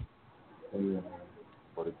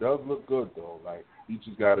 But it does look good though. Like, he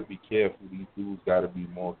just got to be careful. These dudes got to be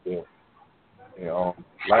more careful. And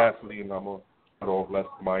lastly, and I'm gonna cut off, let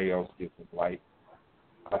somebody else get some light.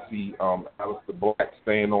 I see Aleister Black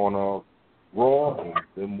staying on Raw and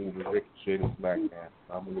then moving Ricochet to SmackDown.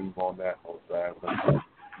 I'm gonna leave on that note, Trav.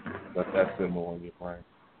 Let that simmer on your brain.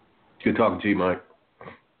 Good talking to you, Mike.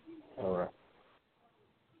 All right.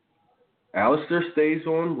 Aleister stays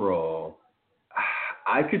on Raw.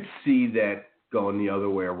 I could see that going the other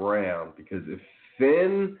way around, because if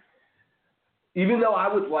Finn, even though I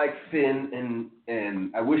would like Finn,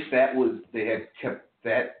 and I wish they had kept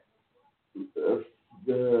that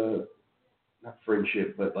the not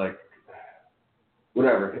friendship, but like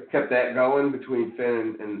whatever, kept that going between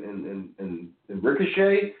Finn and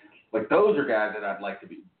Ricochet. Like, those are guys that I'd like to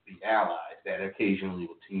be allies that occasionally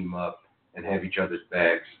will team up and have each other's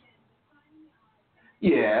backs.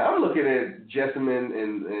 Yeah, I'm looking at Jessamine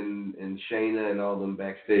and Shayna and all them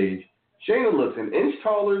backstage. Shayna looks an inch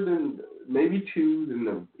taller than, maybe two,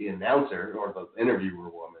 than the announcer or the interviewer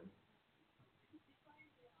woman.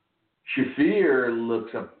 Shafir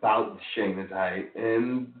looks about Shayna's height,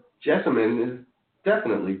 and Jessamine is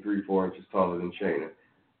definitely 3-4 inches taller than Shayna.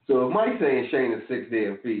 So if Mike's saying Shayna's 6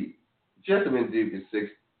 damn feet, Jessamine Duke is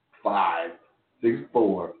 6'5",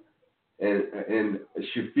 6'4". And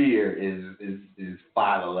Shafir is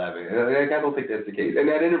 5'11". I don't think that's the case. And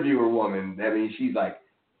that interviewer woman, I mean, she's like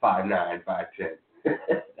 5'9", 5'10".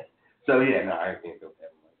 So yeah, no, I can't go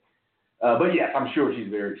that much. But yes, I'm sure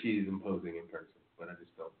she's imposing in person. But I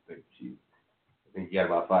just don't think I think you got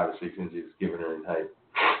about 5 or 6 inches given her in height.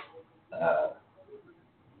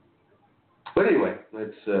 But anyway,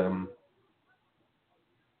 let's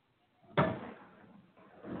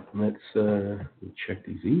check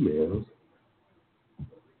these emails.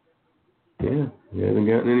 Yeah, we haven't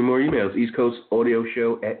gotten any more emails. East Coast Audio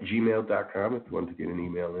Show @gmail.com if you want to get an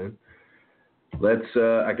email in. Let's,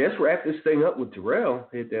 I guess, wrap this thing up with Terrell,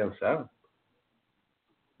 head down south.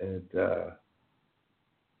 And,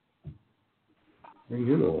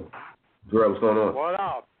 you know, Terrell, what's going on? What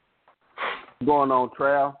up? What's going on,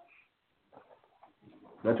 Trav?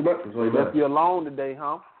 Not too much. Left you alone today,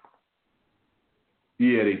 huh?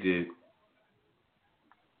 Yeah, they did.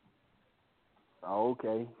 Oh,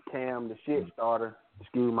 okay. Cam, the shit starter.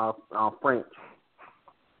 Excuse my French.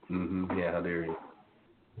 Yeah, how dare you?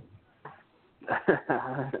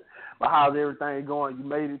 But how's everything going? You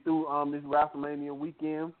made it through this WrestleMania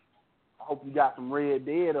weekend. I hope you got some Red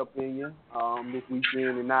Dead up in you this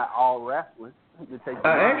weekend and not all wrestling.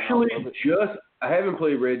 I haven't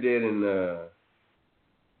played Red Dead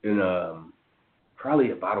in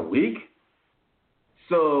probably about a week.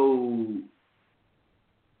 So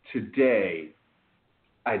today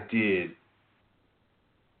I did.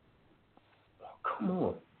 Oh, come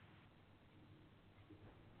on.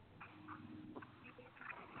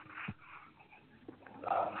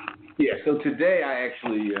 Yeah, so today I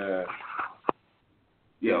actually,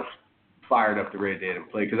 fired up the Red Dead and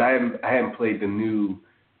played, because I haven't played the new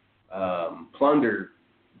plunder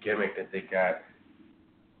gimmick that they got,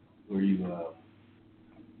 where you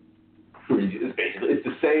it's basically, it's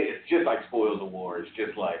the same. It's just like Spoils of War. It's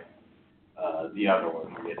just like the other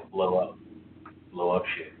one. You get to blow up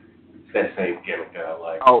shit. It's that same gimmick that I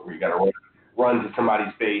like. Where you got to run to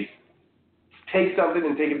somebody's base, take something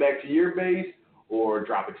and take it back to your base, or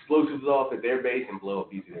drop explosives off at their base and blow a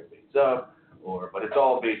piece of their base up. But it's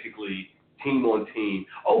all basically team on team.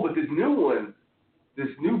 Oh, but this new one, this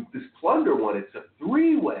plunder one, it's a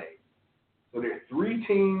 3-way. So there are 3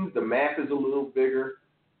 teams. The map is a little bigger.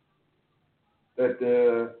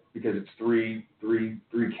 Because it's three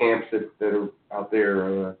camps that are out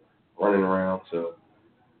there running around. So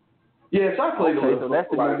yeah, so I played a little. So that's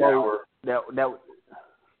the new mode.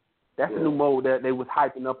 That's the new mode that they was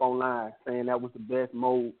hyping up online, saying that was the best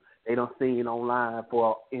mode they done seen online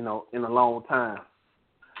for in a long time.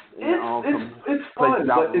 It's fun,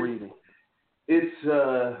 but it's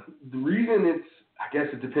the reason it's. I guess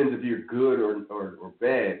it depends if you're good or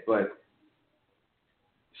bad, but.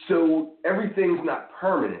 So everything's not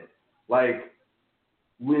permanent. Like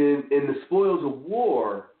when in the Spoils of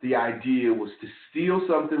War, the idea was to steal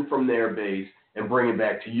something from their base and bring it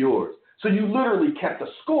back to yours. So you literally kept a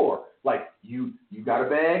score. Like you got a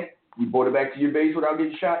bag, you brought it back to your base without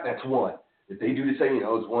getting shot, that's 1. If they do the same, you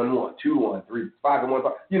know, it's 1-1, 2-1, 3, 5-1,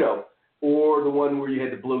 5, you know, or the one where you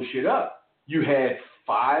had to blow shit up. You had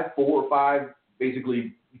 4 or 5.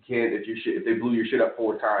 Basically, you can't if they blew your shit up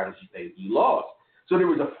 4 times, you lost. So there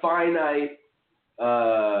was a finite.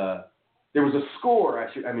 There was a score.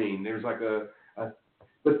 There was like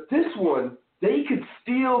but this one they could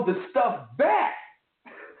steal the stuff back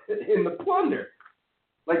in the plunder.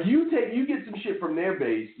 Like you get some shit from their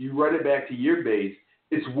base, you run it back to your base.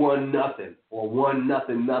 It's 1-0 or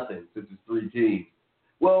 1-0 since it's 3 teams.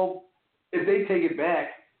 Well, if they take it back,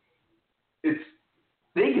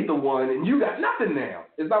 they get the 1 and you got nothing now.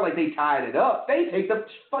 It's not like they tied it up. They take the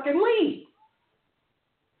fucking lead.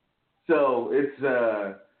 So it's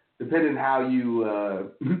depending how you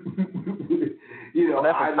you know.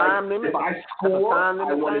 That's a time limit. If I score, I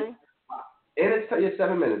want it, and it's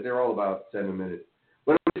 7 minutes. They're all about 7 minutes.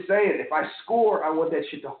 But I'm just saying, if I score, I want that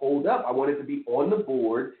shit to hold up. I want it to be on the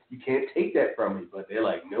board. You can't take that from me. But they're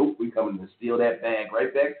like, nope, we coming to steal that bag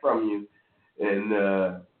right back from you and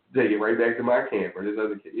take it right back to my camper. This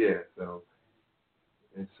other kid, yeah. So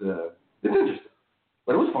it's interesting.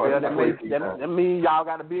 But it was fun. Yeah, that means y'all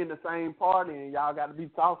got to be in the same party and y'all got to be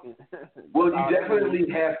talking. Well, you definitely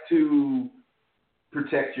have to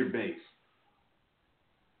protect your base.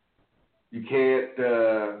 You can't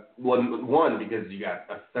one because you got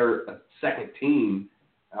a second team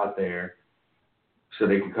out there, so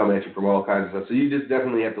they can come at you from all kinds of stuff. So you just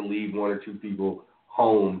definitely have to leave 1 or 2 people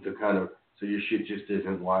home to kind of so your shit just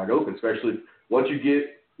isn't wide open. Especially once you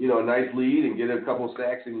get a nice lead and get a couple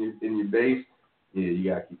stacks in your base. Yeah, you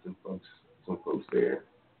gotta keep some folks there.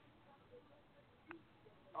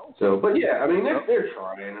 So, but yeah, they're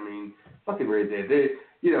trying. Fucking Red Dead.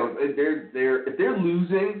 If they're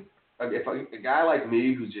losing, if a guy like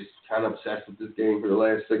me who's just kind of obsessed with this game for the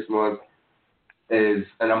last 6 months and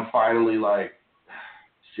I'm finally like,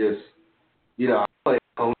 just, I'm playing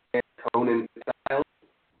Conan style,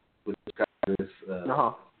 which is kind of this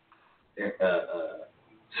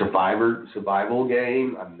survival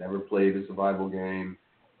game. I've never played a survival game,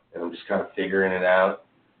 and I'm just kind of figuring it out.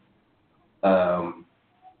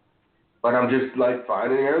 But I'm just like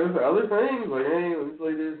finding other things. Like, hey, let me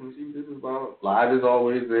play this and see what this is about. Live is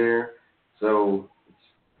always there, so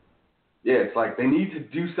it's like they need to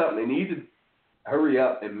do something. They need to hurry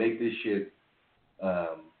up and make this shit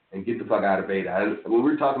and get the fuck out of beta. When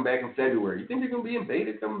we were talking back in February, you think they're gonna be in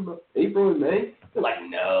beta coming April and May? They're like,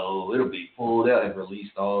 no, it'll be full. They'll have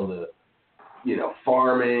released all the,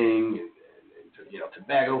 farming and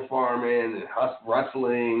tobacco farming and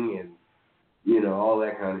rustling and, all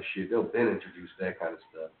that kind of shit. They'll then introduce that kind of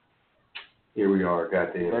stuff. Here we are,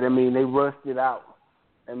 goddamn. But they rushed it out.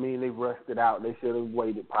 They should have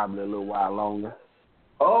waited probably a little while longer.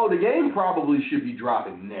 Oh, the game probably should be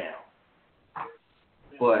dropping now.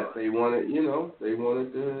 But they wanted, they were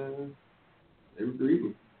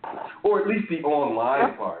greedy. Or at least the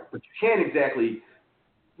online part. But you can't exactly,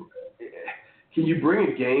 can you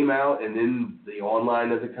bring a game out and then the online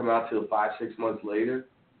doesn't come out till 5-6 months later?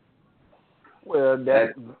 Well,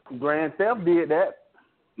 that Grand Theft did that.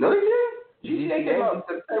 No, they didn't. GTA came out in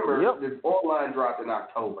September. Yep. The online dropped in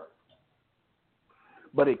October.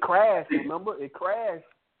 But it crashed, remember? It crashed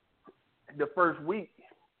the first week.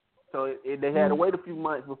 So they had to wait a few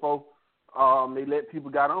months before they let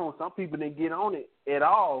people get on. Some people didn't get on it at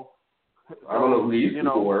all. I don't know who these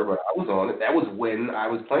people were, but I was on it. That was when I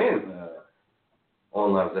was playing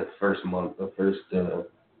online that first month, the first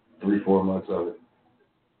 3-4 months of it.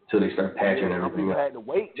 Until they start patching everything up. People had to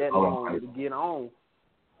wait that long to get on.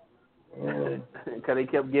 Because they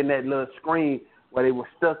kept getting that little screen where they were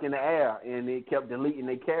stuck in the air and it kept deleting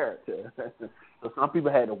their character. So some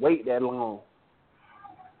people had to wait that long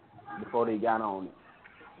before they got on it.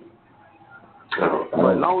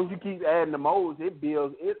 But as long as you keep adding the modes,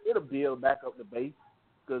 it'll build back up the base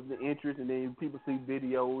because the interest, and then people see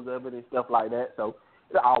videos of it and stuff like that. So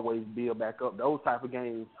it'll always build back up. Those type of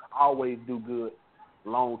games always do good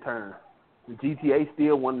long term. The GTA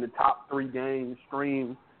still one of the top 3 games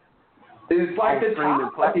streamed. It's like the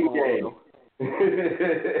top fucking game.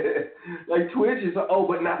 Like Twitch is,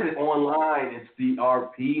 but not that online. It's the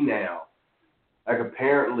RP now. Like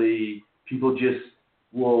apparently people just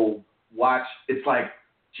will watch. It's like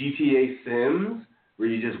GTA Sims where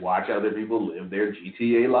you just watch other people live their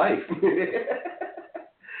GTA life.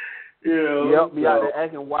 Yep, be out there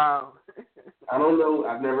acting wild. I don't know.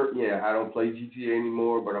 I don't play GTA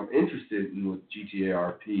anymore, but I'm interested in what GTA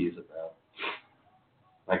RP is about.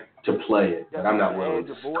 Like, to play it, but I'm not willing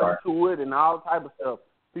to start. To it and all type of stuff.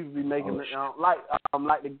 People be making like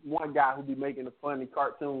the one guy who be making a funny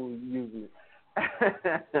cartoon using it.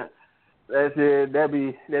 That's it. That'd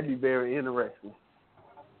be very interesting.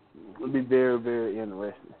 It'd be very, very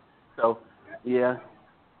interesting. So, yeah.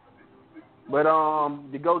 But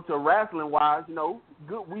to go to wrestling wise,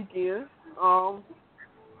 good weekend.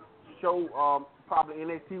 Show probably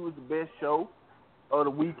NXT was the best show of the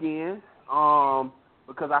weekend.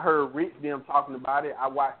 Because I heard Rich them talking about it. I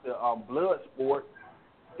watched the Bloodsport,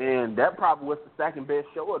 and that probably was the second best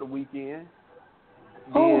show of the weekend.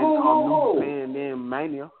 Then then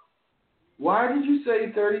Mania. Why did you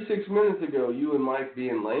say 36 minutes ago you and Mike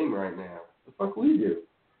being lame right now? The fuck we do?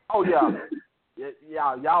 Oh yeah,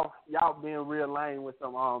 y'all being real lame with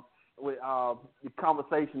some the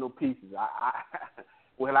conversational pieces.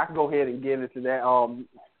 Well, I can go ahead and get into that.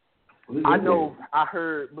 I know I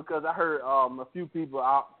heard a few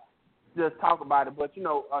people just talk about it, but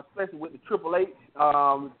especially with the Triple H,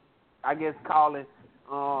 I guess calling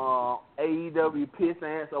AEW piss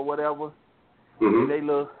ants or whatever. Mm-hmm. They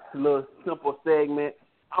little simple segment.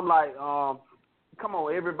 I'm like, come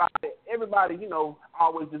on, everybody,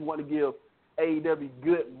 always just want to give AEW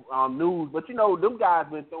good news, but them guys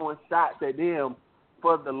been throwing shots at them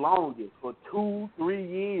for the longest, for 2-3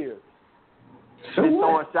 years. So been what?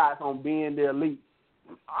 throwing shots on being the elite.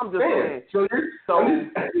 I'm just saying.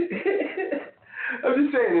 I'm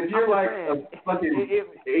just saying, if you're like a fucking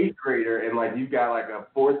 8th grader and like you got like a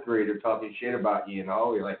 4th grader talking shit about you,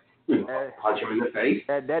 you're like, punch him in the face.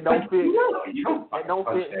 That don't fit. You don't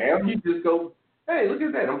punch him. You just go, hey, look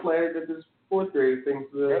at that. I'm flattered that this 4th grader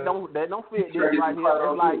thinks that don't fit this right here.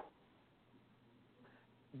 It's like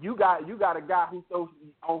you got a guy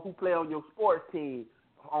who play on your sports team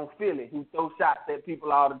on Philly who throws shots at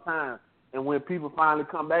people all the time. And when people finally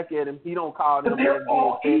come back at him, he don't call them. But they're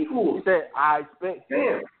all equals. He said, "I expect."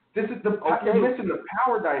 Damn, this is you're missing the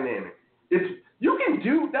power dynamic.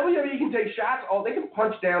 WWE can take shots. They can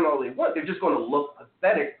punch down all they want. They're just going to look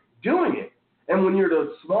pathetic doing it. And when you're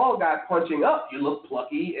the small guy punching up, you look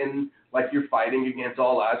plucky and like you're fighting against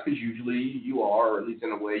all odds because usually you are, or at least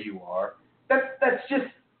in a way you are. That's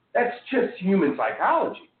just human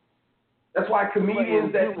psychology. That's why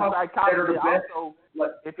comedians that are the best. Also,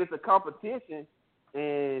 if it's a competition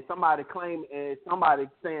and somebody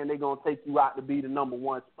saying they're gonna take you out to be the number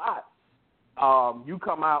one spot, you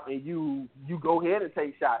come out and you go ahead and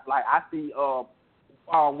take shots. Like I see, who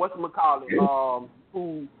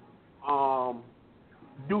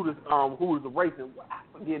do this, who is the racing?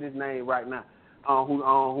 I forget his name right now.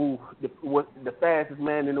 Who the fastest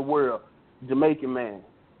man in the world, Jamaican man.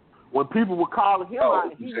 When people were calling him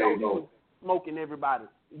out, he was smoking everybody.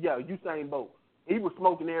 Yeah, Usain Bolt. He was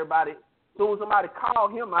smoking everybody. As soon as somebody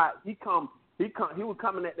called him out, he was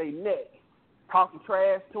coming at their neck, talking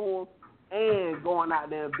trash to them, and going out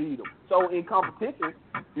there and beat them. So in competition,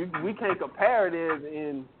 we can't compare it as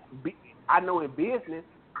I know in business,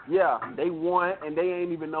 yeah, they won and they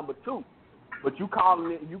ain't even number 2. But you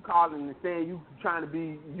calling and saying you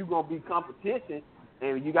gonna be competition,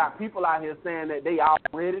 and you got people out here saying that they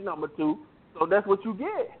already number 2. So that's what you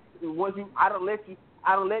get. Once I don't let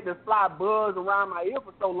the fly buzz around my ear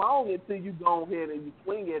for so long until you go ahead and you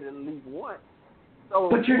swing it at least once. So,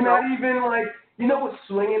 but you're not even like, what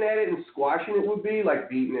swinging at it and squashing it would be? Like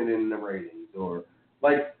beating it in the ratings, or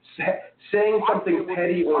like saying something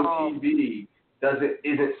petty on TV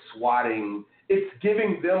isn't swatting. It's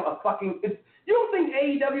giving them a fucking. You don't think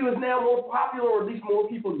AEW is now more popular, or at least more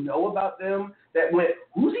people know about them? That went,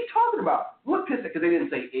 who's he talking about? What pissed it? Because they didn't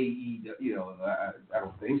say AEW. I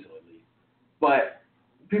don't think so, at least. But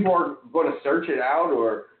people are going to search it out,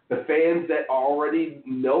 or the fans that already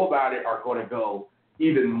know about it are going to go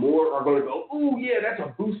even more. Are going to go, ooh, yeah, that's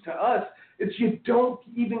a boost to us. It's you don't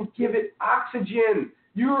even give it oxygen.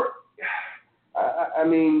 I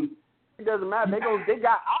mean, it doesn't matter. They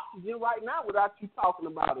got oxygen right now without you talking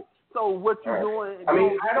about it. So what you're doing? I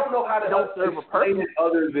mean, I don't know how to explain it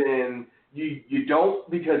other than you don't,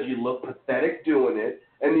 because you look pathetic doing it,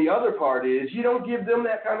 and the other part is you don't give them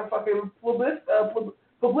that kind of fucking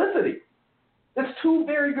publicity. That's 2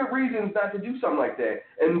 very good reasons not to do something like that.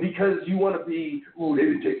 And because you want to be, ooh, they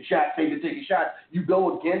didn't take a shot, they didn't take a shot, you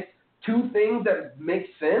go against 2 things that make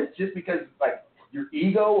sense just because, like, your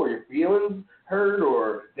ego or your feelings hurt,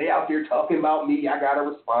 or they out there talking about me, I got to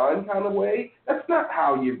respond kind of way. That's not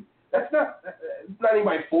it's not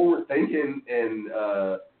anybody forward thinking and,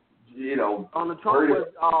 On the Trump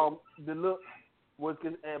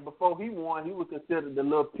and before he won, he was considered the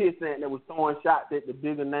little pissant that was throwing shots at the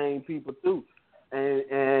bigger name people too,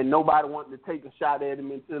 and nobody wanted to take a shot at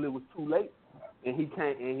him until it was too late, and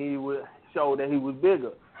he would show that he was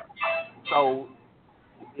bigger. So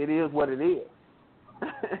it is what it is,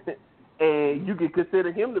 and you can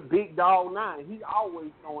consider him the big dog now. He's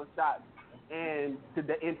always throwing shots And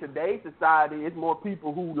in today's society, it's more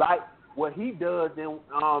people who like what he does than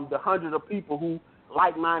the hundreds of people who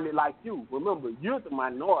like-minded like you. Remember, you're the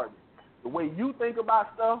minority. The way you think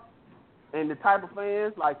about stuff and the type of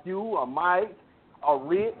fans like you or Mike or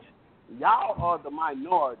Rich, y'all are the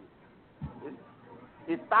minority.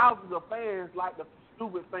 It's thousands of fans like the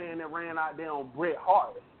stupid fan that ran out there on Bret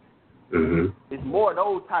Hart. Mm-hmm. It's more of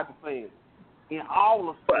those type of fans in all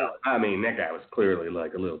of sports. Well, I mean, that guy was clearly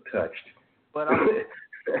like a little touched. But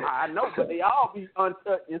I know, but they all be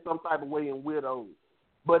untouched in some type of way and weirdos.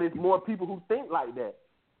 But it's more people who think like that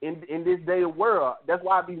in this day of world. That's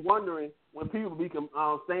why I be wondering when people be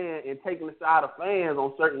saying and taking the side of fans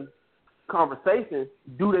on certain conversations,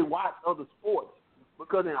 do they watch other sports?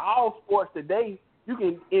 Because in all sports today, you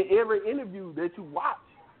can, in every interview that you watch,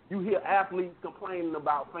 you hear athletes complaining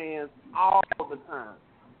about fans all the time.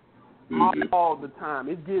 Mm-hmm. All the time.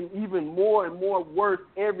 It's getting even more and more worse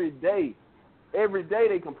every day. Every day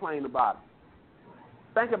they complain about it.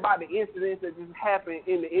 Think about the incidents that just happened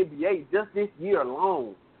in the NBA just this year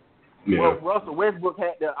alone. Yeah. Well, Russell Westbrook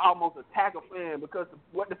had to almost attack a fan because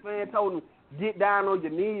what the fan told him, get down on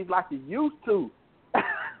your knees like you used to.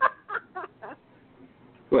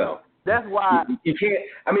 Well, that's why you can't.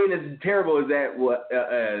 I mean, as terrible as that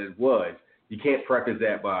was, you can't preface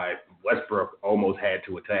that by Westbrook almost had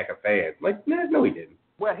to attack a fan. Like, no, he didn't.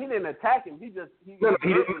 Well, he didn't attack him. He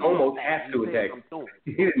didn't almost have to attack him.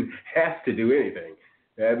 He didn't have to do anything.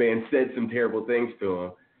 That man said some terrible things to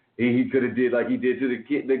him. He could have did like he did to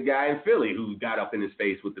the guy in Philly who got up in his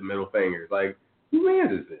face with the middle fingers. Like, who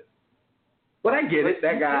man is this? But I get it.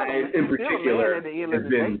 That guy in particular has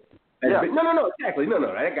been. No, exactly. No.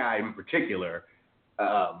 That guy in particular,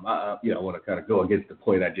 I want to kind of go against the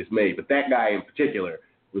point I just made, but that guy in particular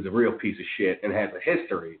was a real piece of shit and has a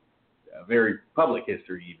history, a very public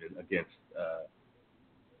history even, against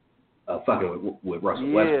fucking with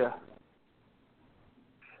Russell Westbrook.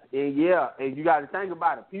 Yeah, and you got to think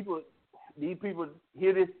about it. These people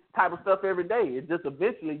hear this type of stuff every day. It's just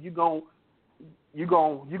eventually you gonna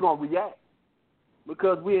react.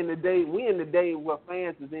 Because we in the day where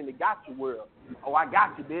fans is in the gotcha world. Oh, I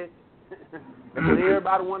got you, bitch. That's what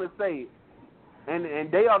everybody want to say.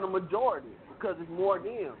 And they are the majority because it's more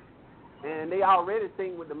them. And they already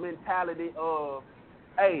think with the mentality of,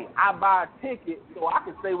 hey, I buy a ticket so I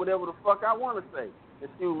can say whatever the fuck I want to say.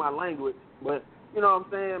 Excuse my language. But, you know what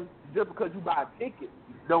I'm saying? Just because you buy a ticket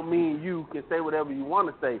don't mean you can say whatever you want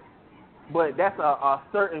to say. But that's a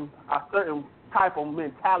certain type of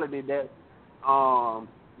mentality that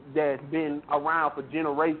that's been around for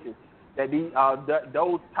generations. That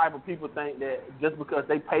those type of people think that just because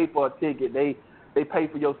they pay for a ticket, they pay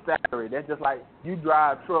for your salary. That's just like you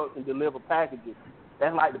drive trucks and deliver packages.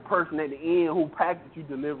 That's like the person at the end who package you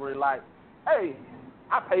delivering like, hey,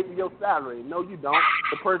 I pay for your salary. No, you don't.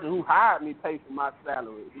 The person who hired me pays for my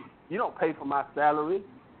salary. You don't pay for my salary.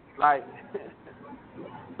 Like,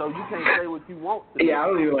 so you can't say what you want to. Yeah, I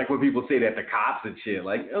don't even like when people say that to cops and shit.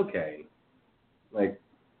 Like, okay. Like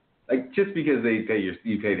just because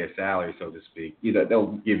you pay their salary, so to speak,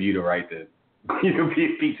 they'll give you the right to, be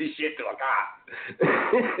a piece of shit to a cop.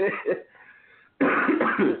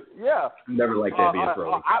 Yeah. Never like that being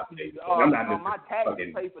thrown. I'm not just my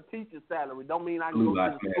taxes pay for teacher's salary. Don't mean I can go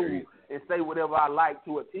to the school and say whatever I like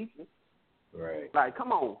to a teacher. Right. Like,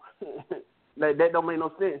 come on. That don't make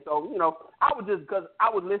no sense. So, because I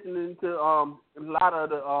was listening to a lot of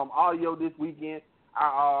the audio this weekend.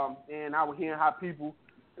 And I was hearing how people,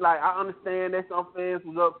 like, I understand that some fans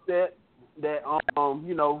was upset that,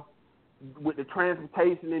 with the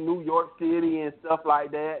transportation in New York City and stuff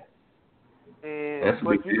like that. And that's a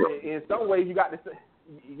big deal. In some ways you got to say,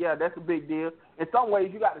 yeah, that's a big deal. In some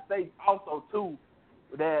ways you got to say also too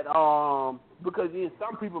that because in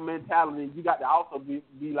some people mentality you got to also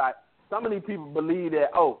be like, some of these people believe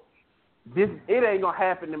that it ain't gonna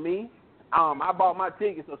happen to me. I bought my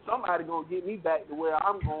ticket, so somebody gonna get me back to where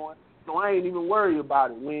I'm going. So I ain't even worried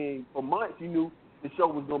about it. When for months you knew the show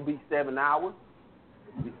was gonna be 7 hours.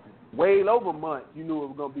 Way over months you knew it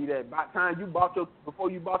was gonna be that. By the time before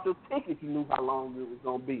you bought your ticket, you knew how long it was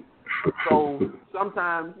gonna be. So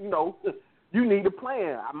sometimes you need a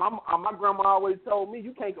plan. My grandma always told me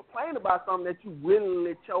you can't complain about something that you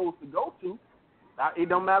willingly chose to go to. It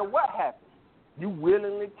don't matter what happens. You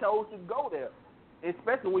willingly chose to go there.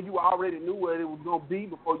 Especially when you already knew where it was going to be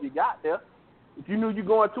before you got there. If you knew you're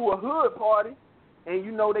going to a hood party and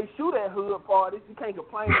they shoot at hood parties, you can't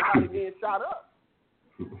complain about it being shot up.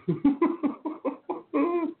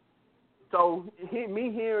 So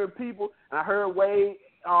me hearing people, and I heard Wade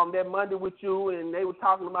that Monday with you, and they were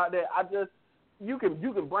talking about that, I just, you can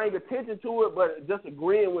bring attention to it, but just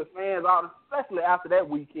agreeing with fans, especially after that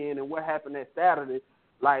weekend and what happened that Saturday,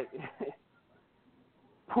 like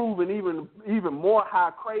proving even more how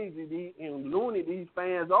crazy and loony these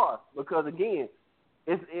fans are. Because again,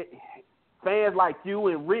 fans like you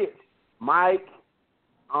and Rich, Mike,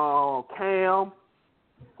 Cam,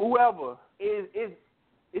 whoever,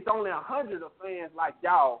 it's only 100 of fans like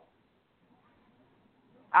y'all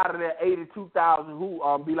out of that 82,000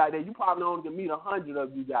 who be like that. You probably only can meet 100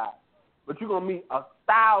 of you guys, but you're gonna meet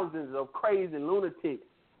thousands of crazy lunatics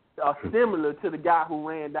similar to the guy who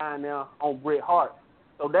ran down there on Bret Hart.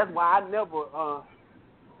 So that's why I never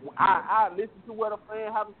I listen to what a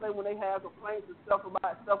fan have to say when they have complaints and stuff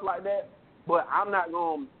about stuff like that. But I'm not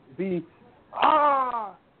gonna be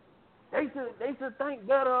they should think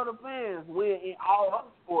better of the fans when in all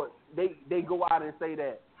other sports they go out and say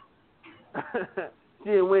that.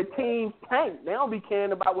 Shit, when teams tank, they don't be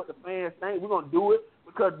caring about what the fans think. We're gonna do it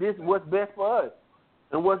because this is what's best for us,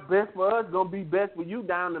 and what's best for us is gonna be best for you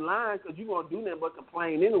down the line because you're gonna do nothing but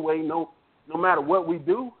complain anyway. No matter what we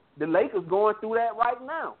do. The Lakers going through that right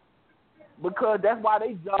now because that's why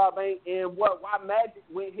they job ain't and why Magic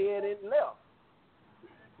went ahead and left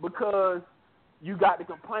because you got the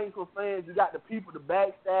complaints from fans, you got the people, the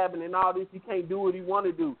backstabbing and all this. He can't do what he want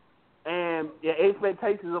to do. And the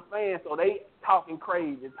expectations of fans, so they talking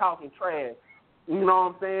crazy, talking trash. You know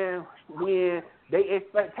what I'm saying? When they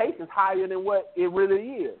expectations higher than what it really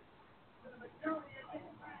is.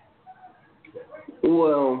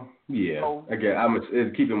 Well, yeah. I guess I'm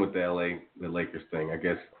keeping with the Lakers thing. I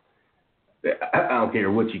guess I don't care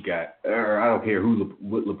what you got, or I don't care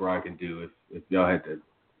what LeBron can do if y'all had to,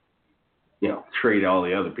 trade all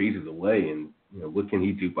the other pieces away, and what can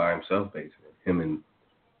he do by himself basically? Him and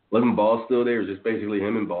wasn't Ball still there? Is just basically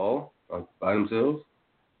him and Ball by themselves?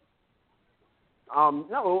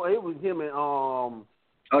 No, it was him and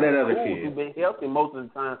that other kid who's been healthy most of the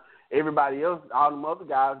time. Everybody else, all them other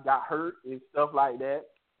guys got hurt and stuff like that.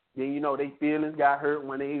 Then they feelings got hurt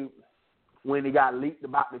when they got leaked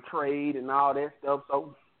about the trade and all that stuff.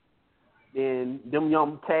 So then them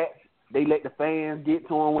young cats, they let the fans get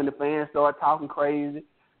to them when the fans start talking crazy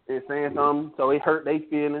and saying something. So it hurt their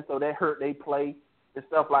feelings. So that hurt their play and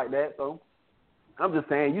stuff like that. So I'm just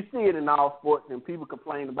saying, you see it in all sports, and people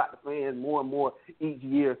complain about the fans more and more each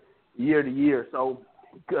year to year. So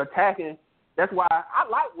attacking, that's why I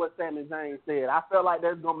like what Sami Zayn said. I felt like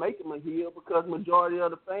that's going to make him a heel because majority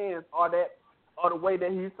of the fans are the way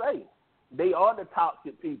that he say. They are the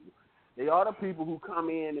toxic people. They are the people who come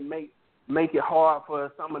in and make it hard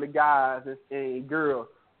for some of the guys and girls,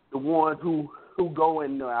 the ones who go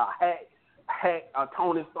and hack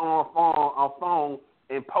Tony Storm phone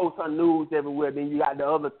and post her news everywhere. Then you got the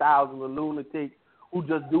other thousands of lunatics who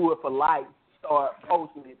just do it for likes, start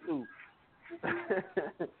posting it too.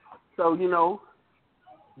 So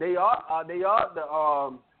they are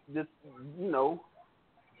the just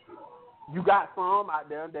you got some out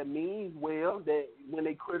there that means well, that when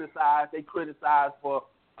they criticize for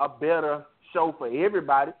a better show for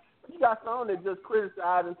everybody. But you got some that just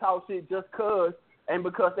criticize and talk shit just cause and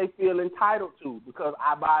because they feel entitled to. Because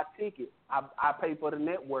I buy a ticket, I pay for the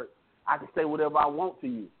network. I can say whatever I want to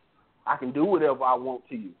you. I can do whatever I want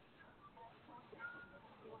to you.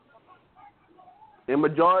 The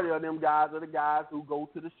majority of them guys are the guys who go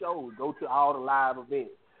to the shows, go to all the live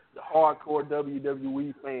events. The hardcore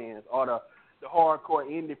WWE fans, or the hardcore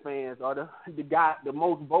indie fans, or the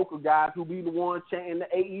most vocal guys who be the ones chanting the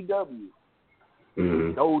AEW.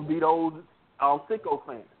 Mm-hmm. Those be those sicko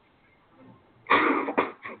fans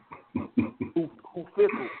who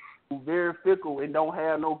fickle, who very fickle, and don't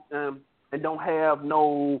have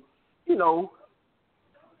no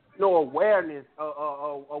awareness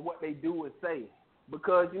of what they do and say,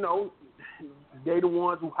 because they the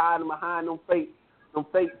ones who hiding behind them fake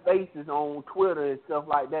faces on Twitter and stuff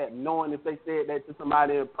like that, knowing if they said that to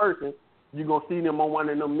somebody in person, you're going to see them on one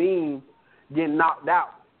of them memes getting knocked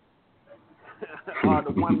out. Or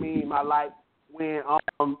the one meme I like when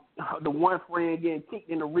the one friend getting kicked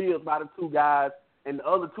in the ribs by the two guys, and the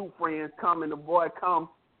other two friends come, and the boy come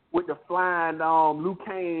with the flying Liu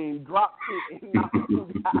Kang drop kick and knock the two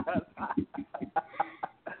guys out.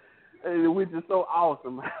 Which is so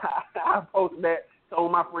awesome. I posted that.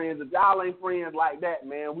 Told my friends, if y'all ain't friends like that,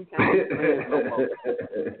 man, we can't be friends no more.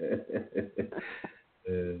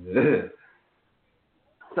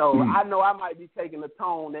 So I know I might be taking a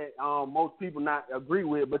tone that most people not agree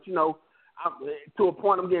with, but to a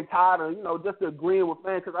point I'm getting tired of just agreeing with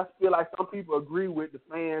fans, because I feel like some people agree with the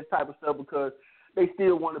fans type of stuff because they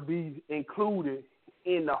still want to be included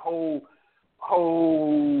in the whole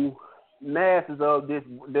masses of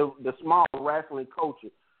the small wrestling culture,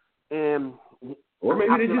 and or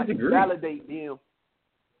maybe they like disagree. Validate them.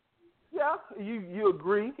 Yeah, you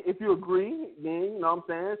agree. If you agree, then you know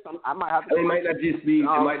what I'm saying. I might have to. It might not just be. It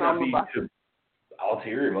might not be about, to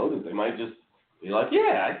ulterior motives. They might just be like,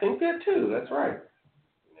 yeah, I think that too. That's right.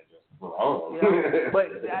 And they're just wrong. Yeah.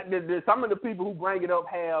 But some of the people who bring it up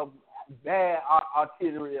have bad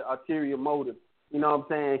ulterior motives. You know what I'm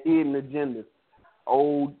saying? Hidden agendas.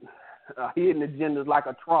 Old hidden agendas like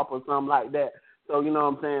a Trump or something like that. So, you know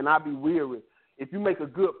what I'm saying? I'd be weary. If you make a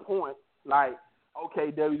good point, like,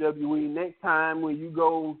 okay, WWE, next time when you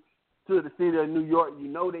go to the city of New York, you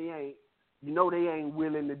know they ain't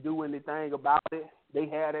willing to do anything about it. They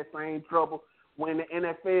had that same trouble when the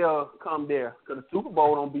NFL come there, because the Super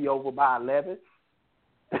Bowl don't be over by 11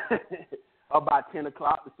 or by 10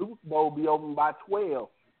 o'clock. The Super Bowl be over by 12.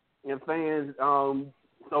 And fans,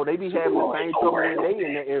 so they be having the same trouble when they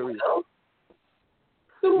in the area.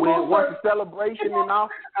 Once the celebration and all,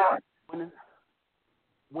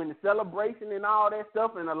 when the celebration and all that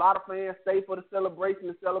stuff, and a lot of fans stay for the celebration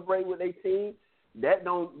to celebrate with their team, that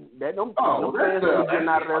don't fans don't be getting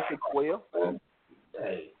out of there till 12.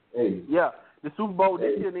 Hey. Yeah, the Super Bowl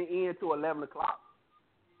this year didn't end till 11 o'clock,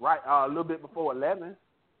 right? A little bit before 11.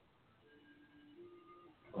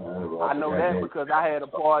 I know that because I had a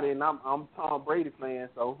party and I'm a Tom Brady fan,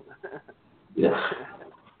 so. Yeah.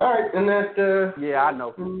 All right, and that. Yeah, I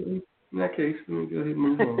know. In that case, let me go ahead and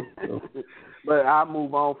move on. So. But I'll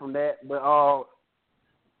move on from that. But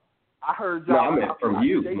I heard y'all. No, I meant from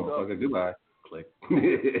you, motherfucker. Goodbye. Click.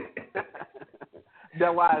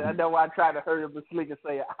 That's why I try to hurry up and slick and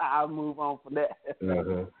say I'll move on from that.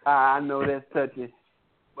 Uh-huh. I know that's touchy.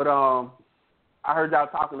 But I heard y'all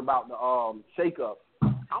talking about the shake-up.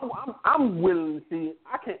 I'm willing to see it.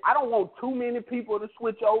 I don't want too many people to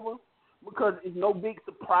switch over because it's no big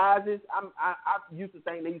surprises. I used to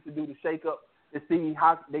think they used to do the shake-up to see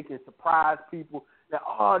how they can surprise people that,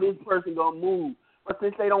 this person going to move. But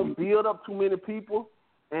since they don't build up too many people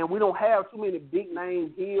and we don't have too many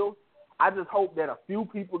big-name heels, I just hope that a few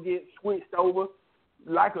people get switched over,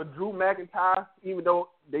 like a Drew McIntyre, even though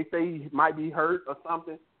they say he might be hurt or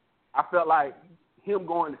something. I felt like him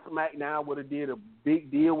going to SmackDown would have did a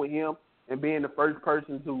big deal with him, and being the first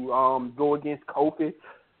person to go against Kofi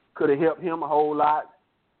could have helped him a whole lot.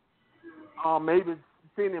 Maybe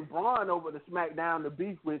sending Braun over to SmackDown to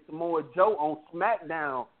beef with Samoa Joe on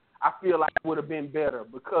SmackDown, I feel like it would have been better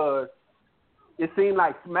because it seemed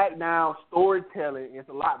like SmackDown storytelling is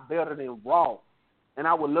a lot better than Raw. And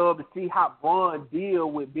I would love to see how Braun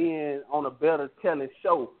deal with being on a better telling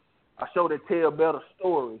show, a show that tell better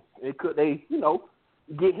stories. And could they,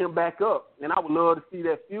 get him back up? And I would love to see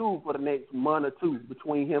that feud for the next month or two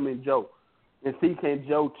between him and Joe, and see can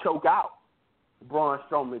Joe choke out Braun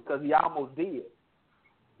Strowman, because he almost did.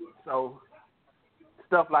 So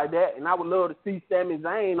stuff like that. And I would love to see Sami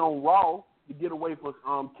Zayn on Raw to get away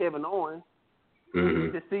from Kevin Owens,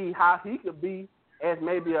 to see how he could be as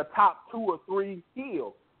maybe a top 2 or 3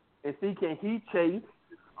 heel, and see can he chase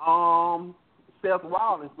Seth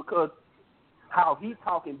Rollins, because how he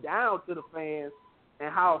talking down to the fans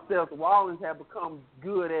and how Seth Rollins have become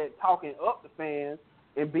good at talking up the fans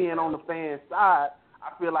and being on the fans' side,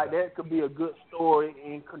 I feel like that could be a good story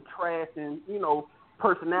in contrasting,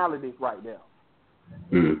 personalities right there.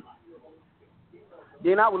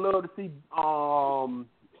 Then I would love to see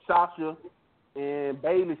Sasha and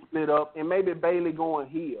Bayley split up, and maybe Bayley going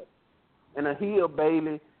heel, and a heel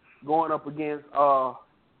Bayley going up against a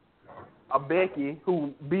Becky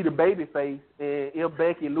who be the babyface, and if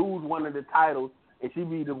Becky lose one of the titles and she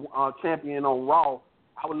be the champion on Raw,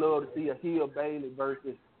 I would love to see a heel Bayley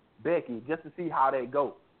versus Becky just to see how that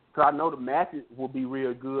goes. Because I know the matches will be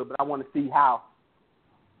real good, but I want to see how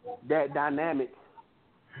that dynamic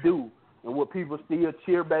do, and will people still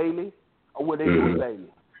cheer Bayley or will they boo Bayley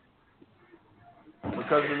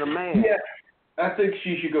because of the man? Yeah, I think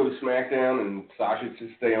she should go to SmackDown and Sasha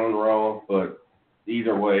should stay on Raw, but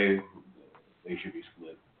either way, they should be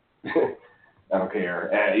split. I don't care.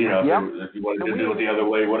 If you wanted to do it the other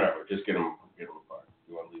way, whatever. Just get them apart.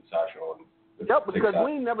 You want to leave Sasha on. Yep, because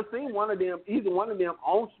we ain't never seen either one of them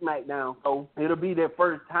on SmackDown, so it'll be their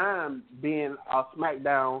first time being a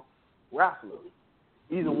SmackDown wrestler.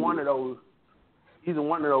 Either one of those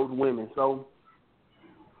women. So,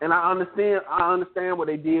 and I understand what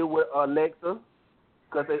they did with Alexa,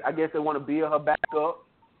 because I guess they want to build her back up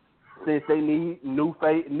since they need new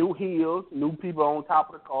heels, new people on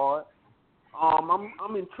top of the card.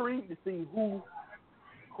 I'm intrigued to see who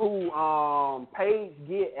Paige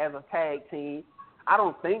get as a tag team. I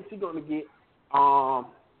don't think she's going to get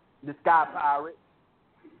the Sky Pirate,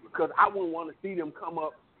 because I wouldn't want to see them come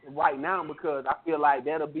up right now because I feel like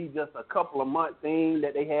that'll be just a couple of month thing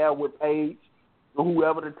that they have with Paige or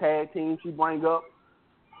whoever the tag team she bring up,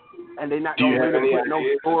 and they're not going to really put no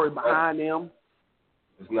story behind them.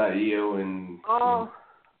 It's not Io and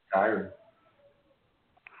Kyrie.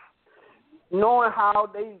 Knowing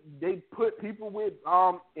how they put people with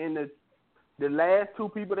in the last two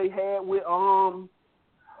people they had with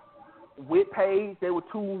Paige, they were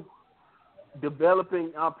two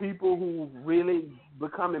developing people who really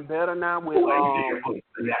becoming better now with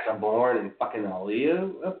Sasha Bourne and fucking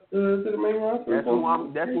Aaliyah up to the main roster.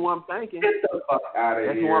 That's who I'm thinking. Get the fuck out of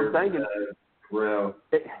here. That's who I'm thinking. Real.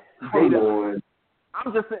 Come on.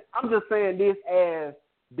 I'm just saying this as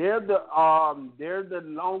they're the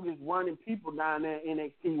longest running people down there in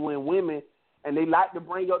NXT when women, and they like to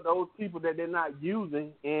bring up those people that they're not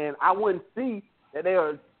using, and I wouldn't see that they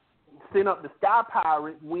are setting up the Sky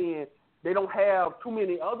Pirates when they don't have too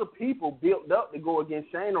many other people built up to go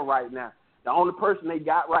against Shayna right now. The only person they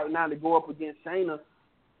got right now to go up against Shayna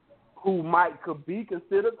who could be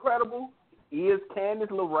considered credible is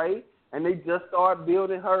Candice LeRae, and they just started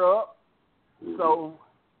building her up. So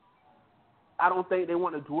I don't think they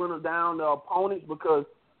want to dwindle down the opponents because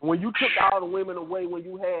when you took all the women away, when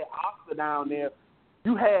you had Asuka down there,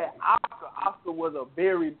 you had Asuka. Asuka was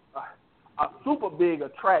a super big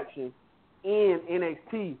attraction in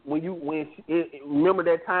NXT. Remember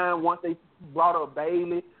that time once they brought up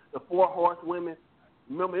Bayley, the 4 Horsewomen.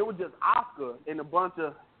 Remember it was just Asuka and a bunch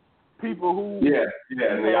of people who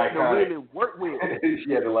and the had to really work with.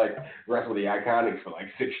 She had to wrestle the Iconics for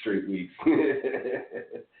 6 straight weeks.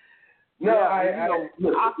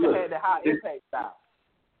 Asuka had the high impact style.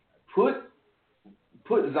 Put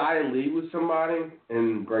Xia Li with somebody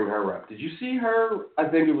and bring her up. Did you see her? I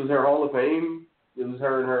think it was her Hall of Fame. It was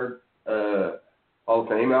her in her Hall of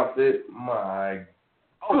Fame outfit. My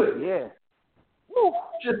goodness. Yeah. Woo.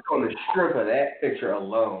 Just on the strength of that picture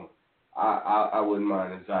alone, I wouldn't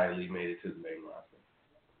mind if Xia Li made it to the main roster.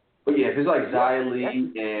 But yeah, if it's Xia Li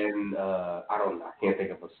and I don't know, I can't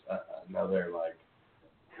think of another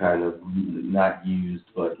kind of not used,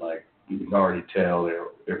 but you can already tell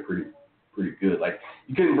they're pretty good.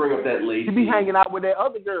 You couldn't bring up that lady. She be hanging out with that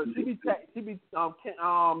other girl. She be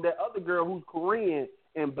that other girl who's Korean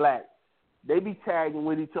and black. They be tagging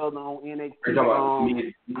with each other on NXT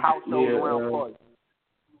house shows around parties.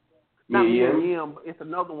 Not Miriam. It's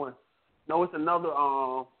another one. No, it's another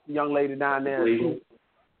young lady down there.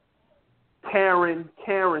 Karen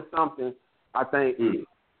something, I think.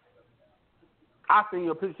 I seen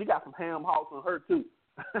your picture. She got some ham hocks on her too.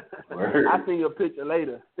 I seen your picture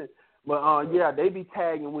later. But they be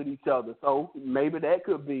tagging with each other. So maybe that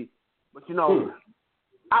could be. But I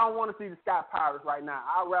don't want to see the Sky Pirates right now.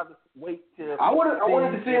 I'd rather wait till I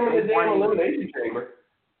wanted to see them in the damn Elimination Chamber.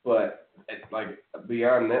 But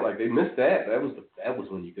beyond that, they missed that. That was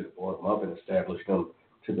when you could have brought them up and established them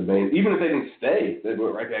to the main. Even if they didn't stay, they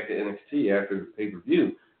went right back to NXT after the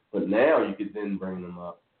pay-per-view. But now you could then bring them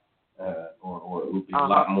up. Or it would be a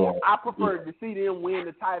lot more. I prefer to see them win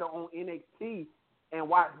the title on NXT and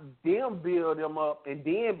watch them build them up and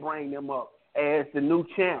then bring them up as the new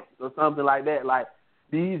champs or something like that.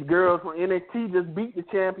 These girls from NXT just beat the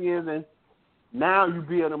champions and now you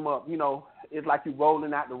build them up. It's like you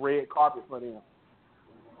rolling out the red carpet for them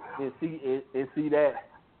and see that.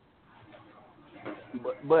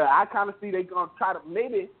 But I kind of see they gonna try to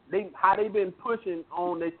how they been pushing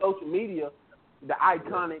on their social media. The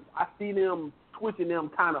Iconics, I see them switching them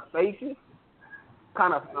kind of faces,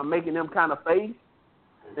 kind of making them kind of face.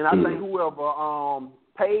 And I think whoever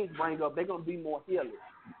Paige bring up, they're going to be more healers.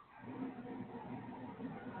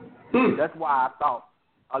 That's why I thought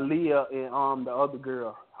Aaliyah and the other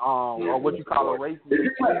girl, or what you call a racist.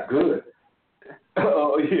 It's good.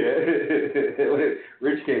 Oh, yeah.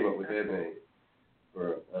 Rich came up with that name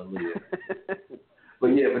for Aaliyah. But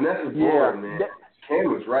yeah, Vanessa Bourne, man. Cam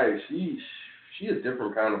was right. She a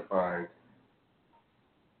different kind of fine.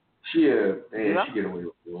 She get away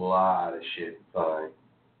with a lot of shit fine.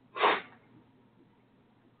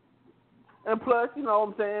 And plus, you know what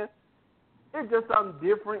I'm saying, it's just something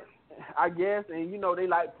different, I guess. And they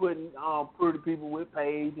like putting pretty people with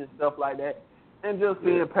Paige and stuff like that, and just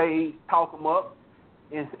seeing Paige talk them up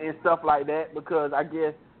and stuff like that, because I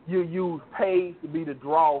guess you use Paige to be the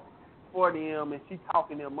draw for them, and she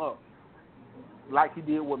talking them up like he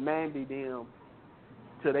did with Mandy them.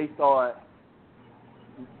 Till they start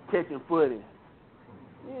catching footage.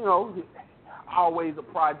 Always a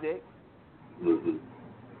project. And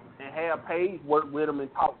have Paige work with them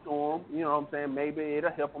and talk to them. You know what I'm saying? Maybe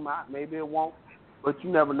it'll help them out. Maybe it won't. But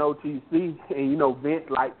you never know till you see. And, Vince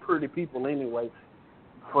like pretty people anyway.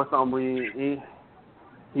 for some reason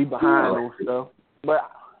he behind on stuff. But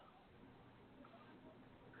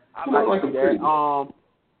I like that.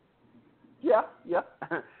 Yeah.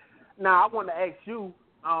 Now I want to ask you,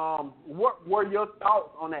 what were your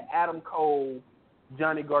thoughts on that Adam Cole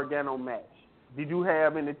Johnny Gargano match? Did you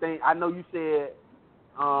have anything? I know you said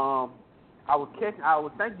I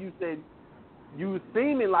was thinking you said you was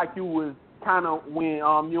seeming like you was kind of when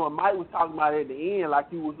you and Mike was talking about it at the end, like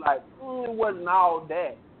you was like it wasn't all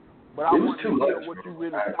that. But I wanted to hear what you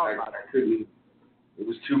really thought about it. It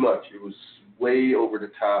was too much. It was way over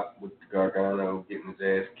the top with Gargano getting his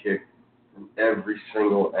ass kicked from every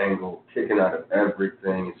single angle, kicking out of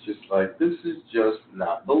everything. It's just like, this is just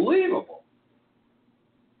not believable.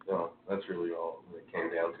 So that's really all it came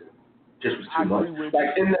down to. Just was too much.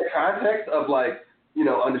 Like, in the context of, like, you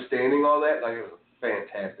know, understanding all that, like, it was a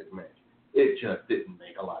fantastic match. It just didn't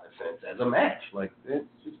make a lot of sense as a match. Like, it's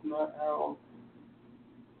just not how...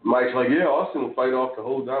 Mike's like, yeah, Austin will fight off the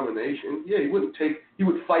whole domination. Yeah, he would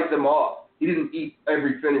fight them off. He didn't eat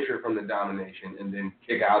every finisher from the domination and then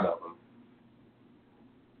kick out of them.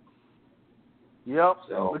 Yep,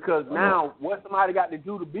 so, because now what somebody got to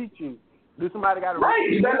do to beat you? Do somebody got to... Right,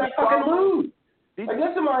 you got to fucking lose. I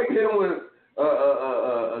guess somebody hit him with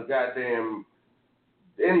a goddamn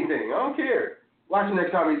anything. I don't care. Watch the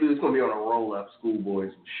next time he loses, it's going to be on a roll-up, Schoolboys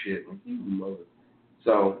and shit. Like, you mother...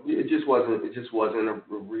 So it just wasn't a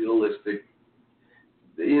realistic,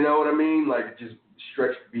 you know what I mean? Like, it just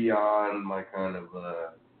stretched beyond my kind of,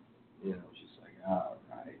 you know, just like, all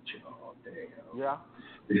right, y'all,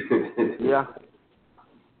 damn. Yeah.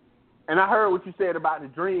 And I heard what you said about the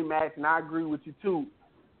dream match, and I agree with you too.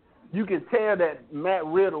 You can tell that Matt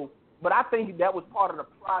Riddle, but I think that was part of the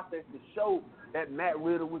process to show that Matt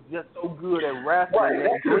Riddle was just so good at wrestling. Right,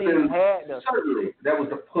 that could have been, certainly, that was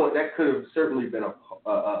the point. That could have certainly been a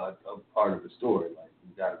part of the story. Like,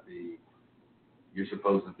 you're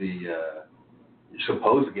supposed to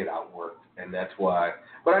get outworked, and that's why.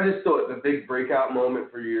 But I just thought the big breakout moment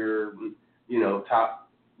for your, you know, top,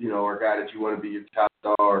 you know, or guy that you want to be your top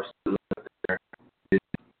star, or something like that, is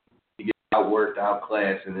you get outworked,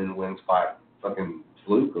 outclassed, and then wins by fucking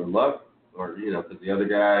fluke or luck, or, you know, because the other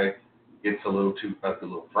guy gets a little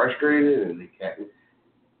frustrated, and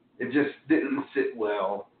it just didn't sit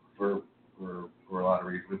well for a lot of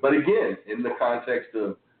reasons. But again, in the context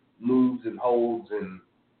of moves and holds and,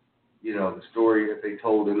 you know, the story that they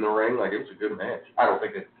told in the ring, like, it was a good match. I don't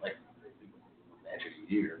think it's like match of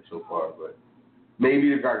the year so far, but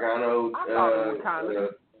maybe the Gargano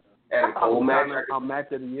Adam Cole match.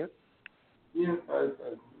 Match of the year. Yeah,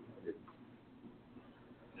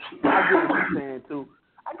 I get what you're saying too.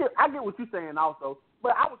 I get what you're saying also,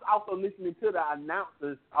 but I was also listening to the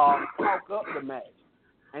announcers talk up the match,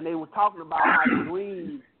 and they were talking about how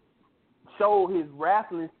Green showed his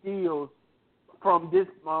wrestling skills from this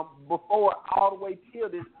before all the way till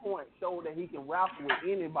this point, showed that he can wrestle with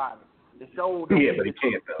anybody. It showed that but he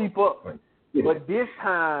can't keep up. Right. Yeah. But this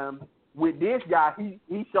time with this guy,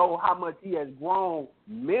 he showed how much he has grown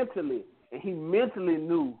mentally, and he mentally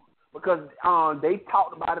knew. Because they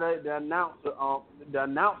talked about it, the announcer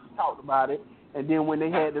talked about it, and then when they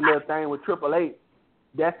had the little thing with Triple H,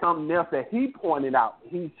 that's something else that he pointed out.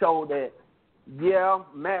 He showed that, yeah,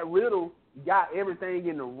 Matt Riddle got everything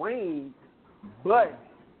in the ring, but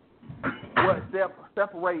what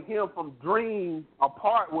separate him from Dream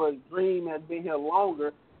apart was Dream has been here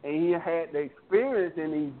longer, and he had the experience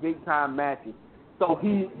in these big time matches. So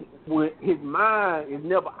his mind is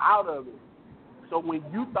never out of it. So when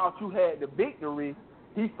you thought you had the victory,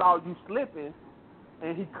 he saw you slipping,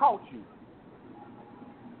 and he caught you.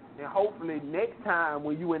 And hopefully next time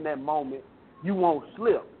when you in that moment, you won't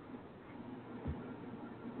slip.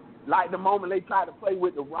 Like the moment they tried to play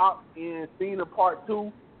with The Rock in Cena Part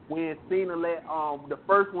 2, when Cena let the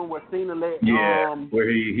first one where Cena let where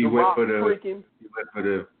he went Rock for the trick him.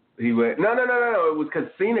 No. It was because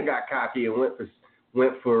Cena got cocky and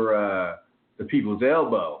went for the people's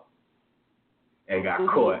elbow. And got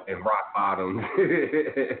caught and rock bottom.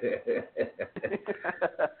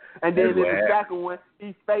 And then in the second one,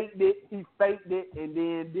 he faked it, and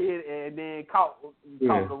then caught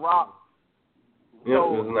the Rock.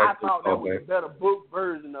 So I thought that was a better book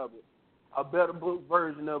version of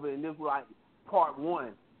it. And this was like part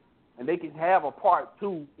 1. And they can have a part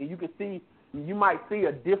 2, and you might see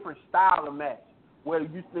a different style of match where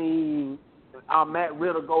you see Matt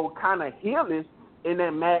Riddle go kind of heelish in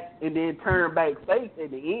that match and then turn back face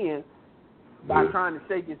at the end by trying to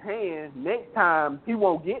shake his hand. Next time, he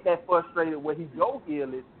won't get that frustrated where he go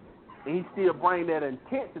heelish, and he still bring that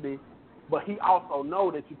intensity, but he also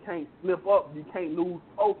know that you can't slip up, you can't lose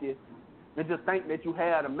focus, and just think that you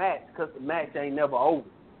had a match because the match ain't never over.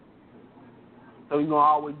 So you're going to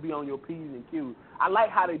always be on your P's and Q's. I like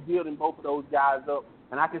how they building both of those guys up,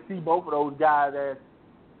 and I can see both of those guys as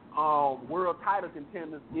world title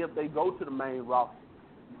contenders if they go to the main roster.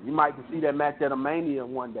 You might see that match at a Mania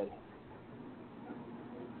one day.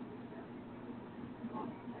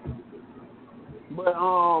 But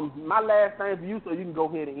my last thing for you, so you can go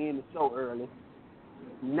ahead and end the show early.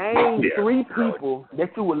 Name 3 people that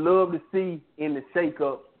you would love to see in the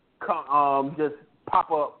shakeup just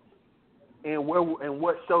pop up, and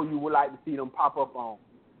what show you would like to see them pop up on.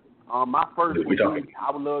 My first would be,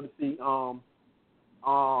 I would love to see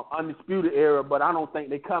Undisputed Era, but I don't think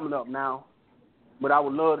they're coming up now. But I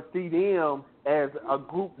would love to see them as a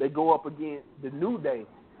group. They go up against the New Day,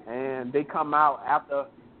 and they come out after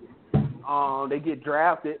they get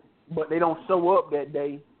drafted, but they don't show up that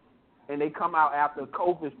day, and they come out after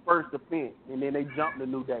Kofi's first defense, and then they jump the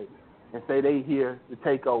New Day and say they here to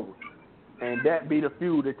take over. And that be the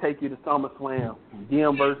feud to take you to SummerSlam,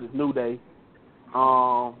 them versus New Day.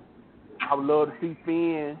 I would love to see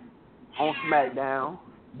Finn on SmackDown,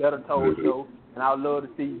 Better Told Show, and I would love to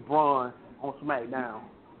see Braun on SmackDown,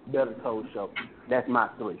 Better Told Show. That's my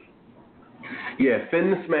 3. Yeah, Finn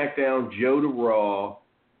to SmackDown, Joe to Raw,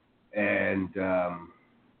 and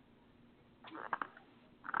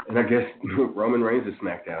I guess Roman Reigns to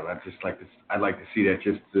SmackDown. I'd like to see that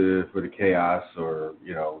just for the chaos, or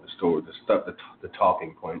the story, the stuff, the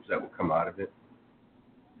talking points that will come out of it.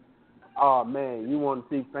 Oh man, you want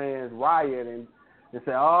to see fans riot and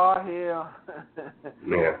say, "Oh hell!"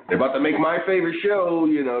 Yeah, they're about to make my favorite show,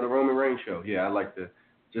 the Roman Reigns show. Yeah, I like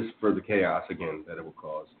just for the chaos again that it will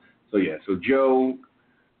cause. So yeah, so Joe,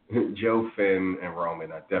 Finn, and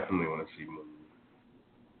Roman. I definitely want to see more.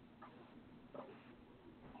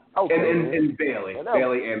 Okay. And Bailey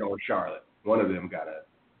and or Charlotte. One of them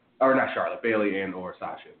or not Charlotte, Bailey and or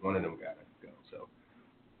Sasha. One of them gotta go. So,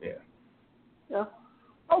 yeah. Yeah.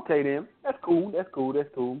 Okay then. That's cool.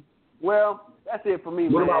 Well, that's it for me.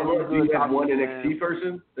 What man. about do you have one NXT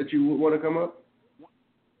person that you would want to come up?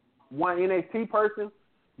 One NXT person?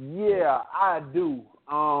 Yeah, I do.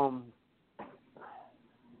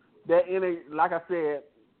 Like I said,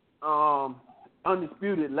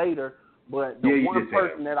 Undisputed later. But the one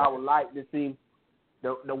person that I would like to see,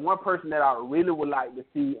 the one person that I really would like to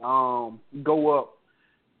see go up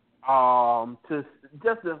to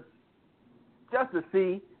just to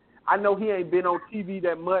see. I know he ain't been on TV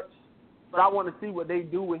that much, but I want to see what they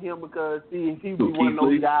do with him because he'd be one of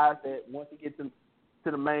those guys that once he gets to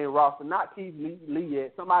the main roster, not Keith Lee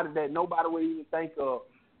yet, somebody that nobody would even think of.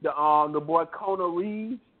 The boy Conor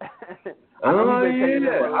Reeves. Conor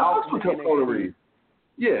Reeves.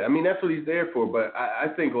 Yeah, I mean, that's what he's there for, but I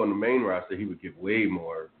think on the main roster he would give way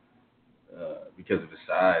more because of his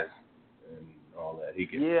size and all that. He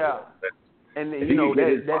could, and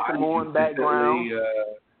that Samoan background.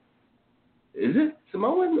 Is it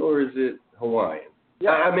Samoan or is it Hawaiian?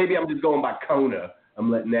 Yeah. Maybe I'm just going by Kona.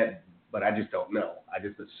 I'm letting that, but I just don't know. I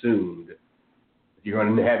just assumed if you're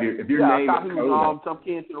going to have if your name I thought is he Kona. was some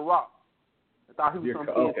kin to The Rock. I thought he was some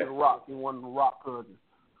kin to The Rock. He one of The Rock cousins.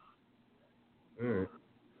 All right.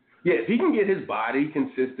 Yeah, if he can get his body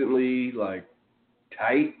consistently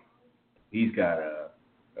tight, he's got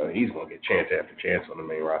he's gonna get chance after chance on the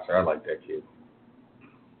main roster. I like that kid.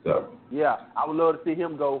 So yeah, I would love to see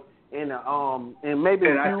him go in and maybe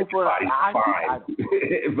and I think his body's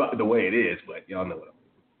fine the way it is, but y'all know what I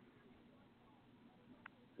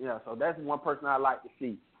mean. Yeah, so that's one person I like to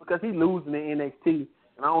see because he's losing in NXT, and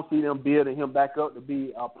I don't see them building him back up to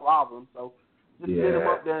be a problem. So just get him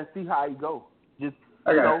up there and see how he goes. Just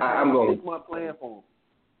I'm going 6 month plan for him.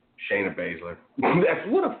 Shayna Baszler. That's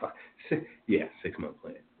what a 6 month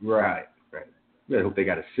plan. Right. I hope they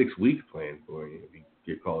got a 6-week plan for you if you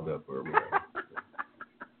get called up or whatever.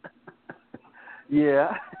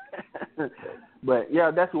 Yeah. But yeah,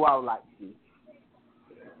 that's who I would like to see.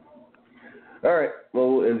 All right.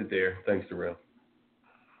 Well, we'll end it there. Thanks, Darrell.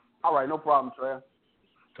 All right, no problem, Trey.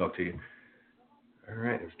 Talk to you. All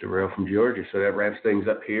right. It's Darrell from Georgia. So that wraps things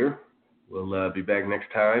up here. We'll be back next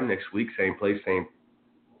week, same place, same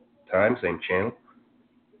time, same channel.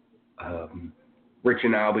 Rich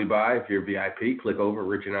and I will be by. If you're VIP, click over.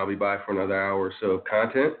 Rich and I will be by for another hour or so of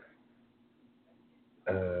content.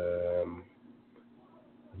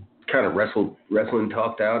 Kind of wrestling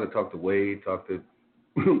talked out. I talked to Wade, talked to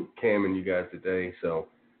Cam and you guys today. So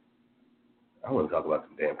I want to talk about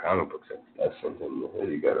some damn comic books. That's something that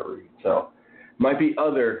you got to read. So it might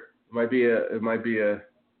be a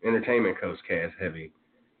Entertainment Coast cast heavy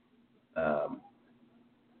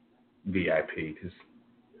VIP because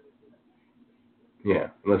Yeah,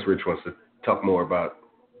 unless Rich wants to talk more about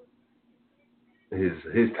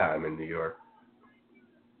his time in New York.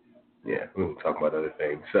 Yeah, we can talk about other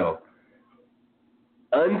things. So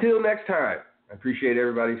until next time, I appreciate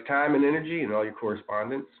everybody's time and energy and all your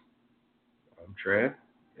correspondence. I'm Trav,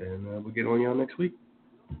 and we'll get on y'all next week.